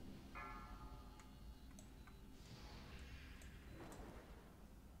 1.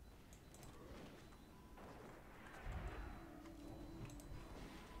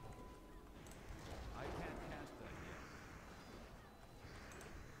 I can't cast that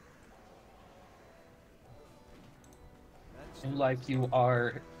yet. And like you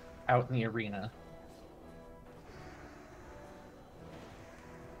are out in the arena.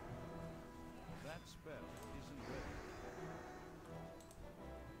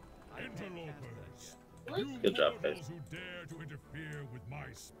 Interlopers. Good job, guys. Those who dare to interfere with my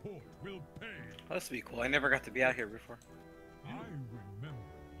sport will pay. Oh, this would be cool. I never got to be out here before. I remember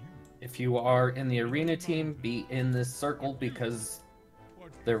If you are in the arena team, be in this circle because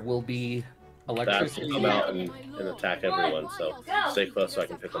there will be Bats electricity. will come out and attack everyone, so stay close so I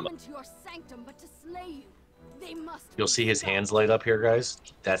can pick them up. You'll see his hands light up here, guys.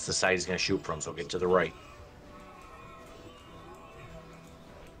 That's the side he's going to shoot from, so get to the right.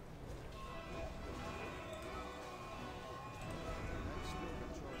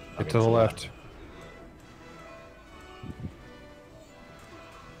 Get to the left.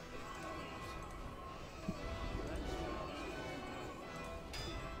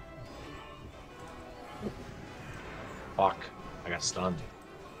 Fuck. I got stunned.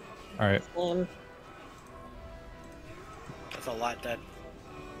 Alright. That's a lot dead.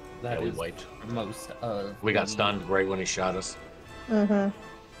 That Yeah, we is wiped. most of. We got stunned right when he shot us. Mm-hmm.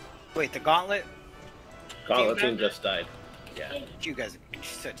 Wait, the gauntlet? Gauntlet team just died. Yeah. You guys are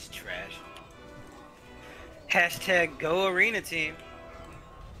such trash. Hashtag go arena team.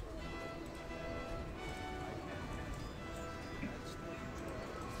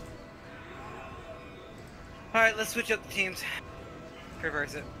 Alright, let's switch up the teams.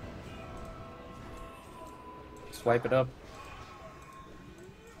 Reverse it. Swipe it up.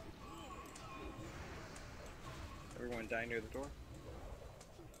 Everyone die near the door.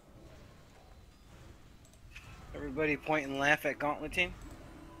 Everybody point and laugh at gauntlet team.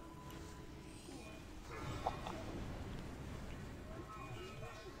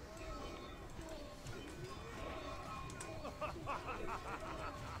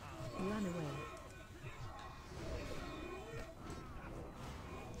 Run away.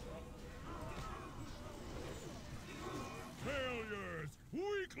 failures,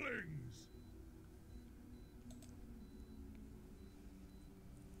 weaklings.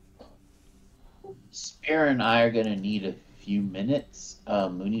 Spear and I are gonna need a few minutes.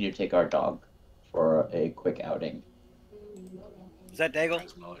 We need to take our dog for a quick outing. Is that Daigle?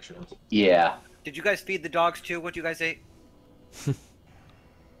 Yeah. Did you guys feed the dogs too? What you guys ate?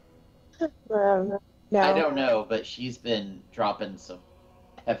 No. I don't know, but she's been dropping some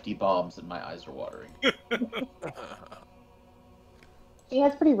hefty bombs and my eyes are watering. She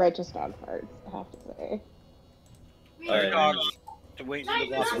has pretty righteous dog parts, I have to say. Alright. Dogs to wait until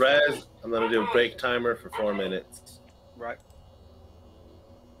the boss. Res, I'm gonna do a break timer for 4 minutes. Right.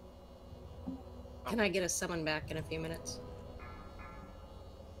 Can I get a summon back in a few minutes?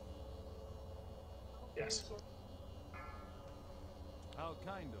 Yes. How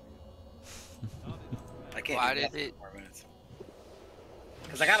kind of you. I can't Why do that did it? for 4 minutes.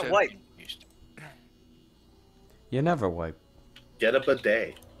 Because I gotta So wipe. confused. You never wipe. Get up a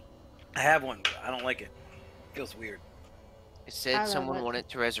day. I have one, but I don't like it. Feels weird. It I said love someone it. wanted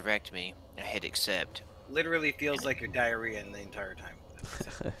to resurrect me. I hit accept. Literally feels like your diarrhea in the entire time.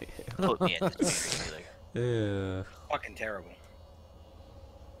 Put me at the very Yeah. Fucking terrible.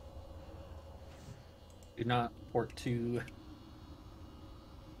 Do not port to.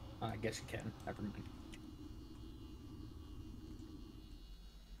 I guess you can. Never mind.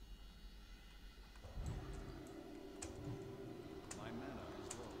 My mana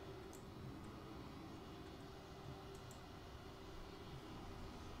is low.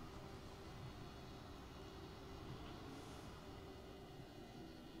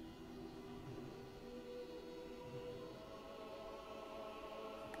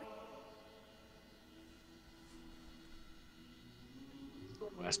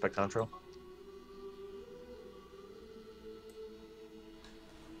 Aspect control.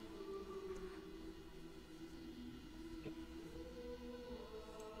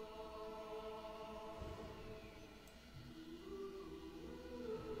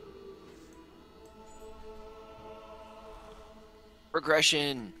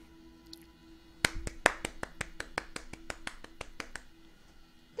 Regression.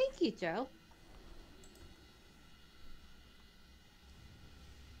 Thank you, Joe.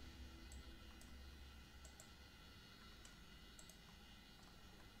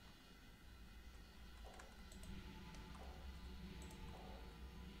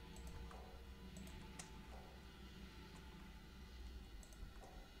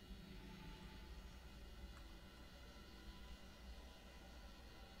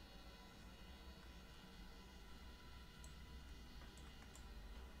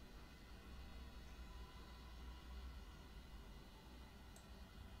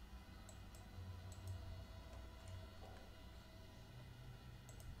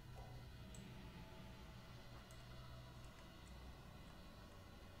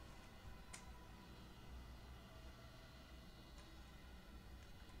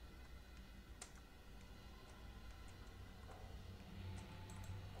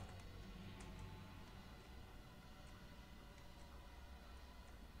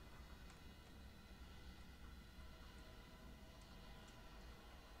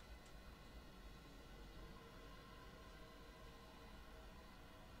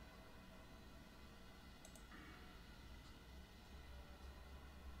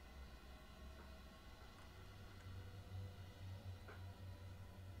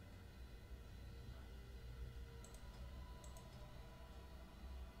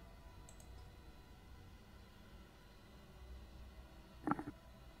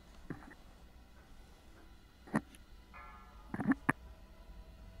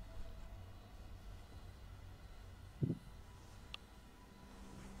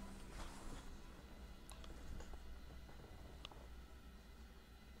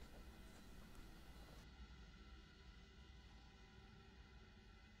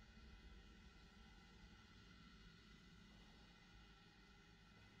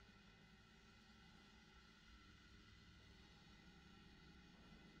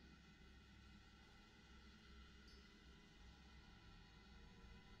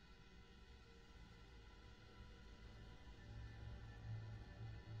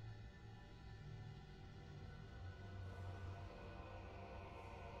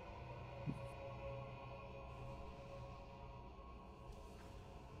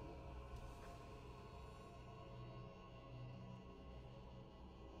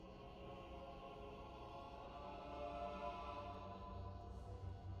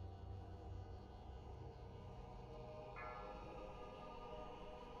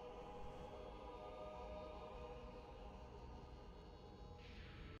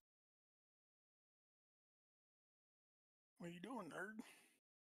 What you doing, nerd?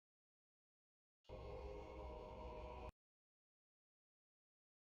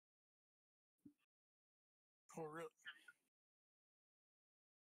 Oh, really?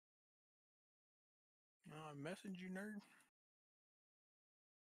 I messaged you, nerd.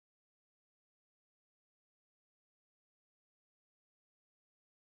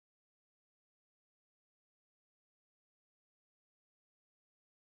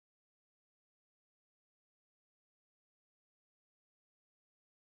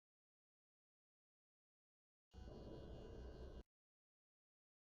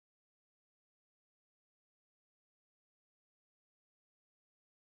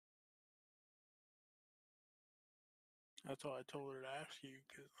 That's why I told her to ask you,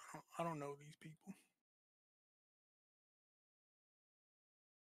 because I don't know these people.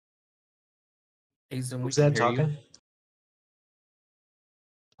 Aizen, Who's that talking?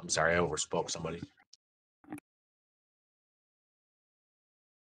 I'm sorry, I overspoke somebody.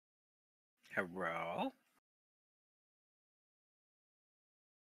 Hello?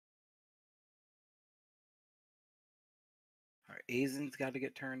 Alright, Aizen's got to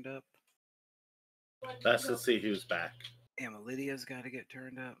get turned up. Let's just see who's back. Amelidia's got to get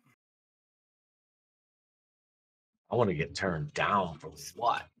turned up. I want to get turned down for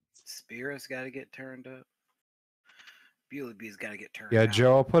what? Spira's got to get turned up. Bewley Bee's got to get turned Yeah, down.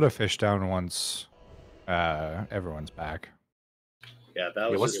 Joe, I'll put a fish down once everyone's back. Yeah, that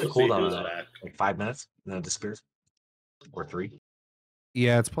was Yeah, what's just the to see cooldown who's on that? back. Like 5 minutes, and then it disappears, or 3?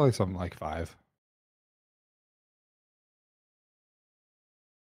 Yeah, it's probably something like 5.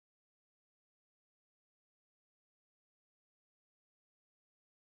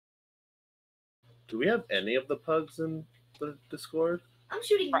 Do we have any of the pugs in the Discord? I'm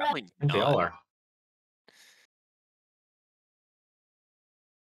shooting Probably I think they all are.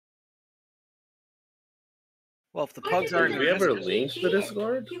 Well, if the pugs are Did we ever link the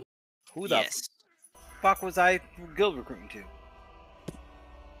Discord? who the fuck was I guild recruiting to?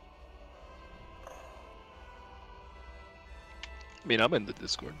 I mean, I'm in the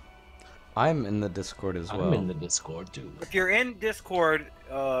Discord. I'm in the Discord as well. I'm in the Discord too. If you're in Discord,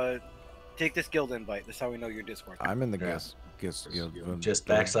 take this guild invite. That's how we know you're Discord. I'm in the guest guild. Just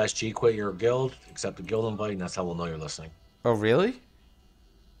 /G quit your guild, accept the guild invite, and that's how we'll know you're listening. Oh, really?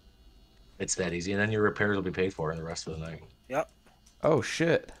 It's that easy, and then your repairs will be paid for in the rest of the night. Yep. Oh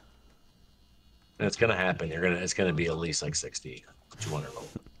shit. And it's gonna happen. It's gonna be at least like 60, 200 gold.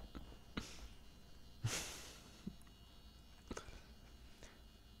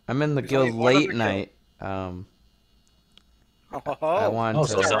 I'm in the There's guild only one late other night. I wanted Oh, to.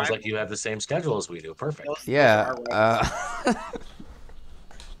 so it sounds like you have the same schedule as we do. Perfect. Yeah.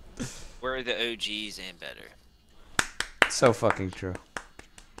 We're the OGs and better. So fucking true.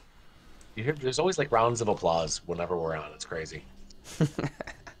 You hear? There's always like rounds of applause whenever we're on. It's crazy.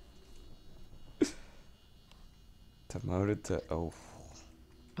 Demoted to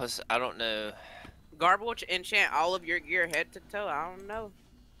Plus, I don't know. Garb will enchant all of your gear head to toe. I don't know.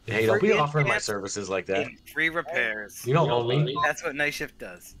 Hey, don't be offering my services like that. Free repairs. You don't owe me. That's what Night Shift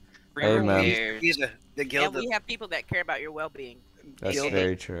does. Free Hey, man. repairs. He's the guild. And we have people that care about your well-being. That's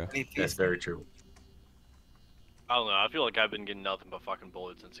very true. That's very true. I don't know. I feel like I've been getting nothing but fucking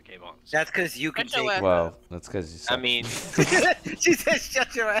bullets since it came on. That's because you can take. Well, that's because you. I mean, she said,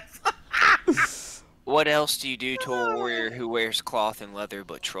 "Shut your ass." what else do you do to a warrior who wears cloth and leather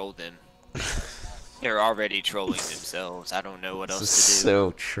but troll them? They're already trolling themselves. I don't know what else to do.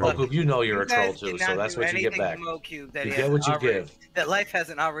 So true. Oh, you know you're a troll guys too, did so not that's do what you get anything back. to Mo-Cube that You he get what you hasn't give. That life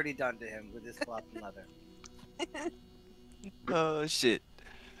hasn't already done to him with his cloth and leather. Oh shit.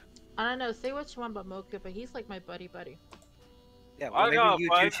 I don't know. Say what you want about Moku, but he's like my buddy. Yeah, well, maybe you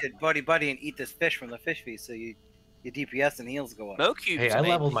two should buddy and eat this fish from the fish feast so your DPS and heals go up. Hey, I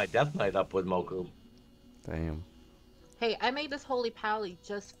leveled my Death Knight up with Moku. Damn. Hey, I made this holy pally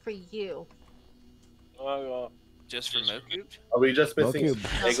just for you. Just for Moku? Are we just missing Mo-Cube.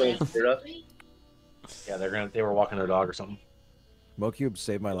 Eggle and Spira? Yeah, they were walking their dog or something. Mo-Cube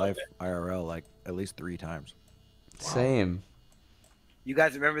saved my life IRL like at least 3 times. Same. You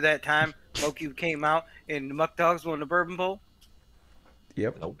guys remember that time Mo-Cube came out and the Muck Dogs won the Bourbon Bowl?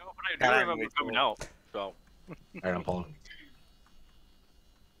 Yep. No, but I do remember coming out. So. Alright, I'm pulling.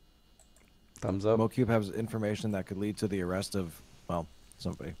 Thumbs up. Mo-Cube has information that could lead to the arrest of, well,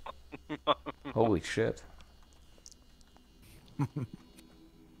 somebody. Holy shit.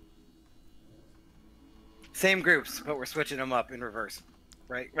 Same groups, but we're switching them up in reverse.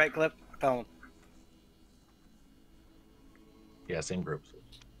 Right, Clip? Tell them. Yeah, same groups.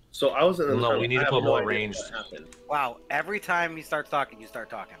 So I was in the No, we need to put more ranged. Wow, every time he starts talking, you start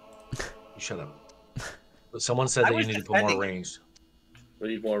talking. You shut up. Someone said I that you was need to put more defending it. ranged We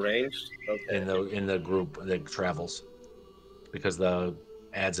need more ranged. Okay. in the group that travels, because the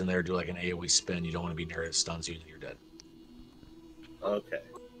ads in there do like an AoE spin. You don't want to be near it. It stuns you and you're dead. Okay.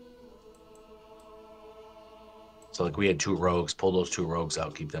 So like we had 2 rogues. Pull those 2 rogues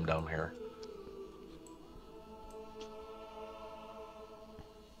out. Keep them down here.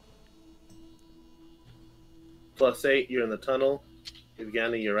 +8, you're in the tunnel.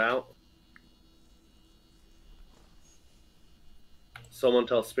 Evgeny, you're out. Someone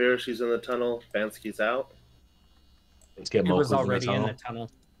tell Spear she's in the tunnel. Bansky's out. Let's get It was Moku's already in in the the tunnel.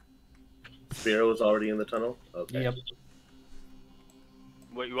 tunnel. Spear was already in the tunnel? Okay. Yep.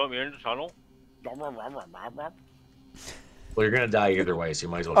 Wait, you want me in the tunnel? Well, you're gonna die either way, so you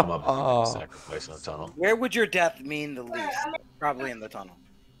might as well come up and sacrifice in the tunnel. Where would your death mean the least? Probably in the tunnel.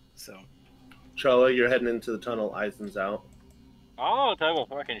 So. Choa, you're heading into the tunnel. Eisen's out. Oh, type of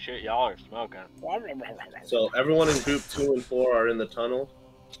fucking shit y'all are smoking. So everyone in group 2 and 4 are in the tunnel.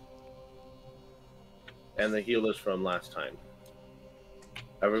 And the healers from last time.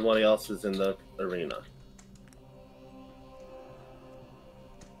 Everybody else is in the arena.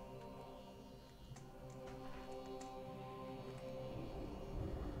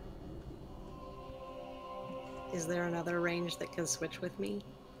 Is there another range that can switch with me?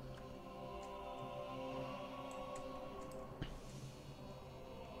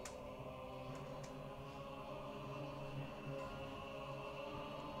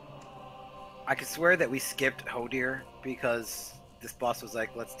 I could swear that we skipped Hodir because this boss was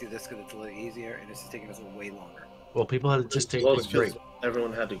like, let's do this because it's a little easier, and this is taking us way longer. Well, people had to just take Well, a it's break. just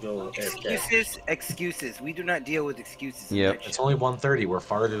everyone had to go AFK. Excuses. We do not deal with excuses. in Yep. that It's shit. only 1:30. We're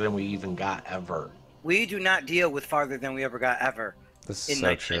farther than we even got ever. We do not deal with farther than we ever got ever. This in is so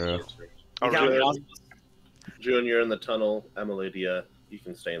night true. shift. We got- June, you're in the tunnel. Emilidia, you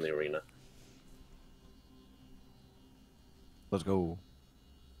can stay in the arena. Let's go.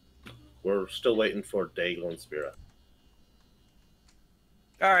 We're still waiting for Daigle and Spira.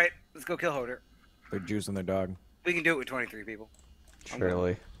 All right, let's go kill Hodir. They're juicing their dog. We can do it with 23 people.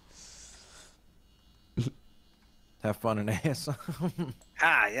 Surely. Have fun in ass.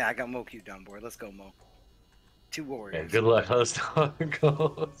 Ah, yeah, I got Mo queued on board. Let's go, Mo. 2 warriors. Yeah, good luck. Let's how it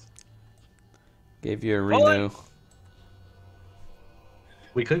goes. Gave you a renew.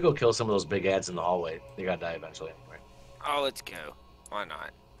 We could go kill some of those big ads in the hallway. They gotta die eventually anyway. Oh, let's go. Why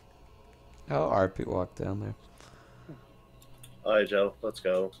not? Oh, RP walked down there. Alright, Joe, let's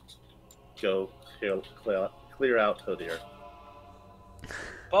go. Go clear out Hodir.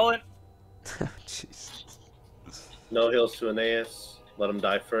 Bullet. Jeez. No heals to Aeneas. Let him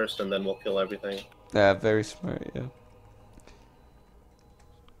die first, and then we'll kill everything. Yeah, very smart, yeah.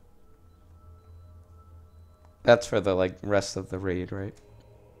 That's for the, like, rest of the raid, right?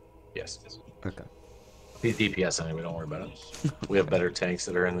 Yes. Okay. He's DPS anyway, don't worry about it. We have better tanks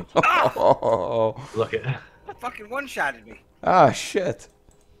that are in the... Oh! Look at... Fucking one-shotted me. Ah, shit.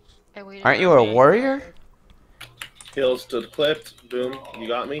 I waited Aren't for you a May. warrior? Heals to the clipped. Boom, you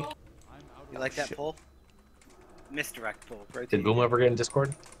got me. You like that pull? Misdirect pull. Right Did Boom ever get in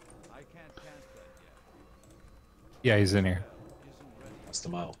Discord? Yeah, he's in here. Bust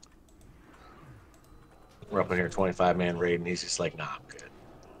him out. We're up in here, 25-man raid, and he's just like, nah, I'm good.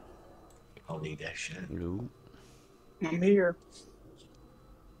 I don't need that shit. No. I'm here.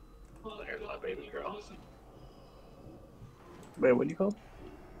 Oh, there's my baby girl. Wait, what do you call?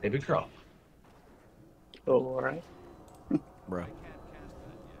 Baby girl. Oh, alright. Bro.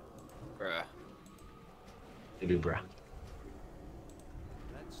 Bruh. Baby bruh.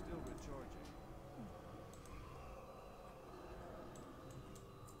 That's still recharging.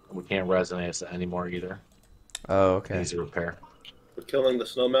 We can't resonate anymore either. Oh, okay. Needs a repair. We're killing the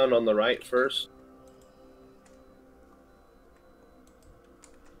snowman on the right first.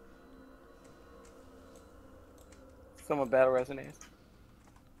 Someone battle resonance.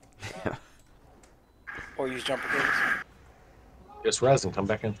 Or use jumper games. Just res and come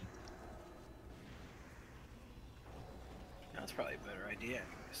back in. That's probably a better idea,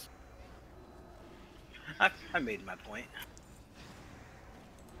 anyways. I made my point.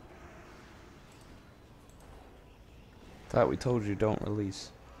 Thought we told you don't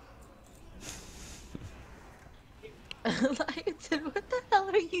release. Lionton, what the hell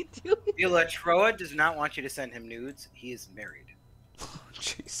are you doing? Troa does not want you to send him nudes. He is married.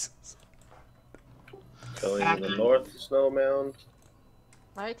 Jesus. Going in the north snow mound.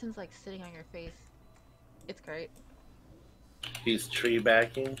 Lionton's like sitting on your face. It's great. He's tree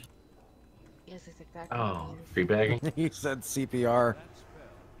backing. Yes, it's exactly Oh, what it is. free bagging? He said CPR.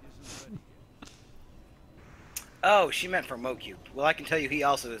 Oh, she meant for Mo cubed. Well, I can tell you he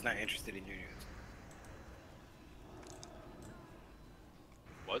also is not interested in your nudes.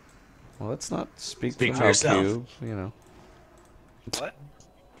 Well, let's not speak Speak for for yourself. Cube, you know. What?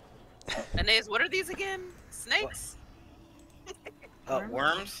 Inez, what are these again? Snakes?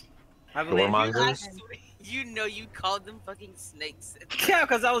 Worms? I believe. Doormongers? You know you called them fucking snakes. Yeah,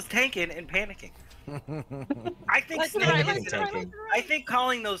 because I was tanking and panicking. I think Like, snakes. right, is- like, right. I think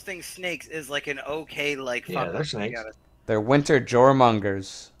calling those things snakes is like an okay like. Yeah, fuck they're up, to be snakes. honest. They're winter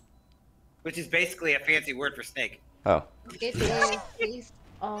jormongers. Which is basically a fancy word for snake. Oh. It is based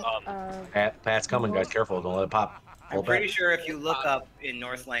off Pat's coming, guys. Careful. Don't let it pop. I'm Pull pretty back. sure if you look up in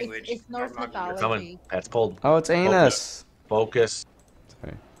Norse language, it's Norse Dormammu- mythology. Coming. Pat's pulled. Oh, it's anus. Focus.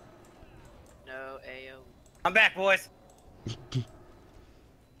 Sorry. No, Ayo. I'm back, boys.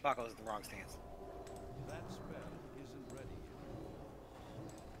 Fuck, I was in the wrong stance. That spell isn't ready yet.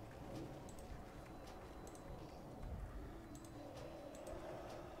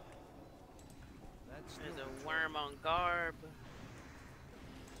 There's a worm on garb.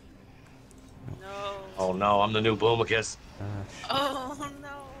 No. Oh no, I'm the new Boomicus. Oh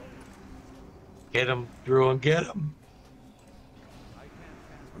no. Get him, Drew, and get him.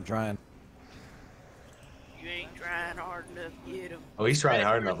 I'm trying. You ain't trying hard enough to get him. Oh, he's trying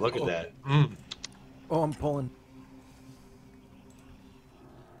hard enough. Look at that. Oh, I'm pulling.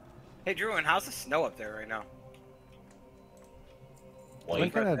 Hey, Drew, and how's the snow up there right now? It's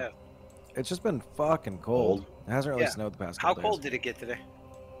been kinda, it's just been fucking cold. It hasn't really Yeah. snowed the past How couple cold days. did it get today?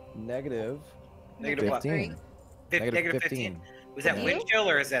 Negative. Negative what? 15. Negative 15. Was that wind chill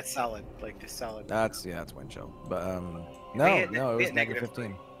or is that solid? Like just solid? That's it's wind chill. But no, We hit it was negative negative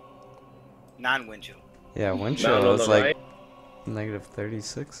 15. Non-wind chill. Yeah, wind Down chill on was the like right. negative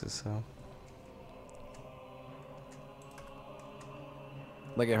 36 or so.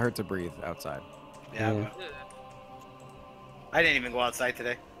 Like it hurt to breathe outside. Yeah. Yeah. I didn't even go outside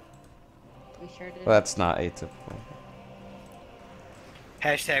today. We sure did. Well, that's not atypical.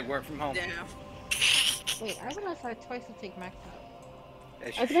 Hashtag work from home. Damn. Wait, I went outside twice to take Max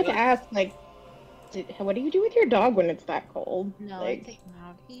out. I was about to ask, like, what do you do with your dog when it's that cold? No, I like, take him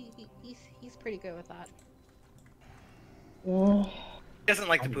out. He's pretty good with that. ugh. He doesn't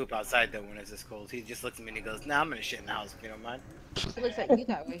like to poop outside though when it's this cold. He just looks at me and he goes, "Nah, I'm gonna shit in the house if you don't mind." He looks at you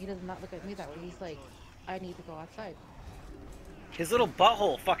that way. He does not look at me that way. He's like, I need to go outside. His little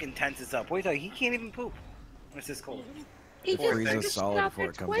butthole fucking tenses up. Wait till he can't even poop when it's this cold. He Poor just thing. took a shit solid out before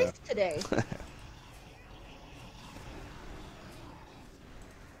there it comes twice out. today.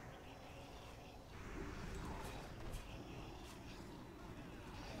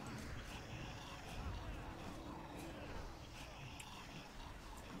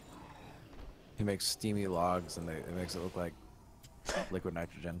 He makes steamy logs and it makes it look like liquid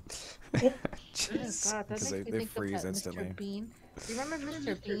nitrogen. Oh God, that Because makes me they think freeze of that instantly. Mr. Bean. Do you remember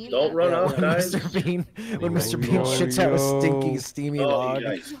Mr. Bean? Don't run off, when guys. Mr. Bean, when Mr. Bean shits out a stinky, steamy Oh, log you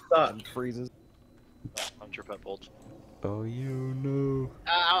guys suck. and freezes. I'm sure Pet bolts. Oh, you know.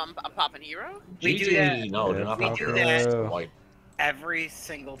 I'm popping hero. We do GG. that. No, do not We pop do heroes. that White. every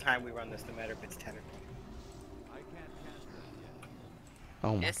single time we run this, no matter if it's 10 or 20.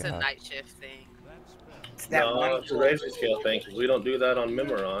 Oh my It's a god. night shift thing. It's that No, one. it's a razor scale thing, 'cause we don't do that on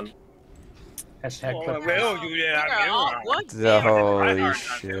Mimeron. Hashtag Oh, clip. we don't do that They're all on one The thing. holy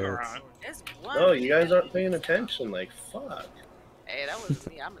shit. It's one No, you guys thing. aren't paying attention. Like, fuck. Hey, that was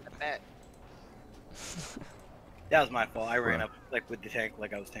me. I'm in the back. That was my fault. I ran up like with the tank,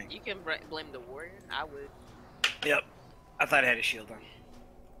 like I was tanking. You can blame the warrior. I would. Yep. I thought I had a shield on.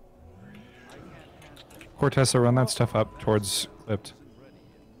 Cortessa, run that stuff up towards Clipped.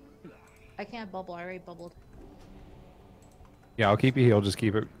 I can't bubble. I already bubbled. Yeah, I'll keep you healed. Just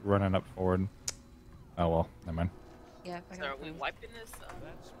keep it running up forward. Oh well, never mind. Yeah. I So got are we wiping this?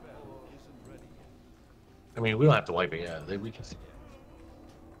 I mean, we don't have to wipe it. Yeah, we can.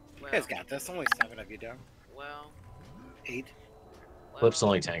 You guys got this. Only 7 of you down. Well. 8. Clip's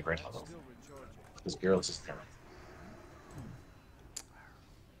only tank right now though. Because Garrus is there.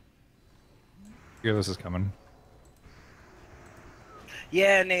 Fearless is coming.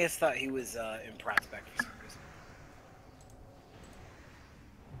 Yeah, Naeus thought he was in prospect for some reason.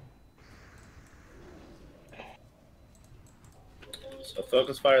 So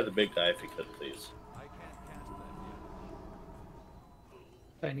focus fire the big guy if you could, please.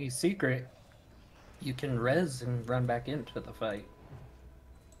 Chinese secret. You can res and run back into the fight.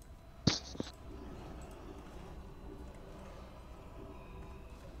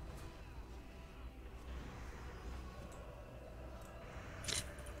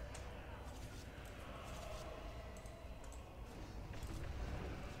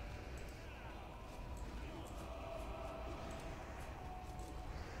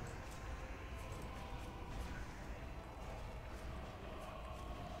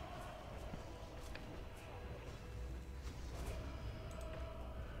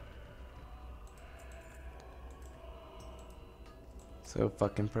 So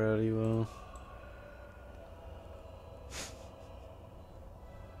fucking proud of you all.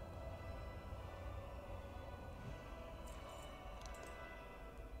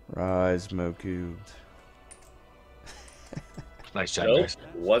 Rise, Mo cubed. Nice job, Nope, guys.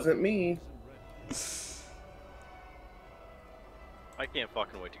 wasn't me. I can't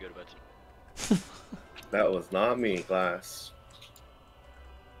fucking wait to go to bed tonight. That was not me, Glass.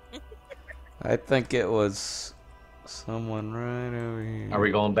 I think it was someone right over here. Are we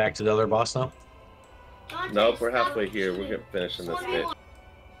going back to the other boss now? Nope, we're halfway here. We're getting finishing this bit.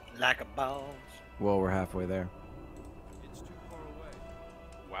 Like a balls. Well, we're halfway there.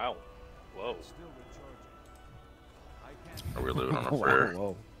 Wow. Whoa. Are we living on a Whoa, prayer?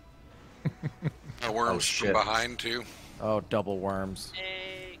 whoa. Worms shit. from behind too. Oh, double worms.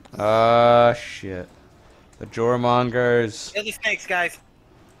 Ah, shit. The Jormongers. Kill the snakes, guys.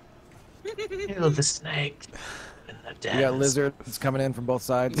 Kill the snake. And the You got lizards coming in from both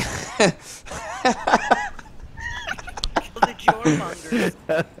sides. Kill the Jormongers.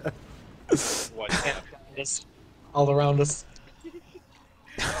 It's all around us.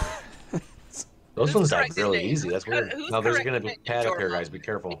 Those ones died really easy. That's weird. Now there's gonna be a pad up here, guys. Be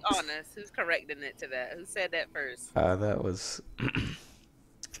careful. Be honest. Who's correcting it to that? Who said that first? That was.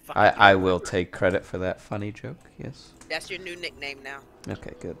 I will take credit for that funny joke. Yes. That's your new nickname now.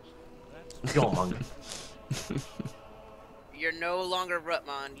 Okay, good. Jormonger. You're no longer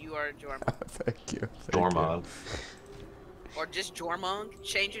Rutmon. You are Jormong. Thank you. Jormong. Or just Jormong.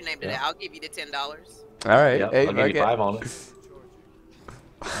 Change your name to Yeah. that. I'll give you the $10. All right. Yep, hey, I'll give you 5 on it.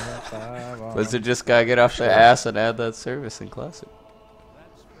 Lizard just gotta get off their ass and add that service in Classic.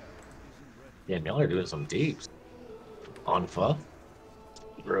 Yeah, y'all are doing some deeps. Onfa.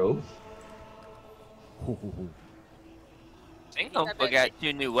 Bro. I think Umpa got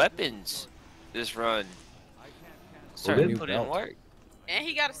 2 new weapons this run. Starting to put in work. And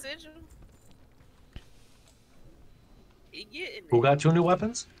he got a sigil. He getting Who it. got 2 new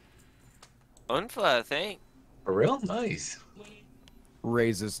weapons? Unfa, I think. For real? Nice.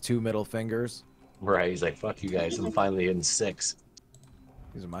 Raises 2 middle fingers. Right, he's like, fuck you guys. I'm finally hitting 6.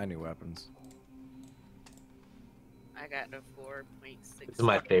 These are my new weapons. I got the 4.6. This is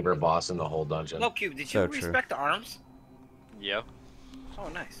my favorite boss in the whole dungeon. Low Cube, did you So true. respect the arms? Yeah. Oh,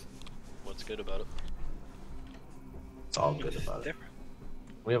 nice. What's good about it? It's all good about it. Different.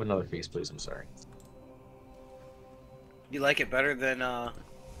 We have another face, please. I'm sorry. You like it better than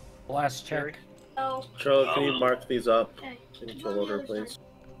Last check. Charlie, can you mark these up? Can you kill order, please?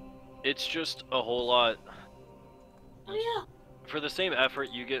 It's just a whole lot. For the same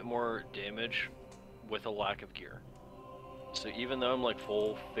effort, you get more damage with a lack of gear. So even though I'm like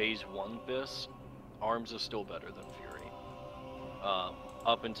full phase 1 Fist, arms is still better than Fury.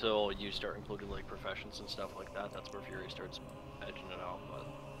 Up until you start including like professions and stuff like that, that's where Fury starts edging it out. But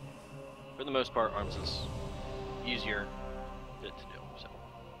for the most part, arms is easier to do. So.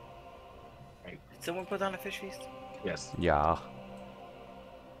 Did someone put on a fish feast? Yes. Yeah.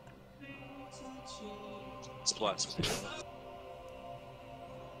 Splats.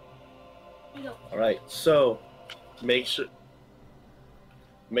 All right, so make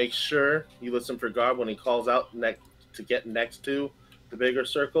sure you listen for Garb when he calls out to get next to the bigger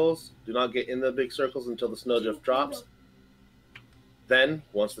circles. Do not get in the big circles until the snowdrift drops. Then,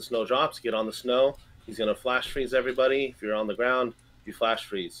 once the snow drops, get on the snow. He's going to flash freeze everybody. If you're on the ground, you flash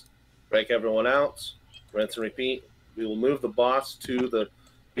freeze. Break everyone out. Rinse and repeat. We will move the boss to the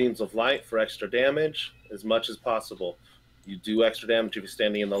beams of light for extra damage as much as possible. You do extra damage if you're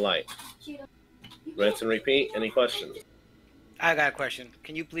standing in the light. Rinse and repeat. Any questions? I got a question.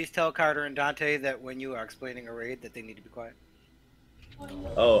 Can you please tell Carter and Dante that when you are explaining a raid that they need to be quiet?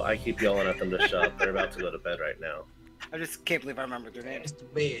 Oh, I keep yelling at them to shut up. They're about to go to bed right now. I just can't believe I remembered their names.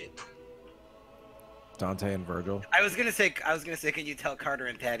 Dante and Virgil. I was gonna say, can you tell Carter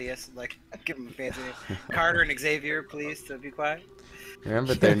and Thaddeus, like, give them a fancy name? Carter and Xavier, please, to be quiet.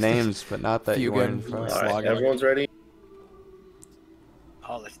 Remember their names, but not that you weren't in front. All right, everyone's ready?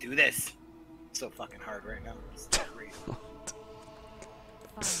 Oh, let's do this. It's so fucking hard right now. It's so great.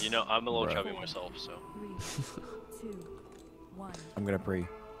 You know, I'm a little Right. chubby myself, so. 3, 2, 1. I'm gonna pre. You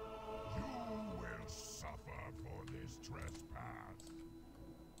will suffer for this trespass.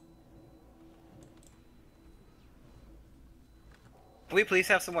 Can we please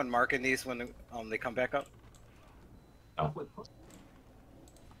have someone marking these when they come back up? Oh.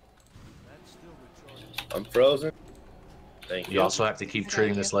 I'm frozen. Thank you. You also have to keep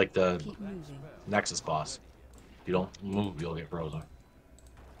treating this like the Nexus boss. If you don't move, you'll get frozen.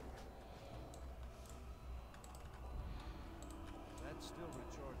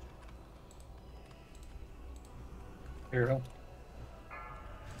 Hero.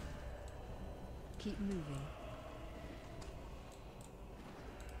 Keep moving.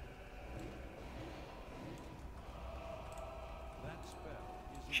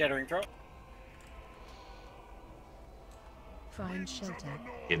 Shattering throw. Find shelter.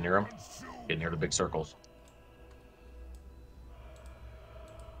 Get near them. Get near the big circles.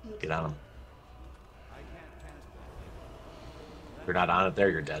 Get on them. If you're not on it there,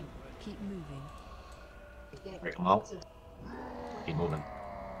 you're dead. Keep moving. Break them out. Keep moving.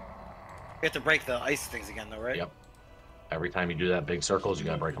 You have to break the ice things again, though, right? Yep. Every time you do that big circles, you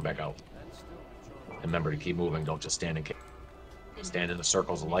gotta break them back out. And remember to keep moving. Don't just stand in the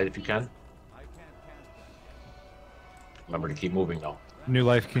circles of light if you can. Remember to keep moving though. New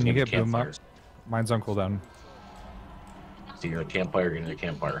life, can you get boom up? campfires. Mine's on cooldown. So you're in a campfire, you're in a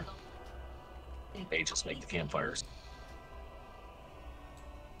campfire. They just make the campfires.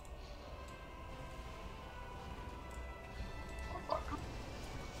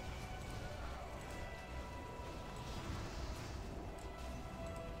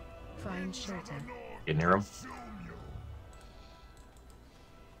 Find shelter. Get near them.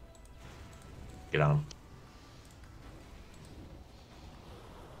 Get on them.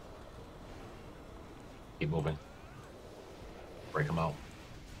 Keep moving. Break them out.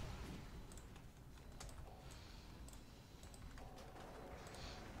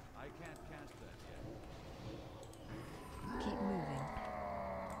 I can't cast that yet. Keep moving.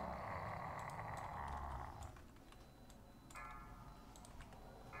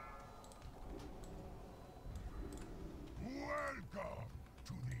 Welcome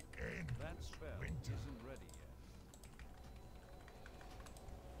to the end. That spell isn't ready yet.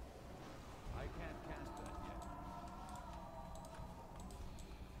 I can't cast that yet.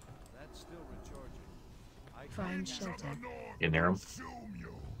 That's still recharging. I Find can't cast shelter. that. Get near them.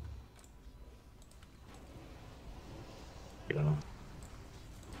 Get on them.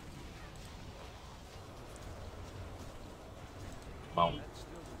 Mount. That's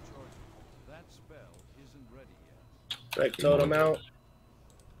still recharging. That spell isn't ready yet. Break totem out.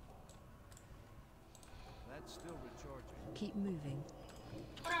 That's still recharging. Keep moving.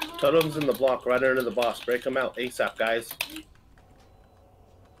 Totem's in the block right under the boss. Break them out ASAP, guys. That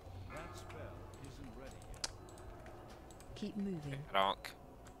spell isn't ready yet. Keep moving. Donk.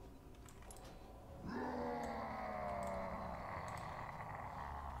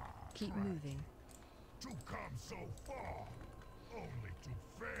 Keep moving. To come so far, only to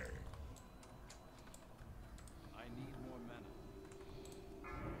fail. I need more mana.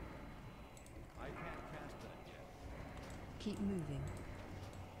 I can't cast that yet. Keep moving.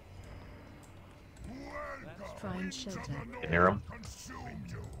 Welcome Find shelter. Get near them. consume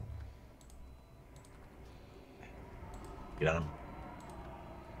you. Get on them.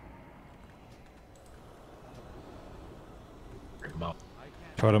 Break them out.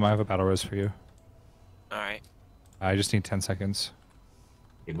 Totem, I have a battle res for you. Alright. I just need 10 seconds.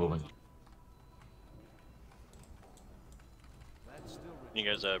 Keep moving. That's still You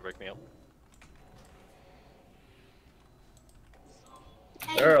guys break me up.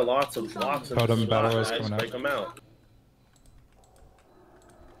 There are lots of blocks in Totem this battle spot, is guys. coming Break up. them out.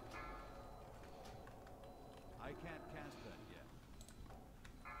 I can't cast that yet.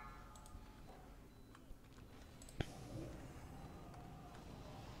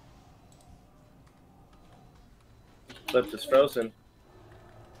 Lift is frozen.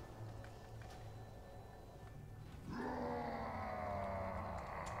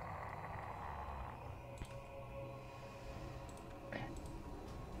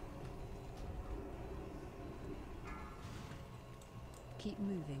 Keep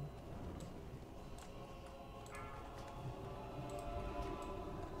moving.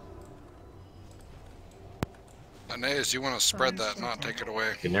 Aeneas, you want to spread that, not take it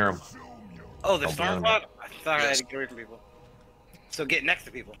away. Get near them. Oh, the Don't be storm on cloud? I thought I had Yes. to get away from people. So get next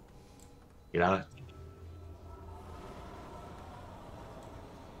to people. Get on it.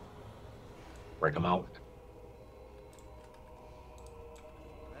 Break them out.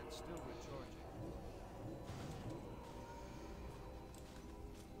 That's still recharging.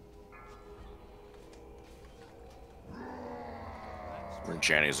 When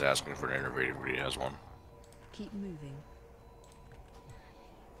Channy's asking for an innovative, he has one. Keep moving.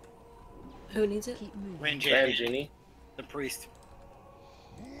 Who needs it? Keep moving. Ranjani, Genie. the priest.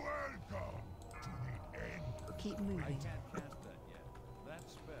 Welcome to the end. Keep I moving. can't cast that yet. That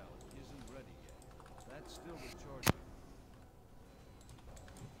spell isn't ready yet. That's still recharging.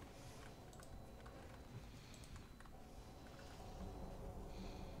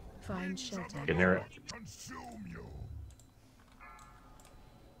 Find shelter. Get near it. Consume you.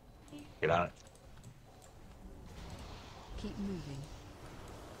 Get on it. Keep moving.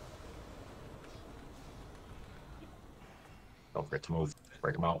 Don't forget to move.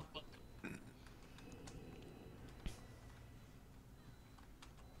 Break them out.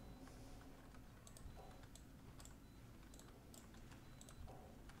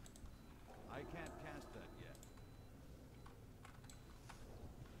 I can't cast that yet.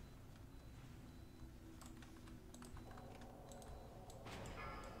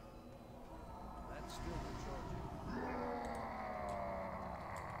 That's still recharging.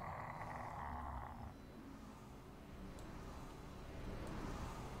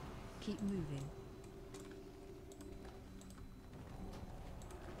 Keep moving.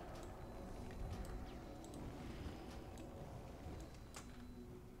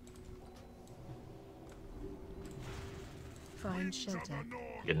 Find shelter.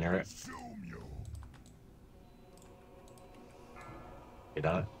 Get near it. Get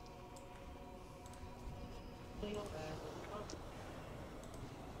on it.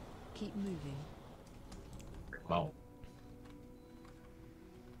 Keep moving. Break them out.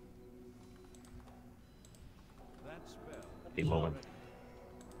 That spell. Keep moving.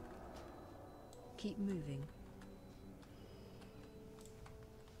 Keep moving.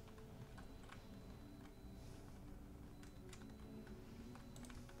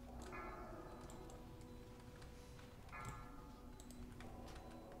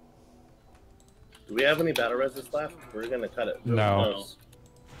 Do we have any battle resist left? We're gonna cut it. No. Close.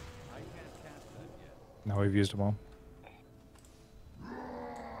 No, we've used them all.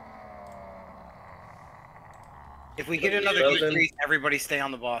 If we get another Frozen. decrease, everybody stay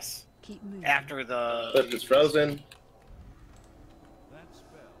on the boss. Keep moving. After the. Cliff is frozen. That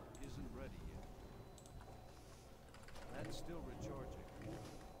spell isn't ready yet. That's still recharging.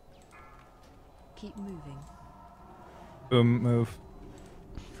 Keep moving. Boom, move.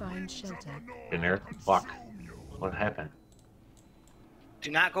 Find shelter. Get near it. Fuck. What happened?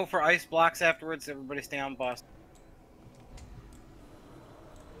 Do not go for ice blocks afterwards. Everybody stay on boss.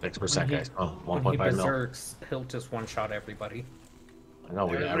 6%, guys. Oh, When he 1.5 mil. berserks, he'll just one-shot everybody. I know,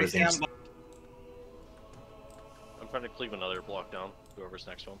 we got Everybody stay everything. on I'm trying to cleave another block down. Whoever's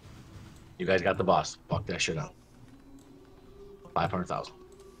next one. You guys got the boss. Fuck that shit up. 500,000.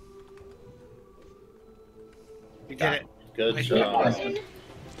 You did it. Good Nice job. job.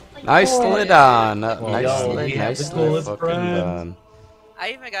 Nicely done. Yo, Nicely, we have the nicely coolest fucking friends. done. I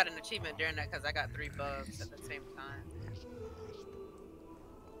even got an achievement during that because I got 3 bugs at the same time.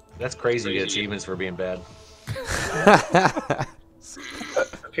 That's crazy to get achievements for being bad.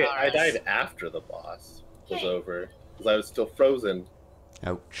 Okay, I died after the boss was over because I was still frozen.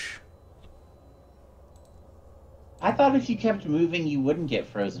 Ouch. I thought if you kept moving, you wouldn't get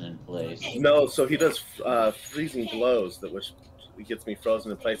frozen in place. No, so he does freezing blows that which gets me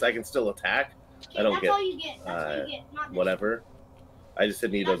frozen in place. I can still attack. I don't get whatever. I just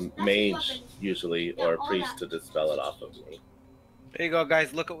need a mage usually or a priest to dispel it off of me. There you go,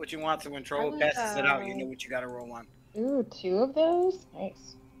 guys. Look at what you want. So when Troll passes it out, you know what you got to roll on. Ooh, 2 of those?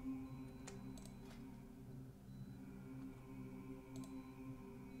 Nice.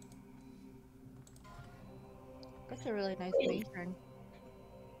 That's a really nice mage ring.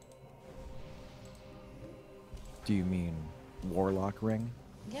 Do you mean Warlock Ring?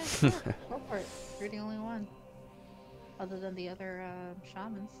 Yeah, sure. Go for it. You're the only one. Other than the other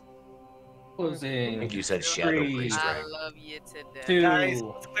shamans. Closing. I think you said Shadow Priest, I right? love you to death. 2, Guys,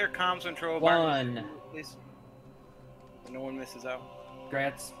 let's clear comms when Troll 1. please. So no one misses out.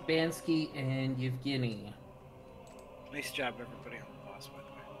 Gratsbansky and Yevgeny. Nice job, everybody on the boss, by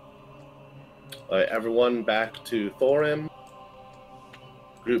the way. All right, everyone back to Thorim.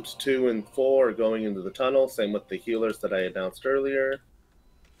 Groups 2 and 4 are going into the tunnel. Same with the healers that I announced earlier.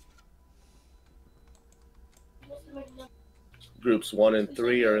 Groups 1 and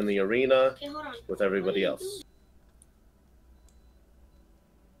 3 are in the arena with everybody else.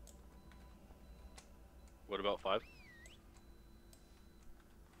 What about 5?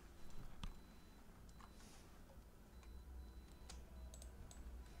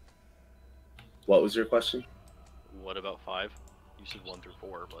 What was your question? What about 5? You said 1 through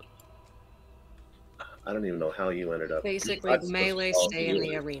 4, but I don't even know how you ended up. Basically, I'm supposed to melee call stay in the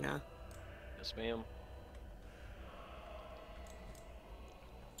healers. arena. yes, ma'am.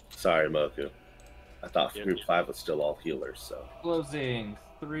 Sorry, Moku. I thought group 5 was still all healers, so. Closing.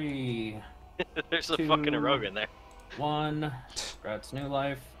 3, There's a 2, fucking rogue in there. 1. Grats New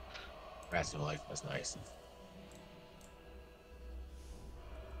Life. Rats in life. That's nice.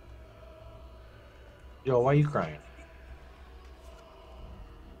 Yo, why are you crying?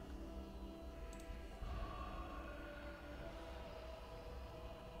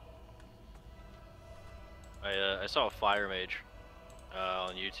 I saw a fire mage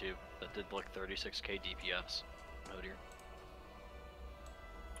on YouTube that did like 36k DPS out here.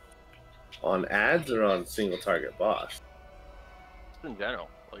 On ads or on single target boss? Just in general,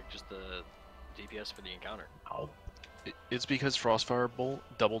 like just the DPS for the encounter. Oh. It's because Frostfire Bolt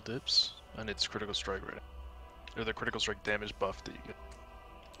double dips, and it's critical strike rating. Or the critical strike damage buff that you get.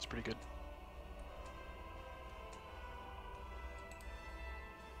 It's pretty good.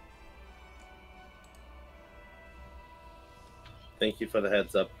 Thank you for the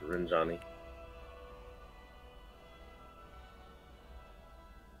heads up, Rinjani.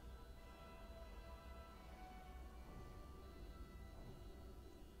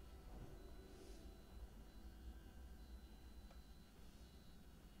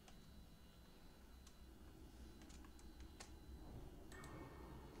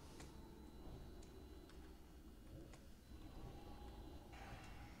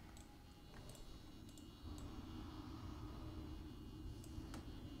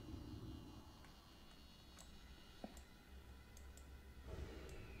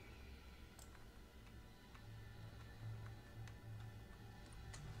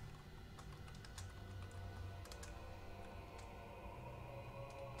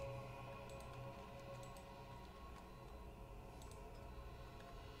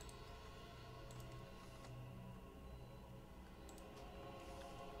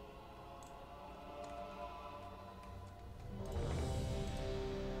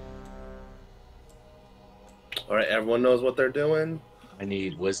 All right, everyone knows what they're doing. I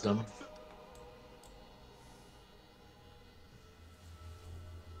need wisdom.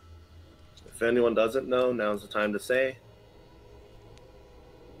 If anyone doesn't know, now's the time to say.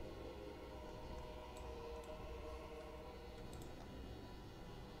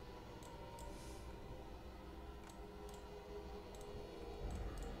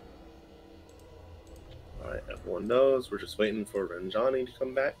 All right, everyone knows. We're just waiting for Ranjani to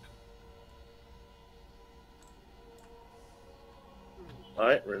come back. All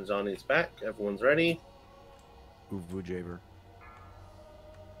right, Ranjani's back. Everyone's ready. Uvu Jaber.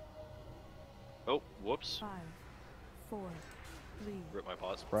 Oh, whoops. 5, 4, 3, Rip my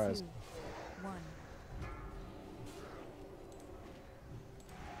pause. Surprise. 2, 1.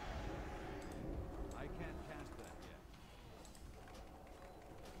 I can't cast that yet.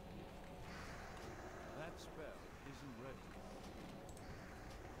 That spell isn't ready.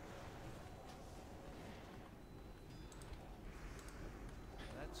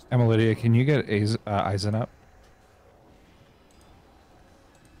 Emilidia, can you get Eisen up?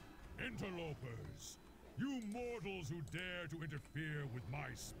 Interlopers, you mortals who dare to interfere with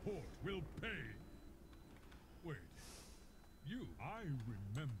my sport will pay. Wait, I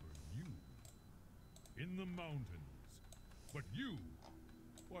remember you. In the mountains. But you,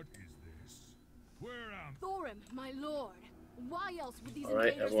 what is this? Where am Thorim, my lord. Why else would these All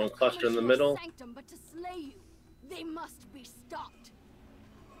right, invaders everyone have come cluster in into the your middle. sanctum but to slay you? They must be stopped.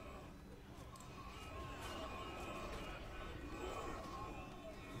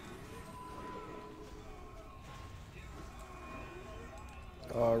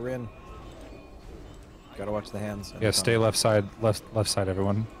 Rin. Gotta watch the hands. Yeah, stay left side, left side,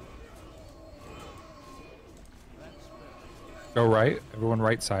 everyone. Go right, everyone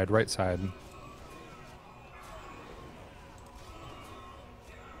right side, right side.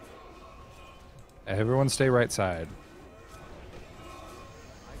 Everyone stay right side.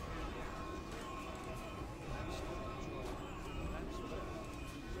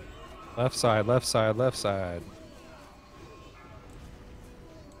 Left side, left side, left side.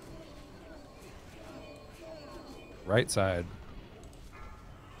 Right side.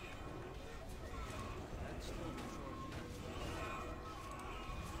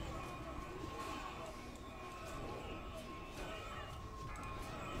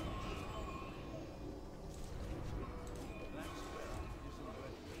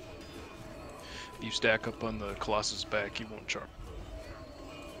 If you stack up on the Colossus back, you won't charge.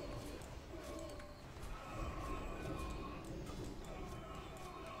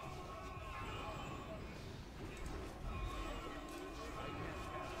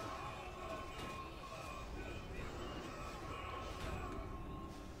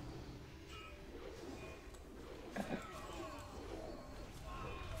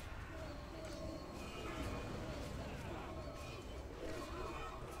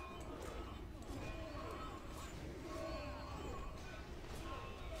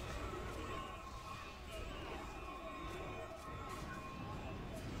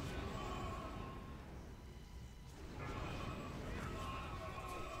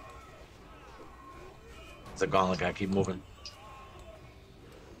 It's a gauntlet guy. Keep moving.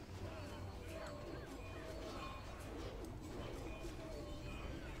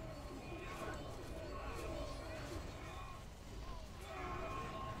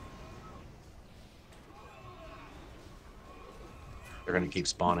 They're gonna keep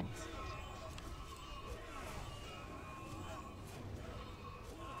spawning.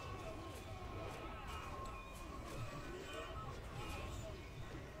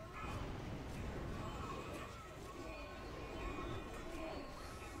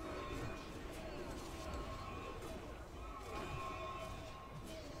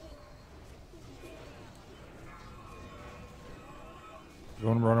 You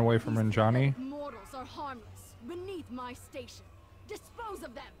want to run away from Ranjani? Mortals are harmless beneath my station. Dispose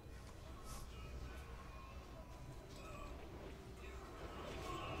of them.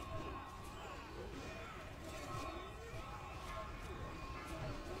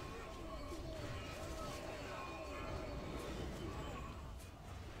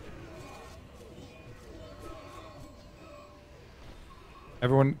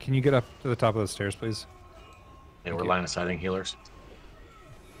 Everyone, can you get up to the top of the stairs, please? Yeah, we're line of sighting healers.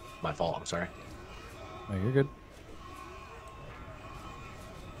 My fault, I'm sorry. No, you're good.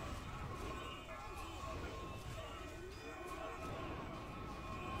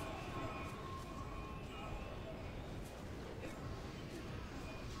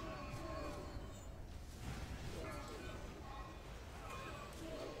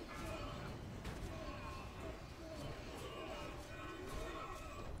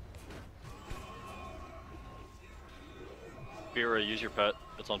 Vera, use your pet.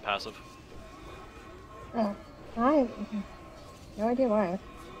 It's on passive. Oh, I no idea why.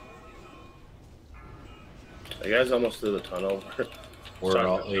 Are you guys almost through the tunnel? We're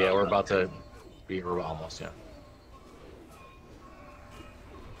about to be almost, yeah.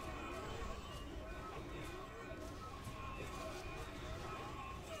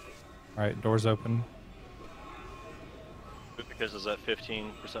 All right, doors open. Because is that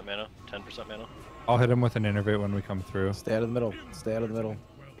 15% mana, 10% mana? I'll hit him with an innervate when we come through. Stay out of the middle. Stay out of the middle.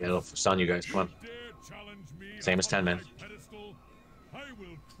 Yeah, it'll stun you guys. Come on. Same as 10, man.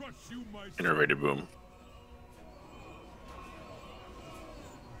 Innervated boom.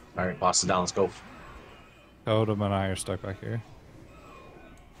 All right, boss is down. Let's go. Totem and I are stuck back here.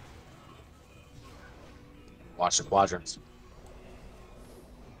 Watch the quadrants.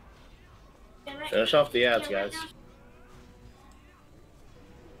 Finish off the ads, guys.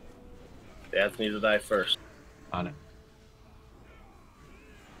 The ads need to die first. On it.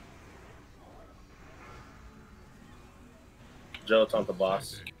 Joe, it's on the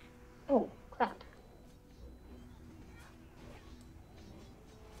boss. Oh, crap.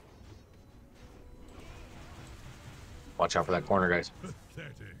 Watch out for that corner, guys.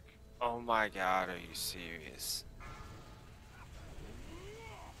 Oh my god, are you serious?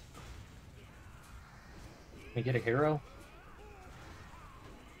 Can we get a hero?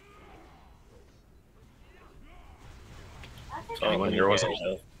 Anyone here was it?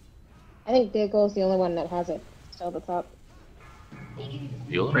 I think Diggle's the only one that has it still at the top.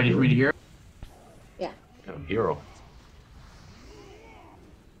 You Ready for me to hear? Yeah. Hero.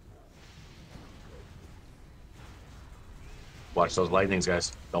 Watch those lightnings,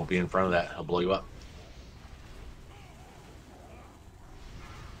 guys. Don't be in front of that. I'll blow you up.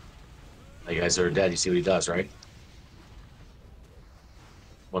 You guys are dead. You see what he does, right?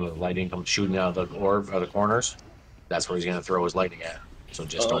 When the lightning comes shooting out of the orb or the corners, that's where he's going to throw his lightning at. So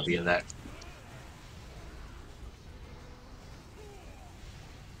just don't be in that.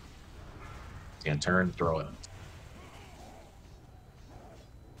 He's going to turn, throw it.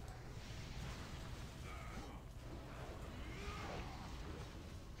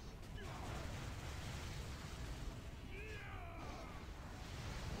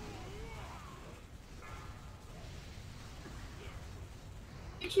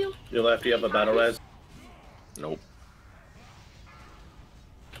 Your left, do you have a battle res? Nope.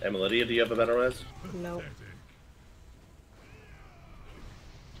 Emilidia, do you have a battle res? No.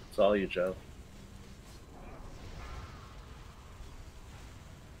 It's all you, Joe.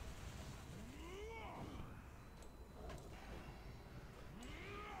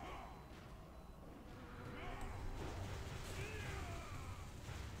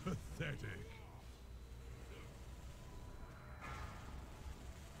 Pathetic.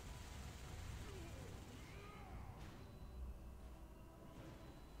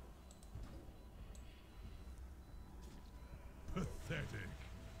 Pathetic.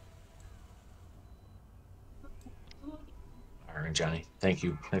 All right, Johnny. Thank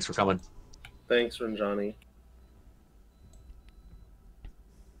you. Thanks for coming. Thanks, Ranjani.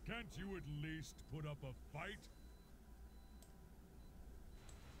 Can't you at least put up a fight?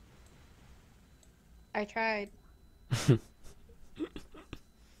 I tried.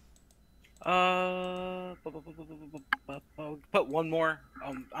 Put one more.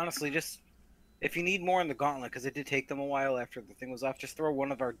 Honestly, just If you need more in the gauntlet, because it did take them a while after the thing was off, just throw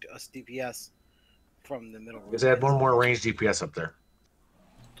one of our DPS from the middle room. Just add one more ranged DPS up there.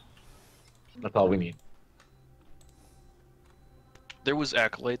 That's all we need. There was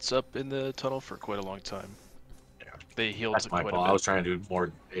acolytes up in the tunnel for quite a long time. Yeah, they healed that's my quite fault. a bit. I was trying to do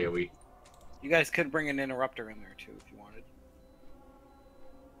more AOE. You guys could bring an interrupter in there too if you wanted,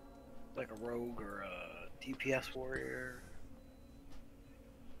 like a rogue or a DPS warrior.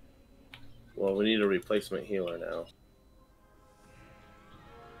 Well, we need a replacement healer now.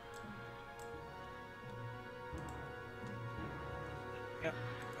 Yep,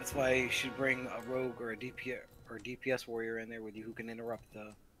 that's why you should bring a rogue or a DPS warrior in there with you who can interrupt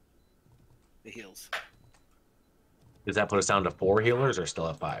the heals. Does that put us down to 4 healers or still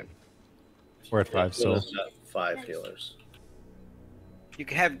at 5? We're at 5 still. At 5 healers. You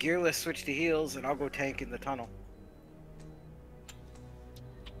can have Gearless switch to heals, and I'll go tank in the tunnel.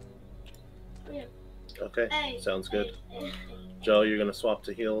 Okay, sounds good. Joe, you're gonna swap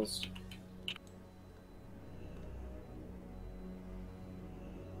to heals.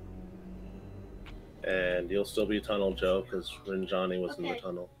 And you'll still be tunnel, Joe, because Rinjani was in the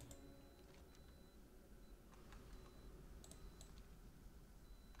tunnel.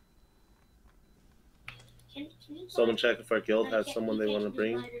 Someone check if our guild has someone they want to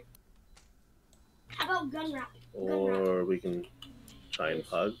bring. How about gun wrap? Or we can try and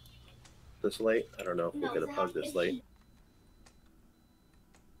pug this late. I don't know if we could have pugged this late.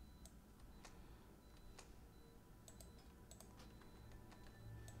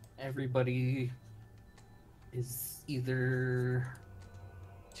 Everybody is either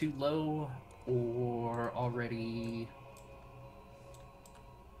too low or already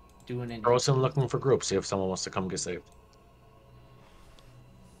doing it. Frozen looking for groups. See if someone wants to come get saved.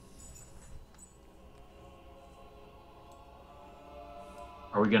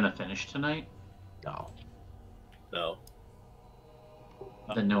 Are we gonna finish tonight? No. No.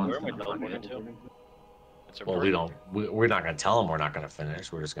 Then no one's Where am I gonna teleporting fuck it. to? It's a Well, break. we don't. We're not gonna tell them we're not gonna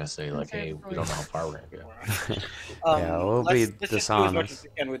finish. We're just gonna say like, hey, we don't know how far we're gonna get. Yeah, we'll be Let's just do as much as dishonest. we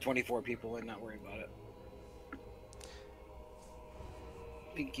can with 24 people and not worry about it.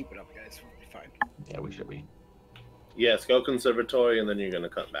 We can keep it up, guys. We'll be fine. Yeah, we should be. Yes, go conservatory, and then you're gonna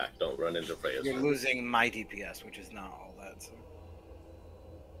cut back. Don't run into Freya's. You're losing my DPS, which is not all that. So.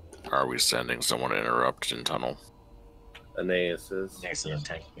 Are we sending someone to interrupt in tunnel? Aeneas is. Next to the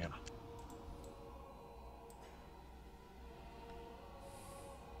tank, yeah.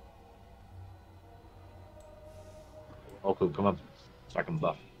 Oh, cool. Come up. So I can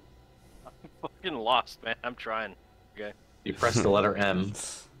buff. Fucking lost, man. I'm trying. Okay. You press the letter M.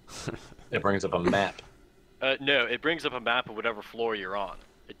 It brings up a map. No, it brings up a map of whatever floor you're on.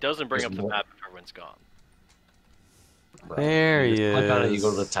 It doesn't bring There's up the more. map if everyone's gone. There You he just click on it, you go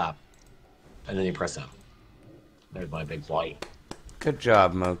to the is. top, and then you press M. There's my big flight. Good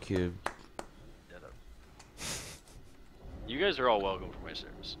job, MoCube. You guys are all welcome for my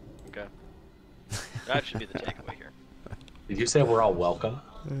service. Okay. That should be the takeaway here. Did you say we're all welcome?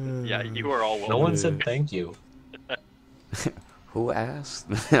 Yeah, you are all welcome. No one said thank you. Who asked?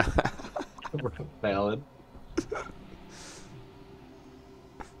 Valid.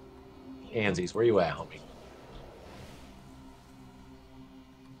 Anzies, where you at, homie?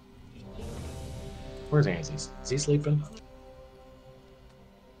 Where's Anzies? Is he sleeping?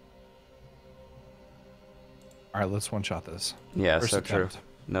 All right, let's one-shot this. Yeah, First so true. attempt.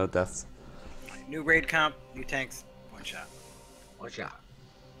 No deaths. New raid comp, new tanks, one shot. One shot.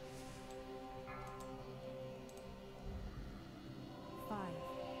 5,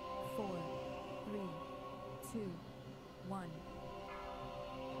 4, 3, 2, 1.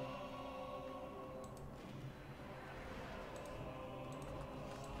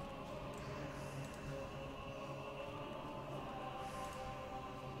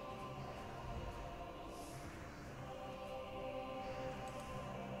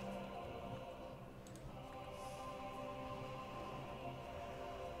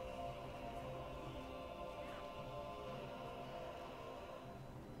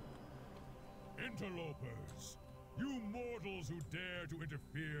 Interlopers, you mortals who dare to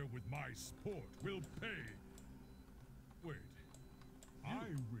interfere with my sport will pay. Wait, I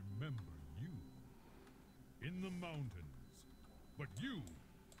remember you. In the mountains. But you,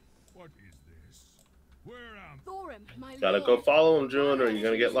 what is this? Where am Thorim, my Gotta lord. go follow him, June, or you're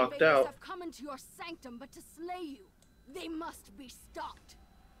gonna get locked Invaders out. have come into your sanctum, but to slay you, they must be stopped.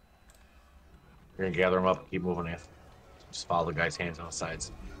 You're gonna gather them up, keep moving in. Just follow the guy's hands on the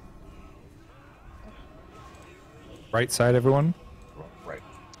sides. Right side, everyone. Right.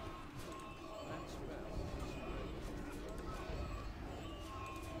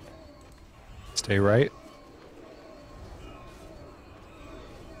 Stay right.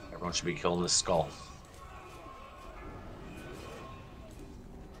 Everyone should be killing this skull.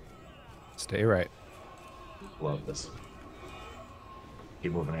 Stay right. Love this.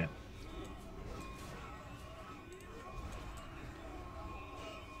 Keep moving in.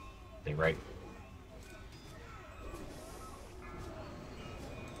 Stay right.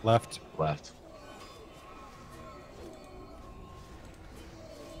 Left. Left.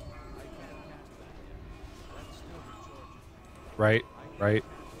 Right. Right.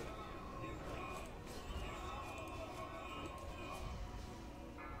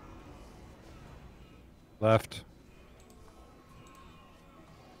 Left.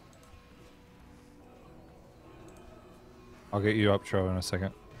 I'll get you up, Tro, in a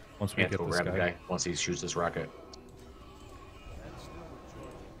second. Once we Can't get go this grab the guy. guy once he shoots this rocket.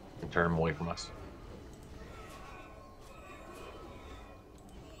 And turn him away from us.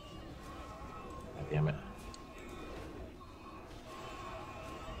 God damn it.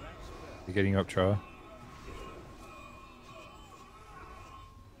 You getting you up, Tro?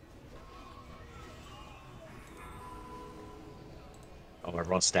 Oh,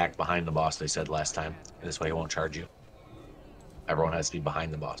 everyone's stacked behind the boss, they said last time. And this way he won't charge you. Everyone has to be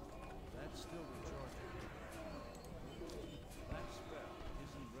behind the boss. That's still recharging. That spell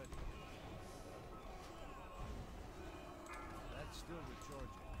isn't ready yet. That's still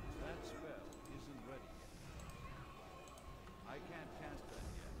recharging. That spell isn't ready yet. I can't cast that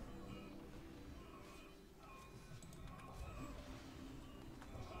yet.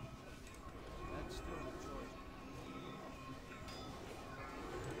 That's still recharging.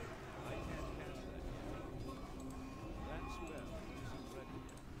 I can't cast that yet. That spell isn't ready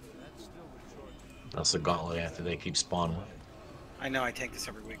yet. That's still recharging. That's the gauntlet after they keep spawning. I know, I take this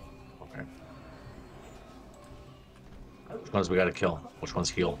every week. Okay. Which ones we gotta kill? Which ones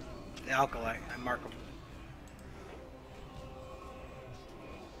heal? The alkali, I mark them.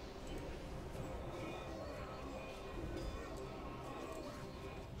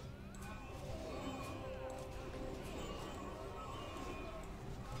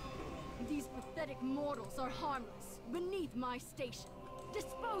 These pathetic mortals are harmless, beneath my station.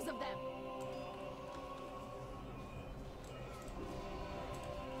 Dispose of them!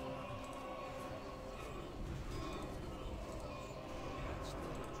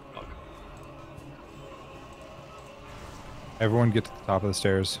 Everyone get to the top of the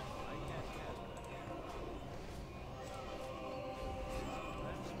stairs.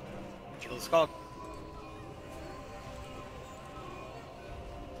 Kill the skull.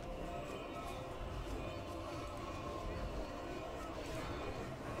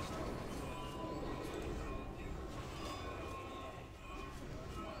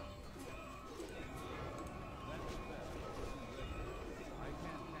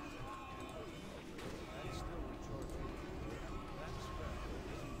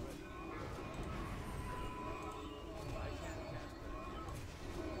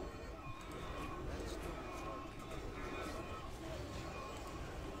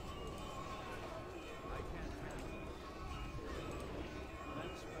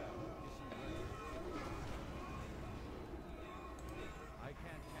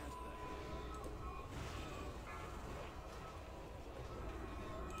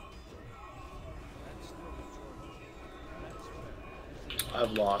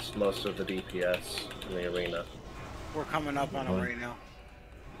 I've lost most of the DPS in the arena. We're coming up on them right now.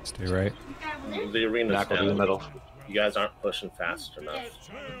 Stay right. The arena's Back over down. the middle. You guys aren't pushing fast enough.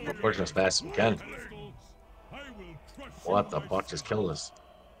 We're pushing as fast as we can. What the fuck just killed us?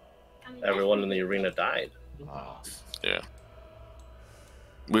 Everyone in the arena died. Yeah.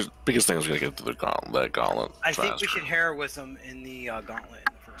 Biggest thing is we gotta get to the gauntlet. I think we faster. should heroism in the gauntlet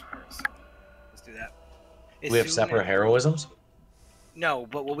in the first part. So let's do that. We have As soon separate as- heroisms? No,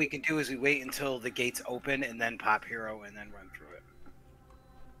 but what we can do is we wait until the gates open and then pop hero and then run through it.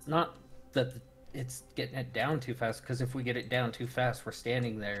 It's not that it's getting it down too fast, because if we get it down too fast, we're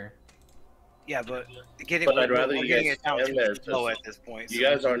standing there. Yeah, but getting But I'd rather we're you getting guys it down stand too there. slow at Just, this point. you so-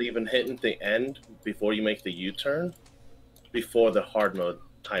 guys aren't even hitting the end before you make the U-turn. Before the hard mode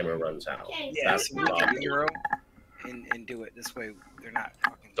timer runs out. Yeah, That's so the we can problem. hero and do it this way. They're not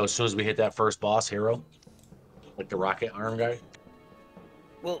fucking. So as soon as we hit that first boss hero, like the rocket arm guy,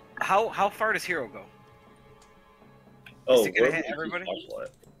 Well, how far does hero go? Oh, Is it gonna we're hit too everybody? far for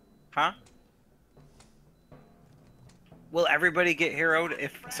it. Huh? Will everybody get heroed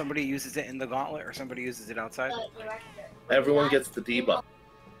if somebody uses it in the gauntlet or somebody uses it outside? Everyone gets the debuff.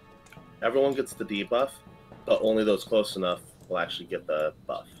 Everyone gets the debuff, but only those close enough will actually get the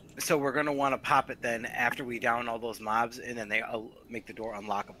buff. So we're gonna want to pop it then after we down all those mobs, and then they make the door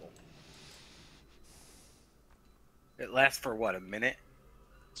unlockable. It lasts for what, a minute?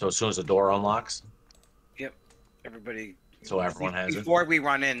 So as soon as the door unlocks, Yep. Everybody. so everyone has it. Before we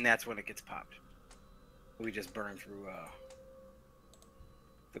run in, that's when it gets popped. We just burn through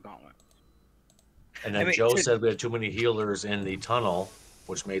the gauntlet. And then I mean, Joe said we had too many healers in the tunnel,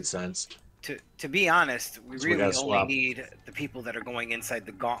 which made sense. To be honest, we So we really gotta only swap. need the people that are going inside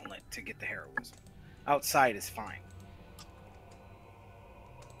the gauntlet to get the heroism. Outside is fine.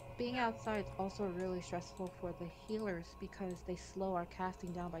 Being outside is also really stressful for the healers because they slow our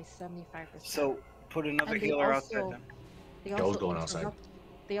casting down by 75%. So put another And they healer also- outside then. They Joe's also going outside.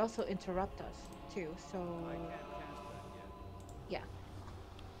 They also interrupt us too. So yeah.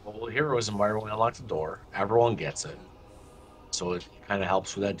 Well, heroism, why we unlock the door, everyone gets it. So it kind of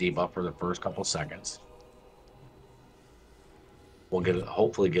helps with that debuff for the first couple seconds. We'll get it,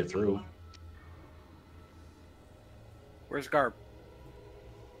 hopefully get through. Where's Garb?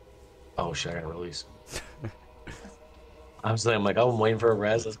 Oh shit, I gotta release. I'm like, oh, I'm waiting for a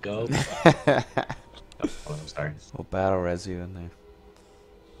res, let's go. Oh, I'm sorry. We'll battle res you in there.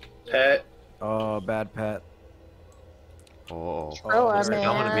 Pet. Oh, bad pet. Oh. I'm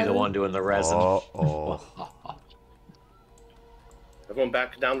gonna be the one doing the resin. Everyone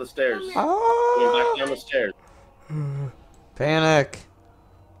back down the stairs. Oh. Everyone back down the stairs. Panic.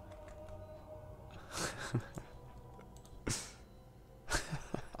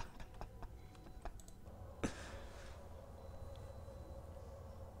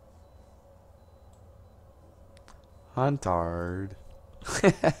 Huntard.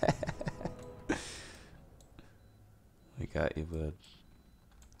 We got you, bud.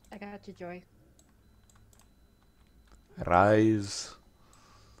 I got you, Joy. Rise.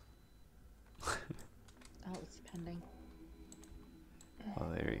 Oh, it's pending. Oh,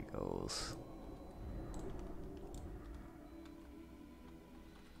 there he goes.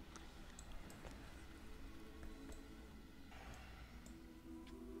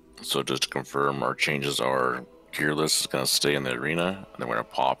 So just to confirm, our changes are Gearless is going to stay in the arena, and then we're going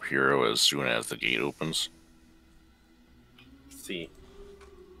to pop Hero as soon as the gate opens. See.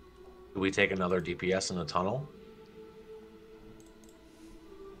 Do we take another DPS in the tunnel?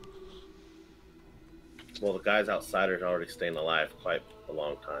 Well, the guys outside are already staying alive quite a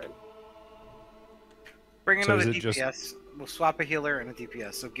long time. Bring So another is it DPS. just- We'll swap a healer and a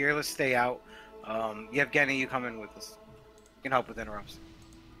DPS. So Gearless, stay out. Yevgeny, you come in with us. You can help with interrupts.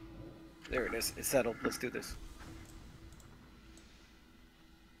 There it is. It's settled. Let's do this.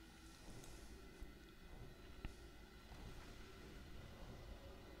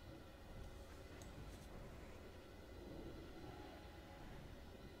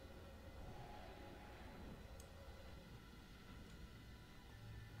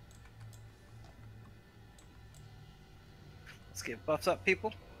 Let's get buffs up,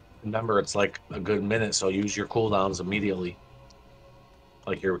 people. Remember, it's like a good minute, so use your cooldowns immediately.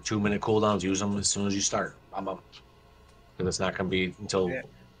 Like your 2-minute cooldowns, use them as soon as you start. Because it's not going to be until Yeah.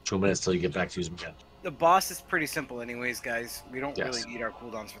 2 minutes till you get back to use them again. The boss is pretty simple anyways, guys. We don't Yes. really need our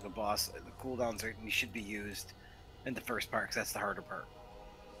cooldowns for the boss. The cooldowns should be used in the first part because that's the harder part.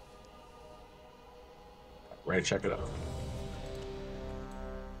 Right, check it out.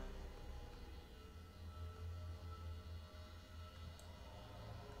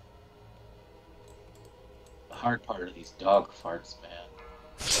 The hard part are these dog farts,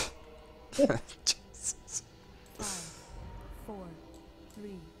 man. 5, 4,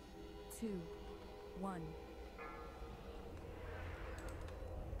 3, 2, 1.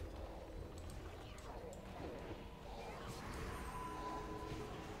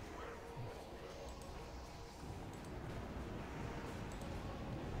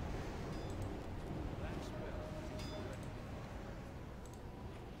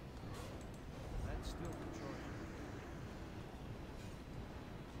 That's still the charge.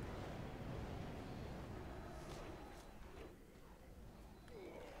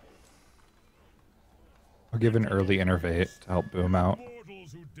 I'll give an early innervate to help boom out.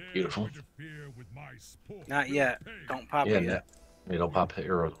 Beautiful. Not yet. Don't pop Yeah, it yet. you don't pop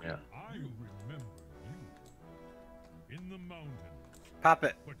heroes yet. Pop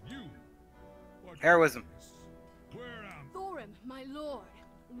it. Heroism. Thorim, my lord,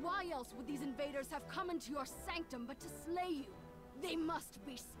 why else would these invaders have come into your sanctum but to slay you? They must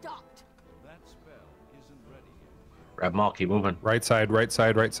be stopped. That spell isn't ready yet. Grab them all, keep moving. Right side, right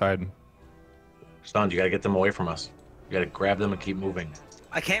side, right side. Stunned, you gotta get them away from us. You gotta grab them and keep moving.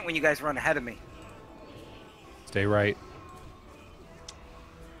 I can't when you guys run ahead of me. Stay right.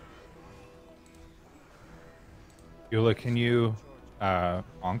 Eula, can you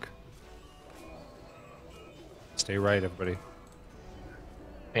onk? Stay right, everybody.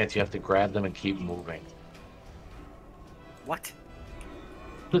 Pants, you have to grab them and keep moving. What?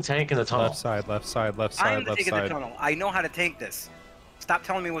 The tank in the tunnel. Left side, left side, left I side, am the left tank in the side. tunnel. I know how to tank this. Stop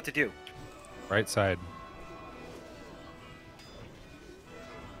telling me what to do. Right side.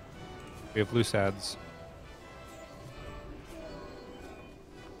 We have loose ads.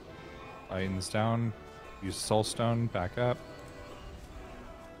 Lightens down. Use soulstone. Back up.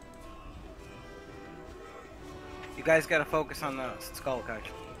 You guys gotta focus on the skull, guys.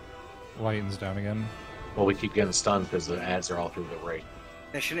 Lightens down again. Well, we keep getting stunned because the ads are all through the right.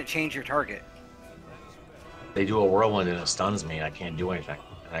 That shouldn't change your target. They do a whirlwind and it stuns me. I can't do anything,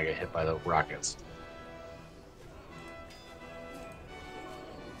 and I get hit by the rockets.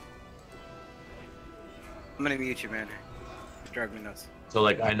 I'm gonna mute you, man. You drive me nuts. So,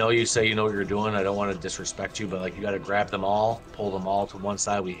 like, I know you say you know what you're doing. I don't want to disrespect you, but like, you got to grab them all, pull them all to one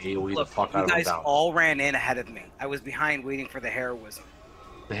side. We AOE the fuck out of them You guys down. all ran in ahead of me. I was behind waiting for the heroism.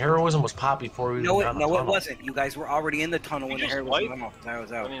 The heroism was popped before we No, even got in the it tunnel. wasn't. You guys were already in the tunnel when the just heroism wipe? went off. I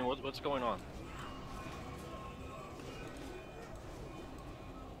was out. I mean, what's going on?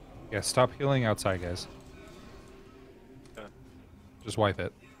 Yeah, stop healing outside, guys. Okay. Just wipe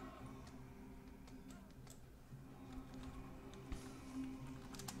it.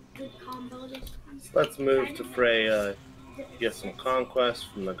 Let's move to Freya, get some conquest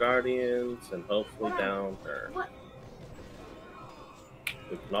from the Guardians, and hopefully down her.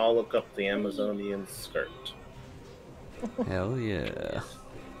 We can all look up the Amazonian skirt. Hell yeah.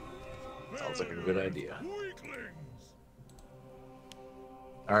 Sounds like a good idea.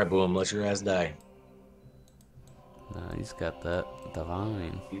 Alright, Boom, let your ass die. Nah, he's got that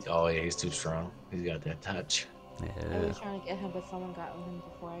divine. Oh, yeah, he's too strong. He's got that touch. I Yeah. was trying to get him, but someone got him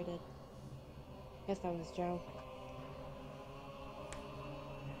before I did. Guess that was Joe.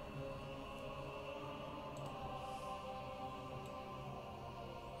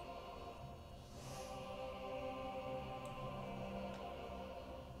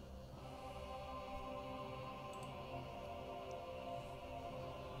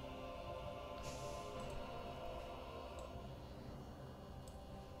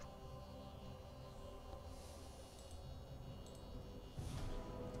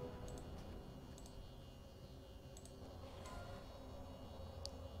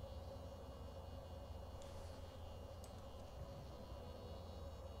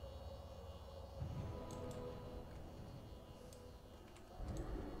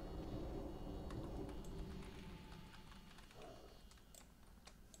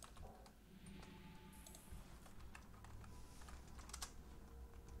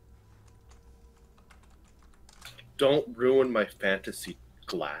 Don't ruin my fantasy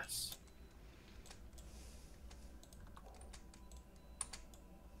glass.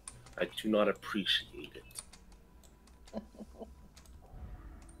 I do not appreciate it.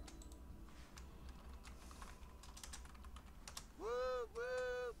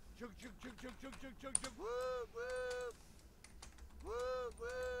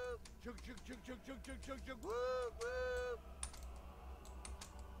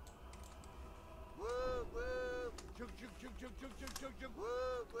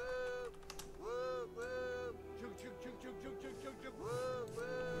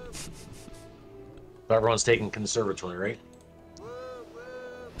 So everyone's taking conservatory, right?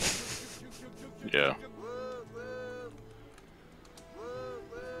 Yeah.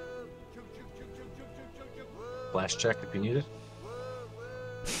 Flash check if you need it.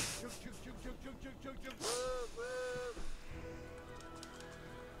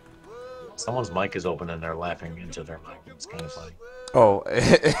 Someone's mic is open and they're laughing into their mic. It's kind of funny. Oh,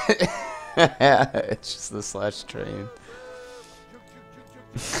 it's just the slash train.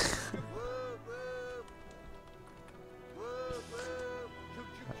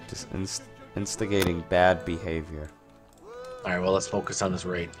 Just instigating bad behavior. All right, well, let's focus on this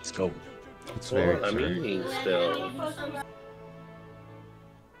raid. Let's go. It's very I'm true. eating still.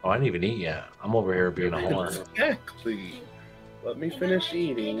 Oh, I didn't even eat yet. I'm over here being a whore. Exactly. Let me finish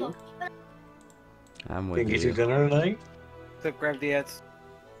eating. I'm Can with you get your you. dinner tonight? So grab the ads.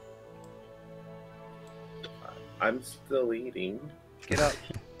 I'm still eating. Get up.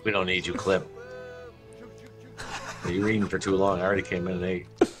 We don't need you, Clip. You're eating for too long. I already came in and ate.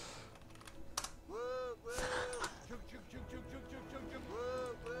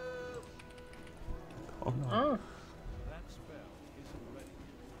 Oh, no. That spell isn't ready.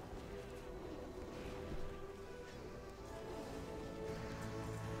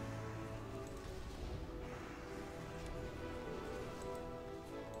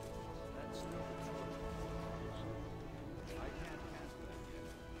 That's still the choice. I can't cast that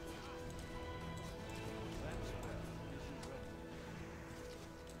yet. That spell isn't ready.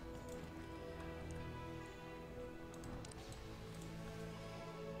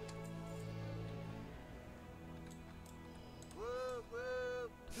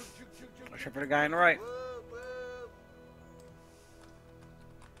 Watch out for the guy on the right.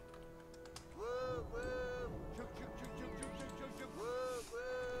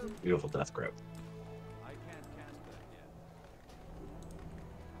 Beautiful death grip. I can't cast that yet.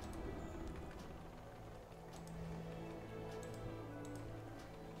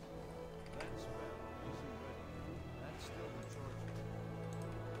 That spell isn't ready yet. That's still recharging.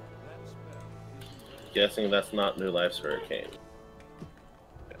 That spell isn't ready. Guessing that's not New Life's Hurricane.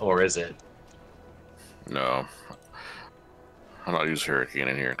 Or is it? No. I'm not using Hurricane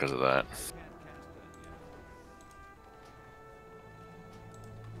in here because of that.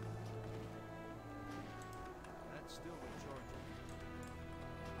 That's still recharging.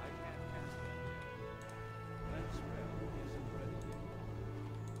 I can't cast that yet. That spell isn't ready yet.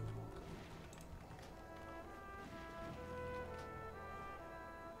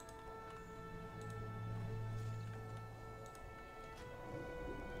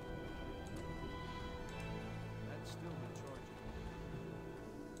 That's still recharging.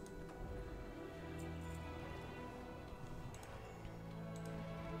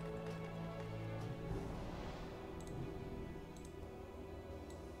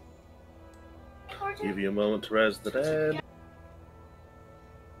 Give you a moment to res the dead.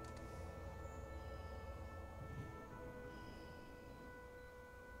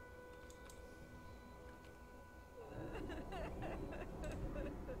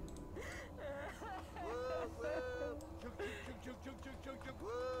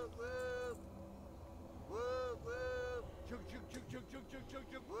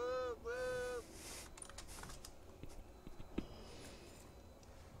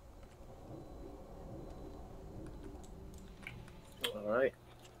 Alright.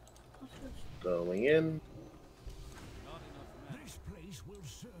 Going in. This place will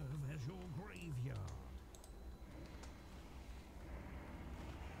serve as your graveyard.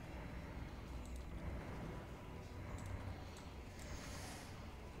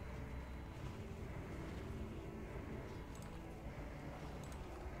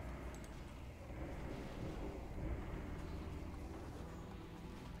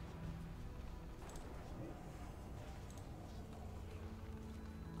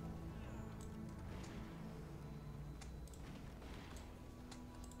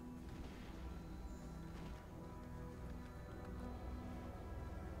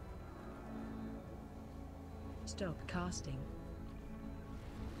 Stop casting.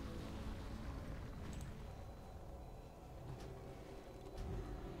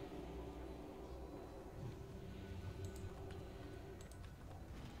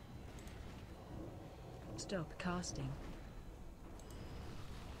 Stop casting.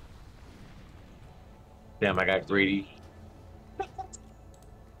 Damn, I got greedy.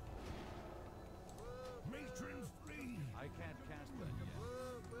 Matron free. I can't cast that yet.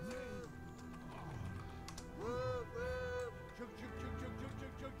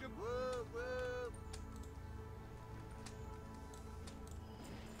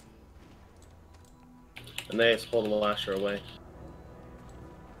 Aeneas, pull the lasher away.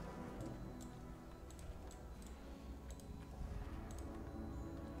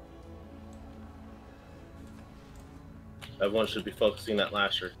 Everyone should be focusing that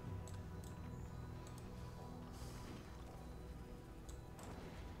lasher.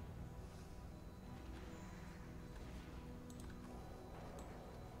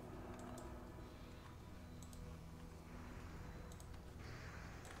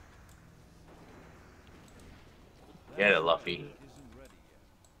 Get it, Luffy. Isn't ready yet.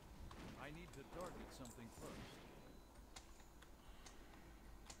 I need to target something first.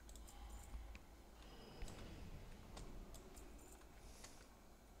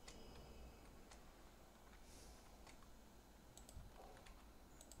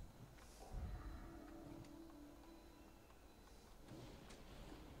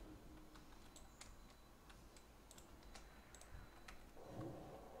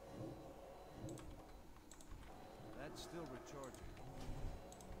 That's still recharging.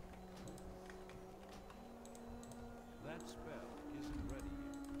 That spell isn't ready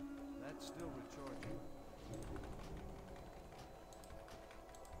yet. That's still recharging.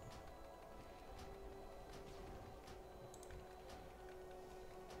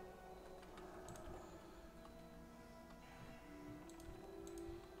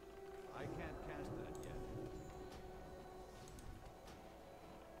 I can't cast that yet.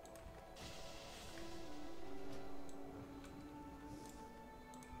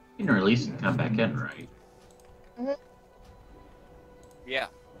 You can release and come back in, right? Yeah.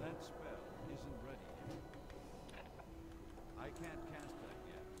 That spell isn't ready yet. I can't cast that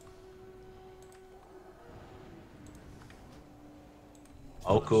yet.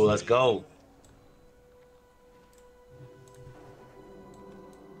 Oh, cool. Let's go.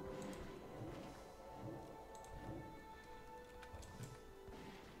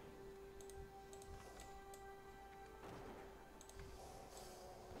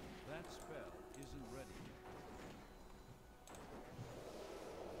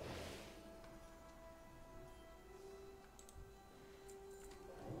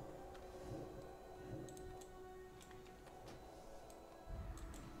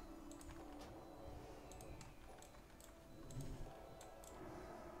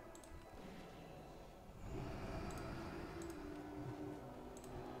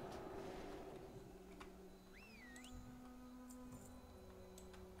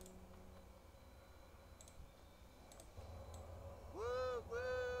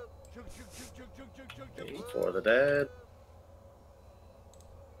 Aim for the dead.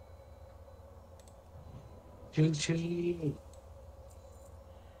 Ching ching.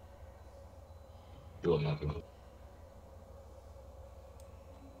 Doing nothing.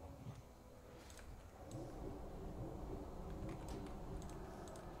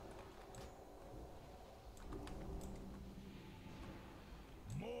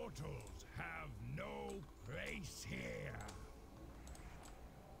 Mortals have no place here.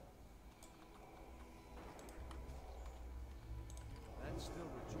 That's still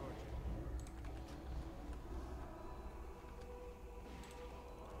recharging.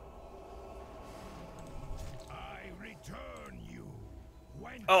 I return you.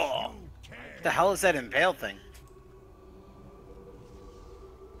 Whence Oh, you came. the hell is that impale thing?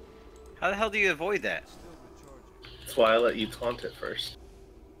 How the hell do you avoid that? That's why I let you taunt it first.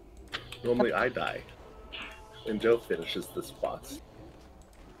 Normally I die. And Joe finishes this boss.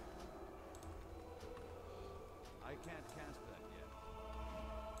 I can't cast that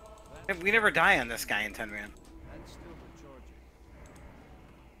yet. We never die on this guy in 10 man. That's still recharging.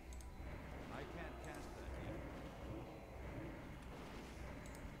 I can't cast that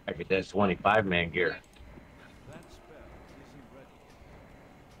yet. I get that 25-man gear. That spell isn't ready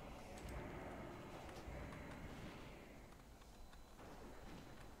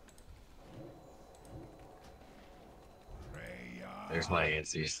yet. There's my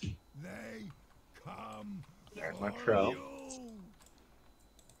ANCs. They come. There's my crow.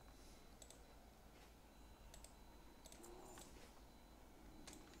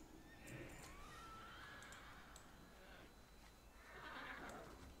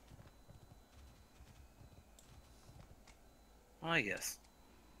 Oh yes.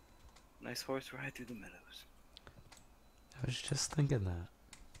 Nice horse ride through the meadows. I was just thinking that.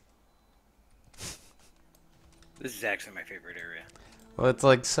 This is actually my favorite area. Well, it's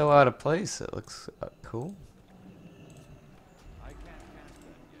like so out of place. It looks cool. I can't cast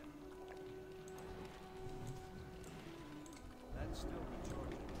that yet. That's still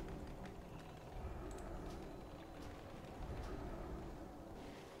recharging.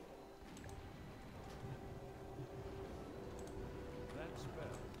 That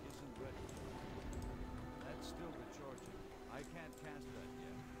spell isn't ready. That's still recharging. I can't cast that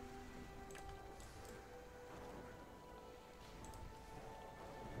yet.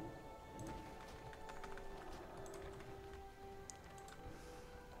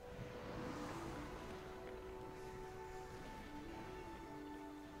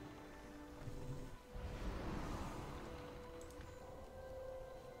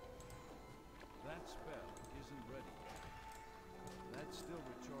 That spell isn't ready yet. That's still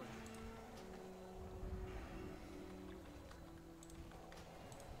recharging.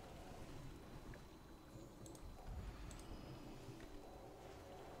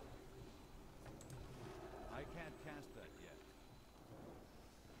 I can't cast that yet.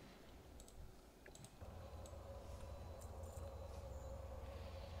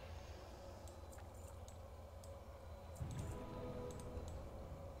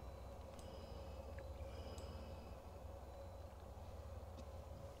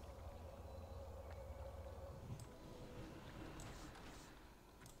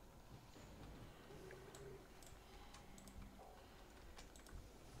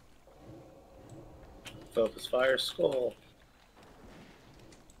 Focus fire skull.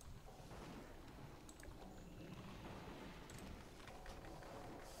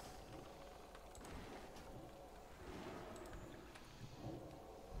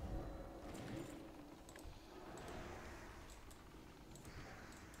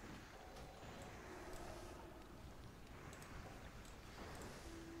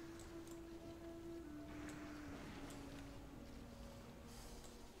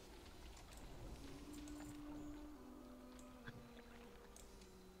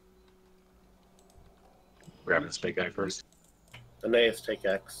 Grabbing this big guy first. Aeneas, take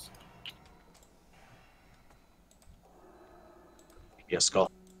X. Yes, skull.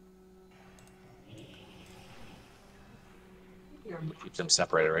 Keeps them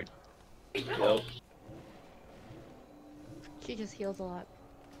separated, right? Nope. She just heals a lot.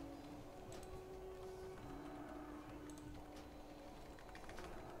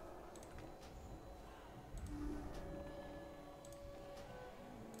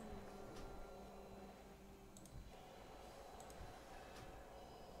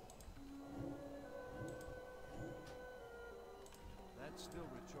 That's still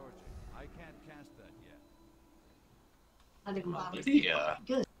recharging. I can't cast that yet. Yeah.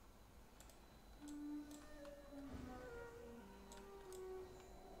 Good.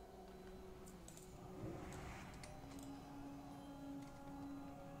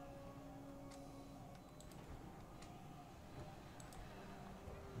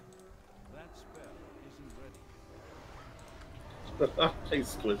 I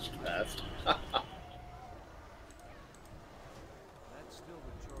squished fast. That's still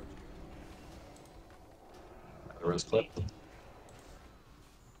recharging. The rose clip.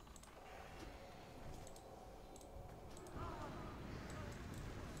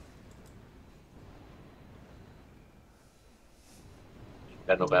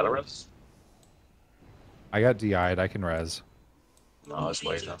 Got no battle res? I got DI'd. I can res. No, it's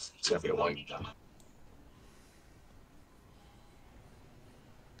waiting. It's gonna be a white.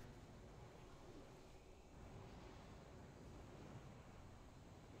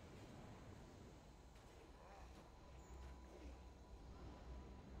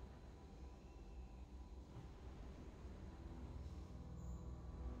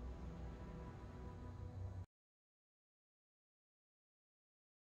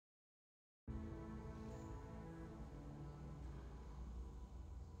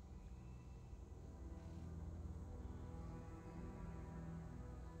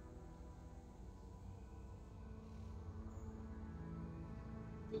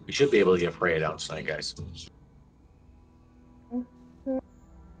 We should be able to get Freya down tonight, guys.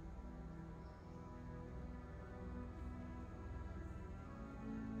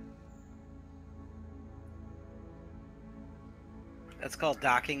 That's called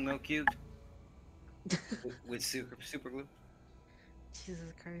docking Milk Cube. With super glue.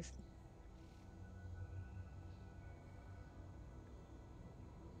 Jesus Christ.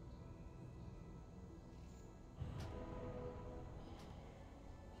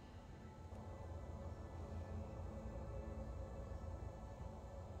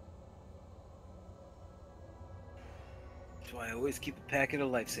 That's why I always keep a packet of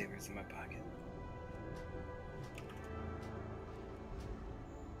lifesavers in my pocket.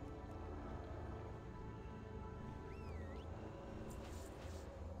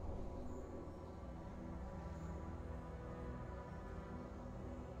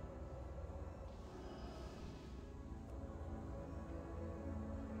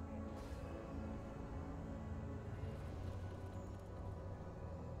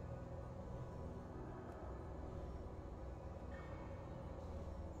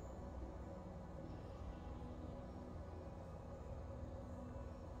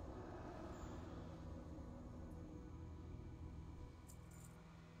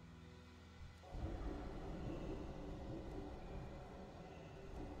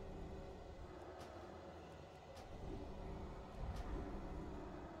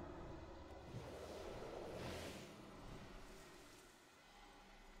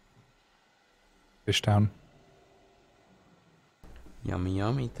 Fishtown. Yummy,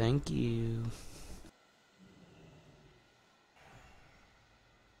 yummy. Thank you.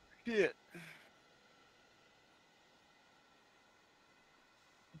 Shit.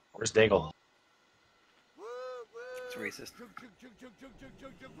 Where's Dangle? It's racist.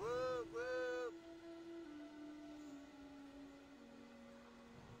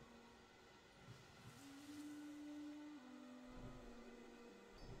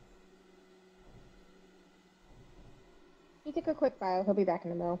 He took a quick bio. He'll be back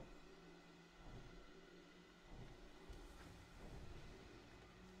in a mo.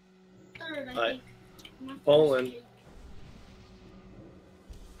 Hi. Poland.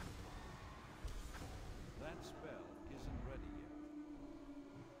 That spell isn't ready yet.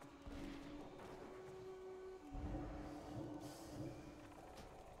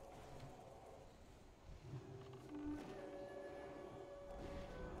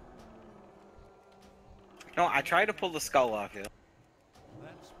 No, I tried to pull the skull off you. That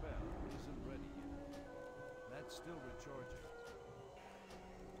spell isn't ready yet. That's still recharging.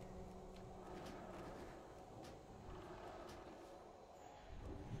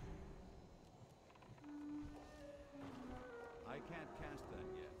 I can't cast that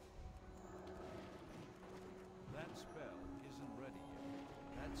yet. That spell isn't ready yet.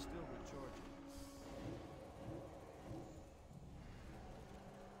 That's still recharging.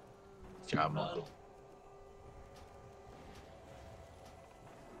 Job, Mo.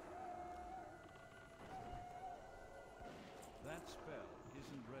 That spell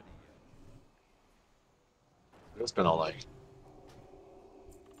isn't ready yet. It's been all night.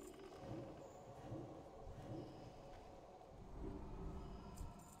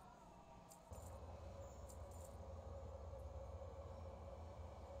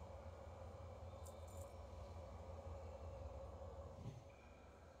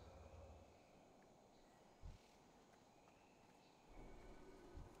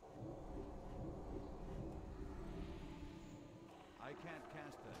 I can't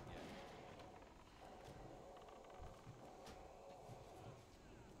cast that yet.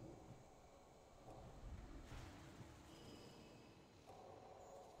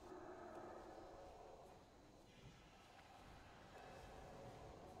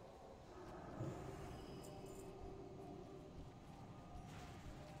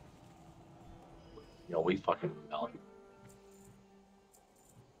 Yo, we fucking melon.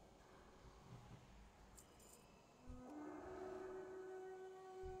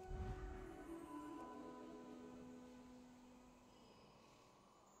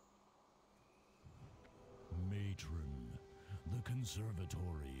 Matron, the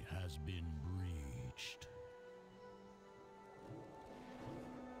conservatory has been breached.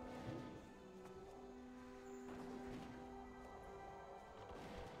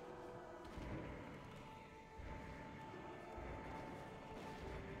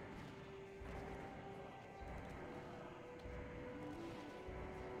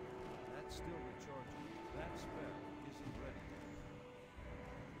 That's still recharging. That spell isn't ready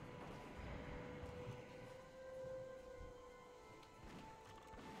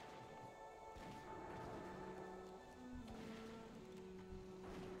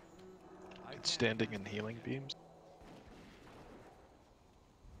yet. It's standing and healing beams.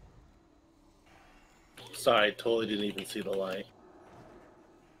 Sorry, I totally didn't even see the light.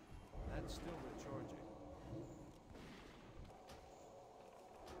 That's still recharging.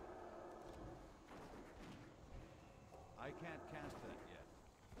 I can't cast that yet.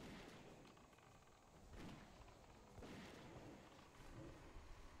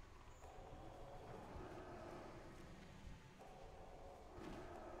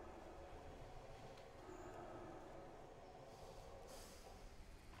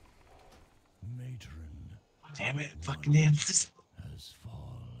 Matron Damn it, fucking Nancy. has fallen.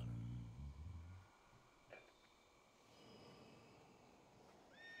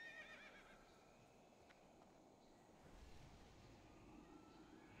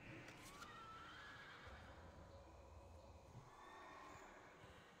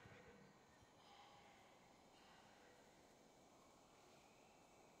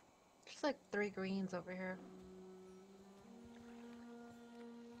 There's like 3 greens over here.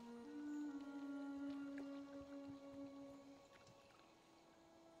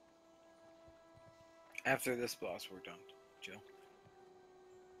 After this boss, we're done, Joe.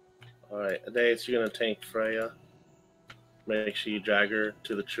 Alright, Adace, you're gonna tank Freya. Make sure you drag her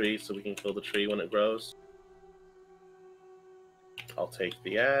to the tree so we can kill the tree when it grows. I'll take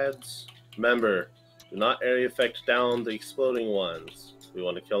the ads. Remember, do not area effect down the exploding ones. We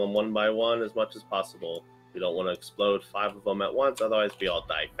want to kill them one by one as much as possible. We don't want to explode 5 of them at once, otherwise we all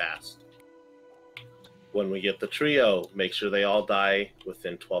die fast. When we get the trio, make sure they all die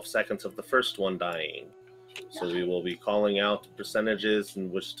within 12 seconds of the first one dying. So we will be calling out percentages and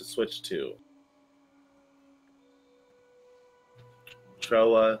which to switch to.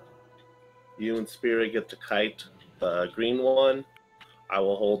 Troa, you and Spirit get to kite the green one. I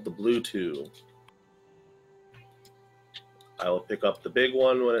will hold the blue 2. I will pick up the big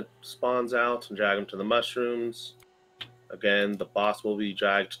one when it spawns out and drag him to the mushrooms. Again, the boss will be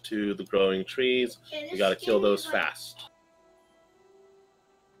dragged to the growing trees. You gotta kill those fast.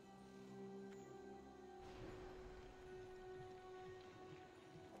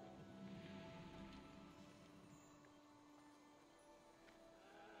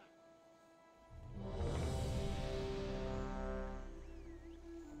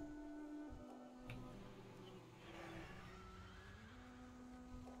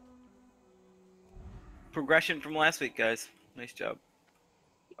 Progression from last week, guys. Nice job.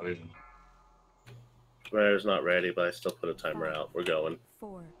 Rare's not ready, but I still put a timer out. We're going.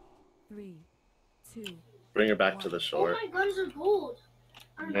 4, 3, 2. Bring her back to the shore. Oh, my guns are gold.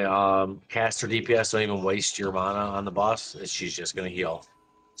 Caster DPS, don't even waste your mana on the boss. She's just gonna heal.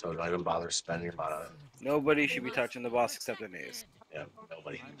 So don't even bother spending your mana. Nobody should be touching the boss except Aeneas. Yeah,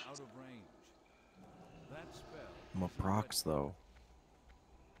 nobody. I'm out of range. That spell. I'm a prox though.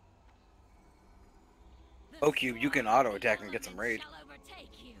 O-Cube, you can auto attack and get some raid.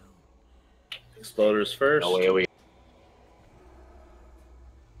 Exploders first. No way,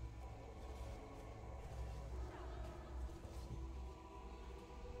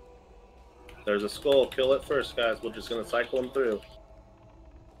 There's a skull. Kill it first, guys. We're just gonna cycle them through.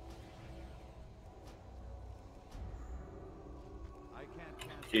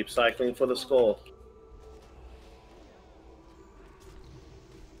 Keep cycling for the skull.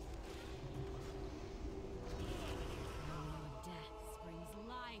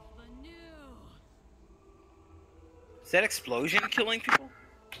 Is that explosion killing people?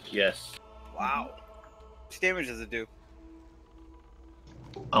 Yes. Wow. How much damage does it do?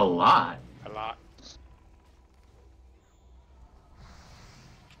 A lot. A lot.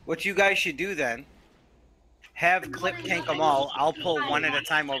 What you guys should do then, have Click tank them all. I'll pull one at a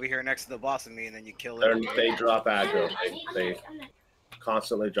time over here next to the boss and me, and then you kill it. They drop aggro. They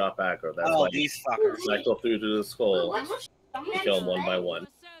constantly drop aggro. That's why these fuckers. Cycle through to the skull. Kill them one by one.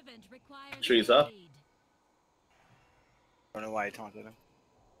 Trees up. I don't know why I taunted him.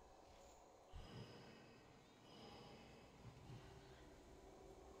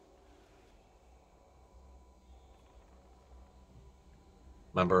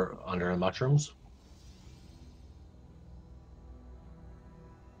 Remember, under the mushrooms?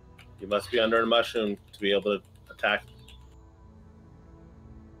 You must be under a mushroom to be able to attack.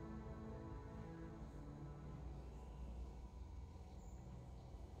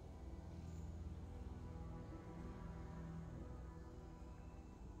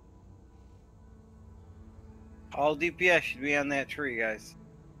 All DPS should be on that tree, guys.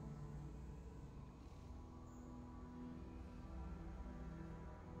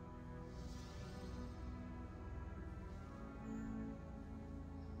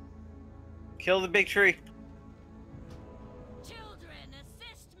 Kill the big tree. Children,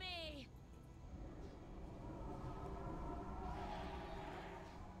 assist me.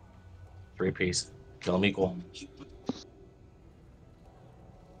 3-piece. Kill them equal.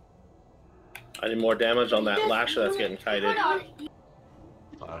 I need more damage on that lasher that's getting kited.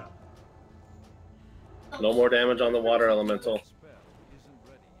 No more damage on the water elemental.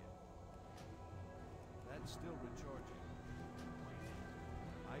 That's still recharging.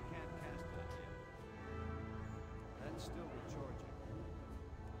 I can't cast that yet. That's still recharging.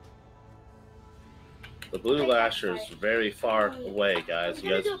 The blue lasher is very far away, guys.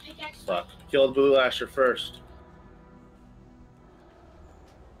 You guys fuck. Kill the blue lasher first.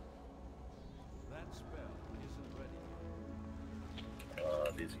 That spell isn't ready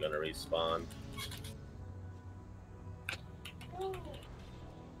yet. These are gonna respawn.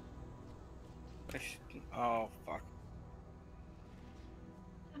 Oh, fuck.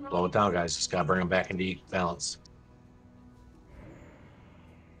 Blow it down, guys. Just gotta bring them back into balance.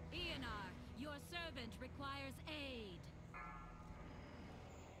 Your servant requires aid.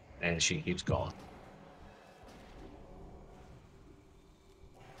 And she keeps going.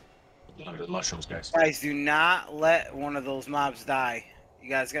 Under the mushrooms, guys. Guys, do not let one of those mobs die. You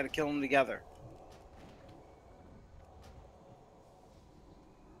guys gotta kill them together.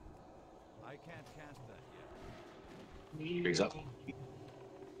 I can't cast that yet. Brings up. That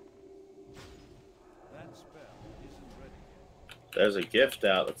spell isn't ready yet. There's a gift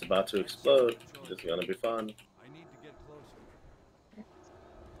out that's about to explode. It's gonna be fun. I need to get closer.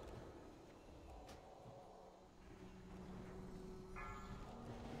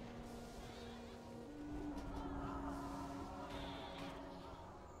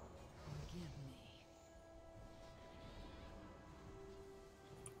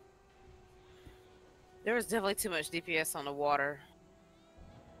 There was definitely too much DPS on the water.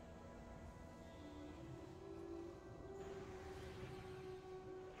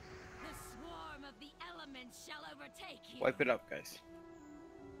 The swarm of the elements shall overtake you. Wipe it up, guys.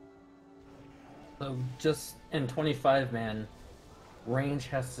 So just in 25-man, range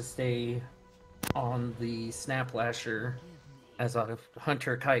has to stay on the Snap Lasher as a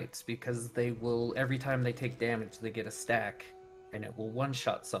Hunter Kites, because they will, every time they take damage, they get a stack, and it will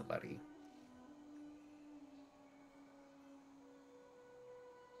one-shot somebody.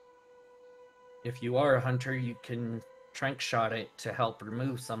 If you are a hunter, you can trank shot it to help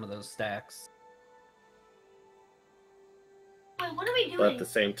remove some of those stacks. Wait, what are we doing? But at the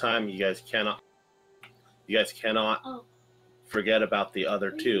same time, you guys cannot forget about the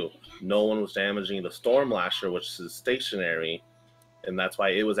other two. No one was damaging the Storm Lasher, which is stationary, and that's why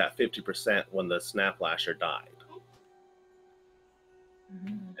it was at 50% when the Snap Lasher died.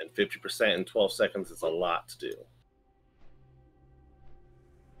 And 50% in 12 seconds is a lot to do.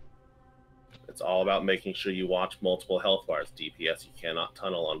 It's all about making sure you watch multiple health bars. DPS, you cannot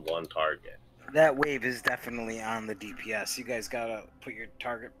tunnel on one target. That wave is definitely on the DPS. You guys gotta put your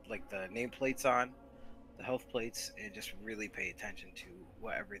target, like the nameplates on, the health plates, and just really pay attention to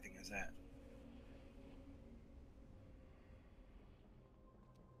what everything is at.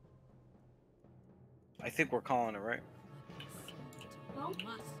 I think we're calling it, right?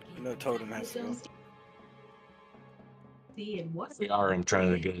 No totem has to go. We are in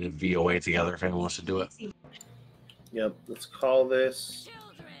trying to get a VOA together if anyone wants to do it. Yep, let's call this.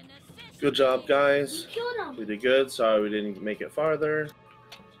 Good job, guys. We did good. Sorry we didn't make it farther,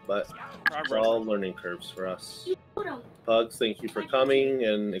 but it's all learning curves for us. Pugs, thank you for coming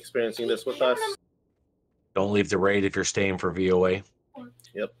and experiencing this with us. Don't leave the raid if you're staying for VOA.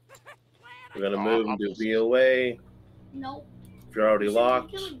 Yep. We're gonna move and do VOA. Nope. If you're already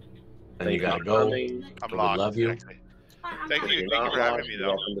locked, then you gotta go. We locked, love you. Thank If you. you're Thank you not for having locked, me, you're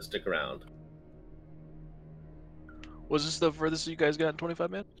though. welcome to stick around. Was this the furthest you guys got in 25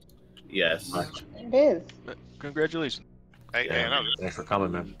 man? Yes. It is. Congratulations. Hey, Yeah, thanks for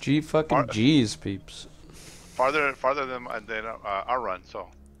coming, man. G fucking G's, peeps. farther than our run. So.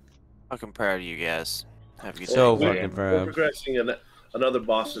 Fucking proud of you guys. Have a good So day. fucking We're proud. progressing another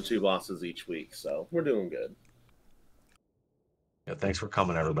boss to 2 bosses each week, so we're doing good. Yeah, thanks for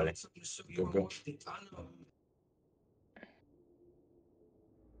coming, everybody. Go.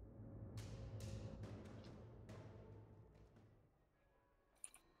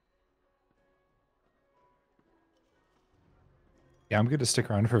 Yeah, I'm good to stick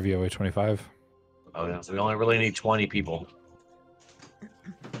around for VOA 25. Oh yeah, we only really need 20 people.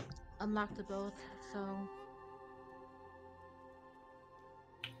 Unlock the both, so.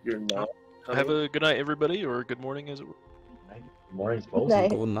 You're not. Have a good night, everybody, or good morning, as it were. Good morning, both. Night.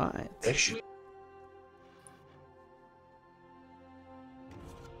 Good night. Ish.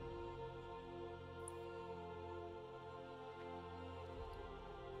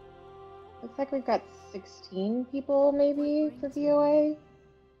 Looks like we've got 16 people maybe for VOA.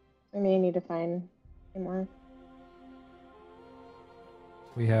 I may need to find a few more.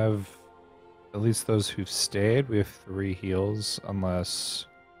 We have at least those who've stayed. We have 3 heals, unless.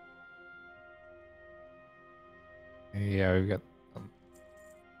 Yeah, we've got.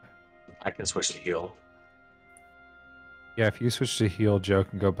 I can switch to heal. Yeah, if you switch to heal, Joe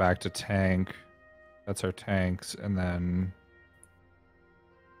can go back to tank. That's our tanks, and then.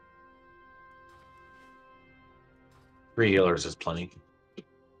 3 healers is plenty.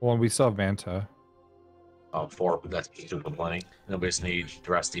 Well, and we still have Manta. Oh, 4, but that's super plenty. Nobody's need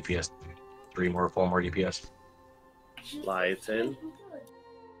the rest DPS. 4 more DPS. Lighten.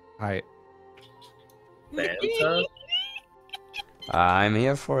 Hi. Fanta. I'm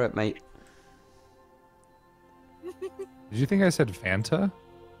here for it, mate. Did you think I said Fanta?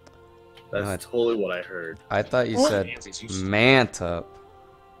 That's totally what I heard. I thought you said Manta.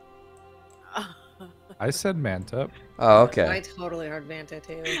 I said Manta. Oh, okay. I totally heard Vanta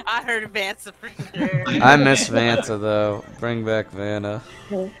too. I heard Vanta for sure. I miss Vanta though. Bring back Vanna.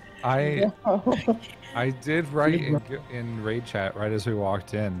 I did write in raid chat right as we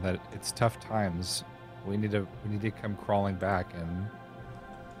walked in that it's tough times. We need to come crawling back and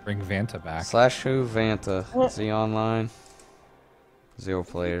bring Vanta back. / who Vanta? Is he online? 0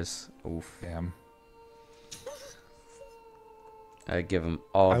 players. Oof. Damn. I give him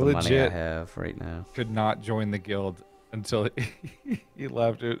all the money I have right now. Could not join the guild until he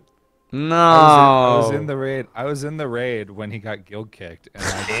left it. No. I was in the raid. I was in the raid when he got guild kicked, and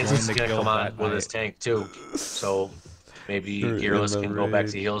I joined Danzy's the gonna guild come on that with night. his tank too. So maybe You're in Gearless the can go back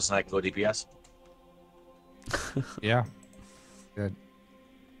raid. to heals and I can go DPS. Yeah. Good.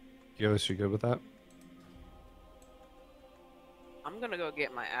 Gearless, you good with that? I'm gonna go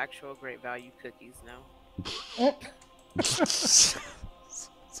get my actual great value cookies now.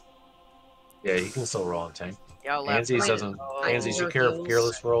 Yeah, you can still roll on tank. Y'all left Anzies me doesn't. alone. Anzies, you care if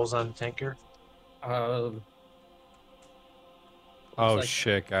Gearless rolls on tank here? Oh like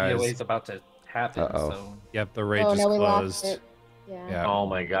shit, guys. VOA's about to happen. Uh-oh. So Yep, the raid Oh, just no, we lost closed. it. Yeah. Yeah. Oh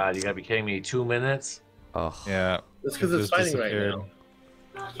my god, you gotta be kidding me! 2 minutes? Oh. Yeah. That's because it's just fighting right disappeared. now.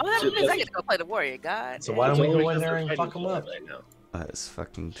 Oh, that means I get to go play the warrior. God. So why don't we It's only go in because there they're and fighting fuck them each other up? right now. That is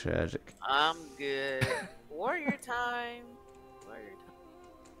fucking tragic. I'm good. Warrior time. Warrior time.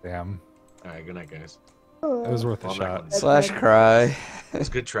 Damn. Alright, good night, guys. It was worth a Well, that shot. one- / cry. It's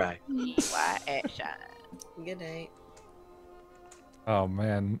a good try. Why action? Good night. Oh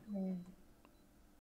man.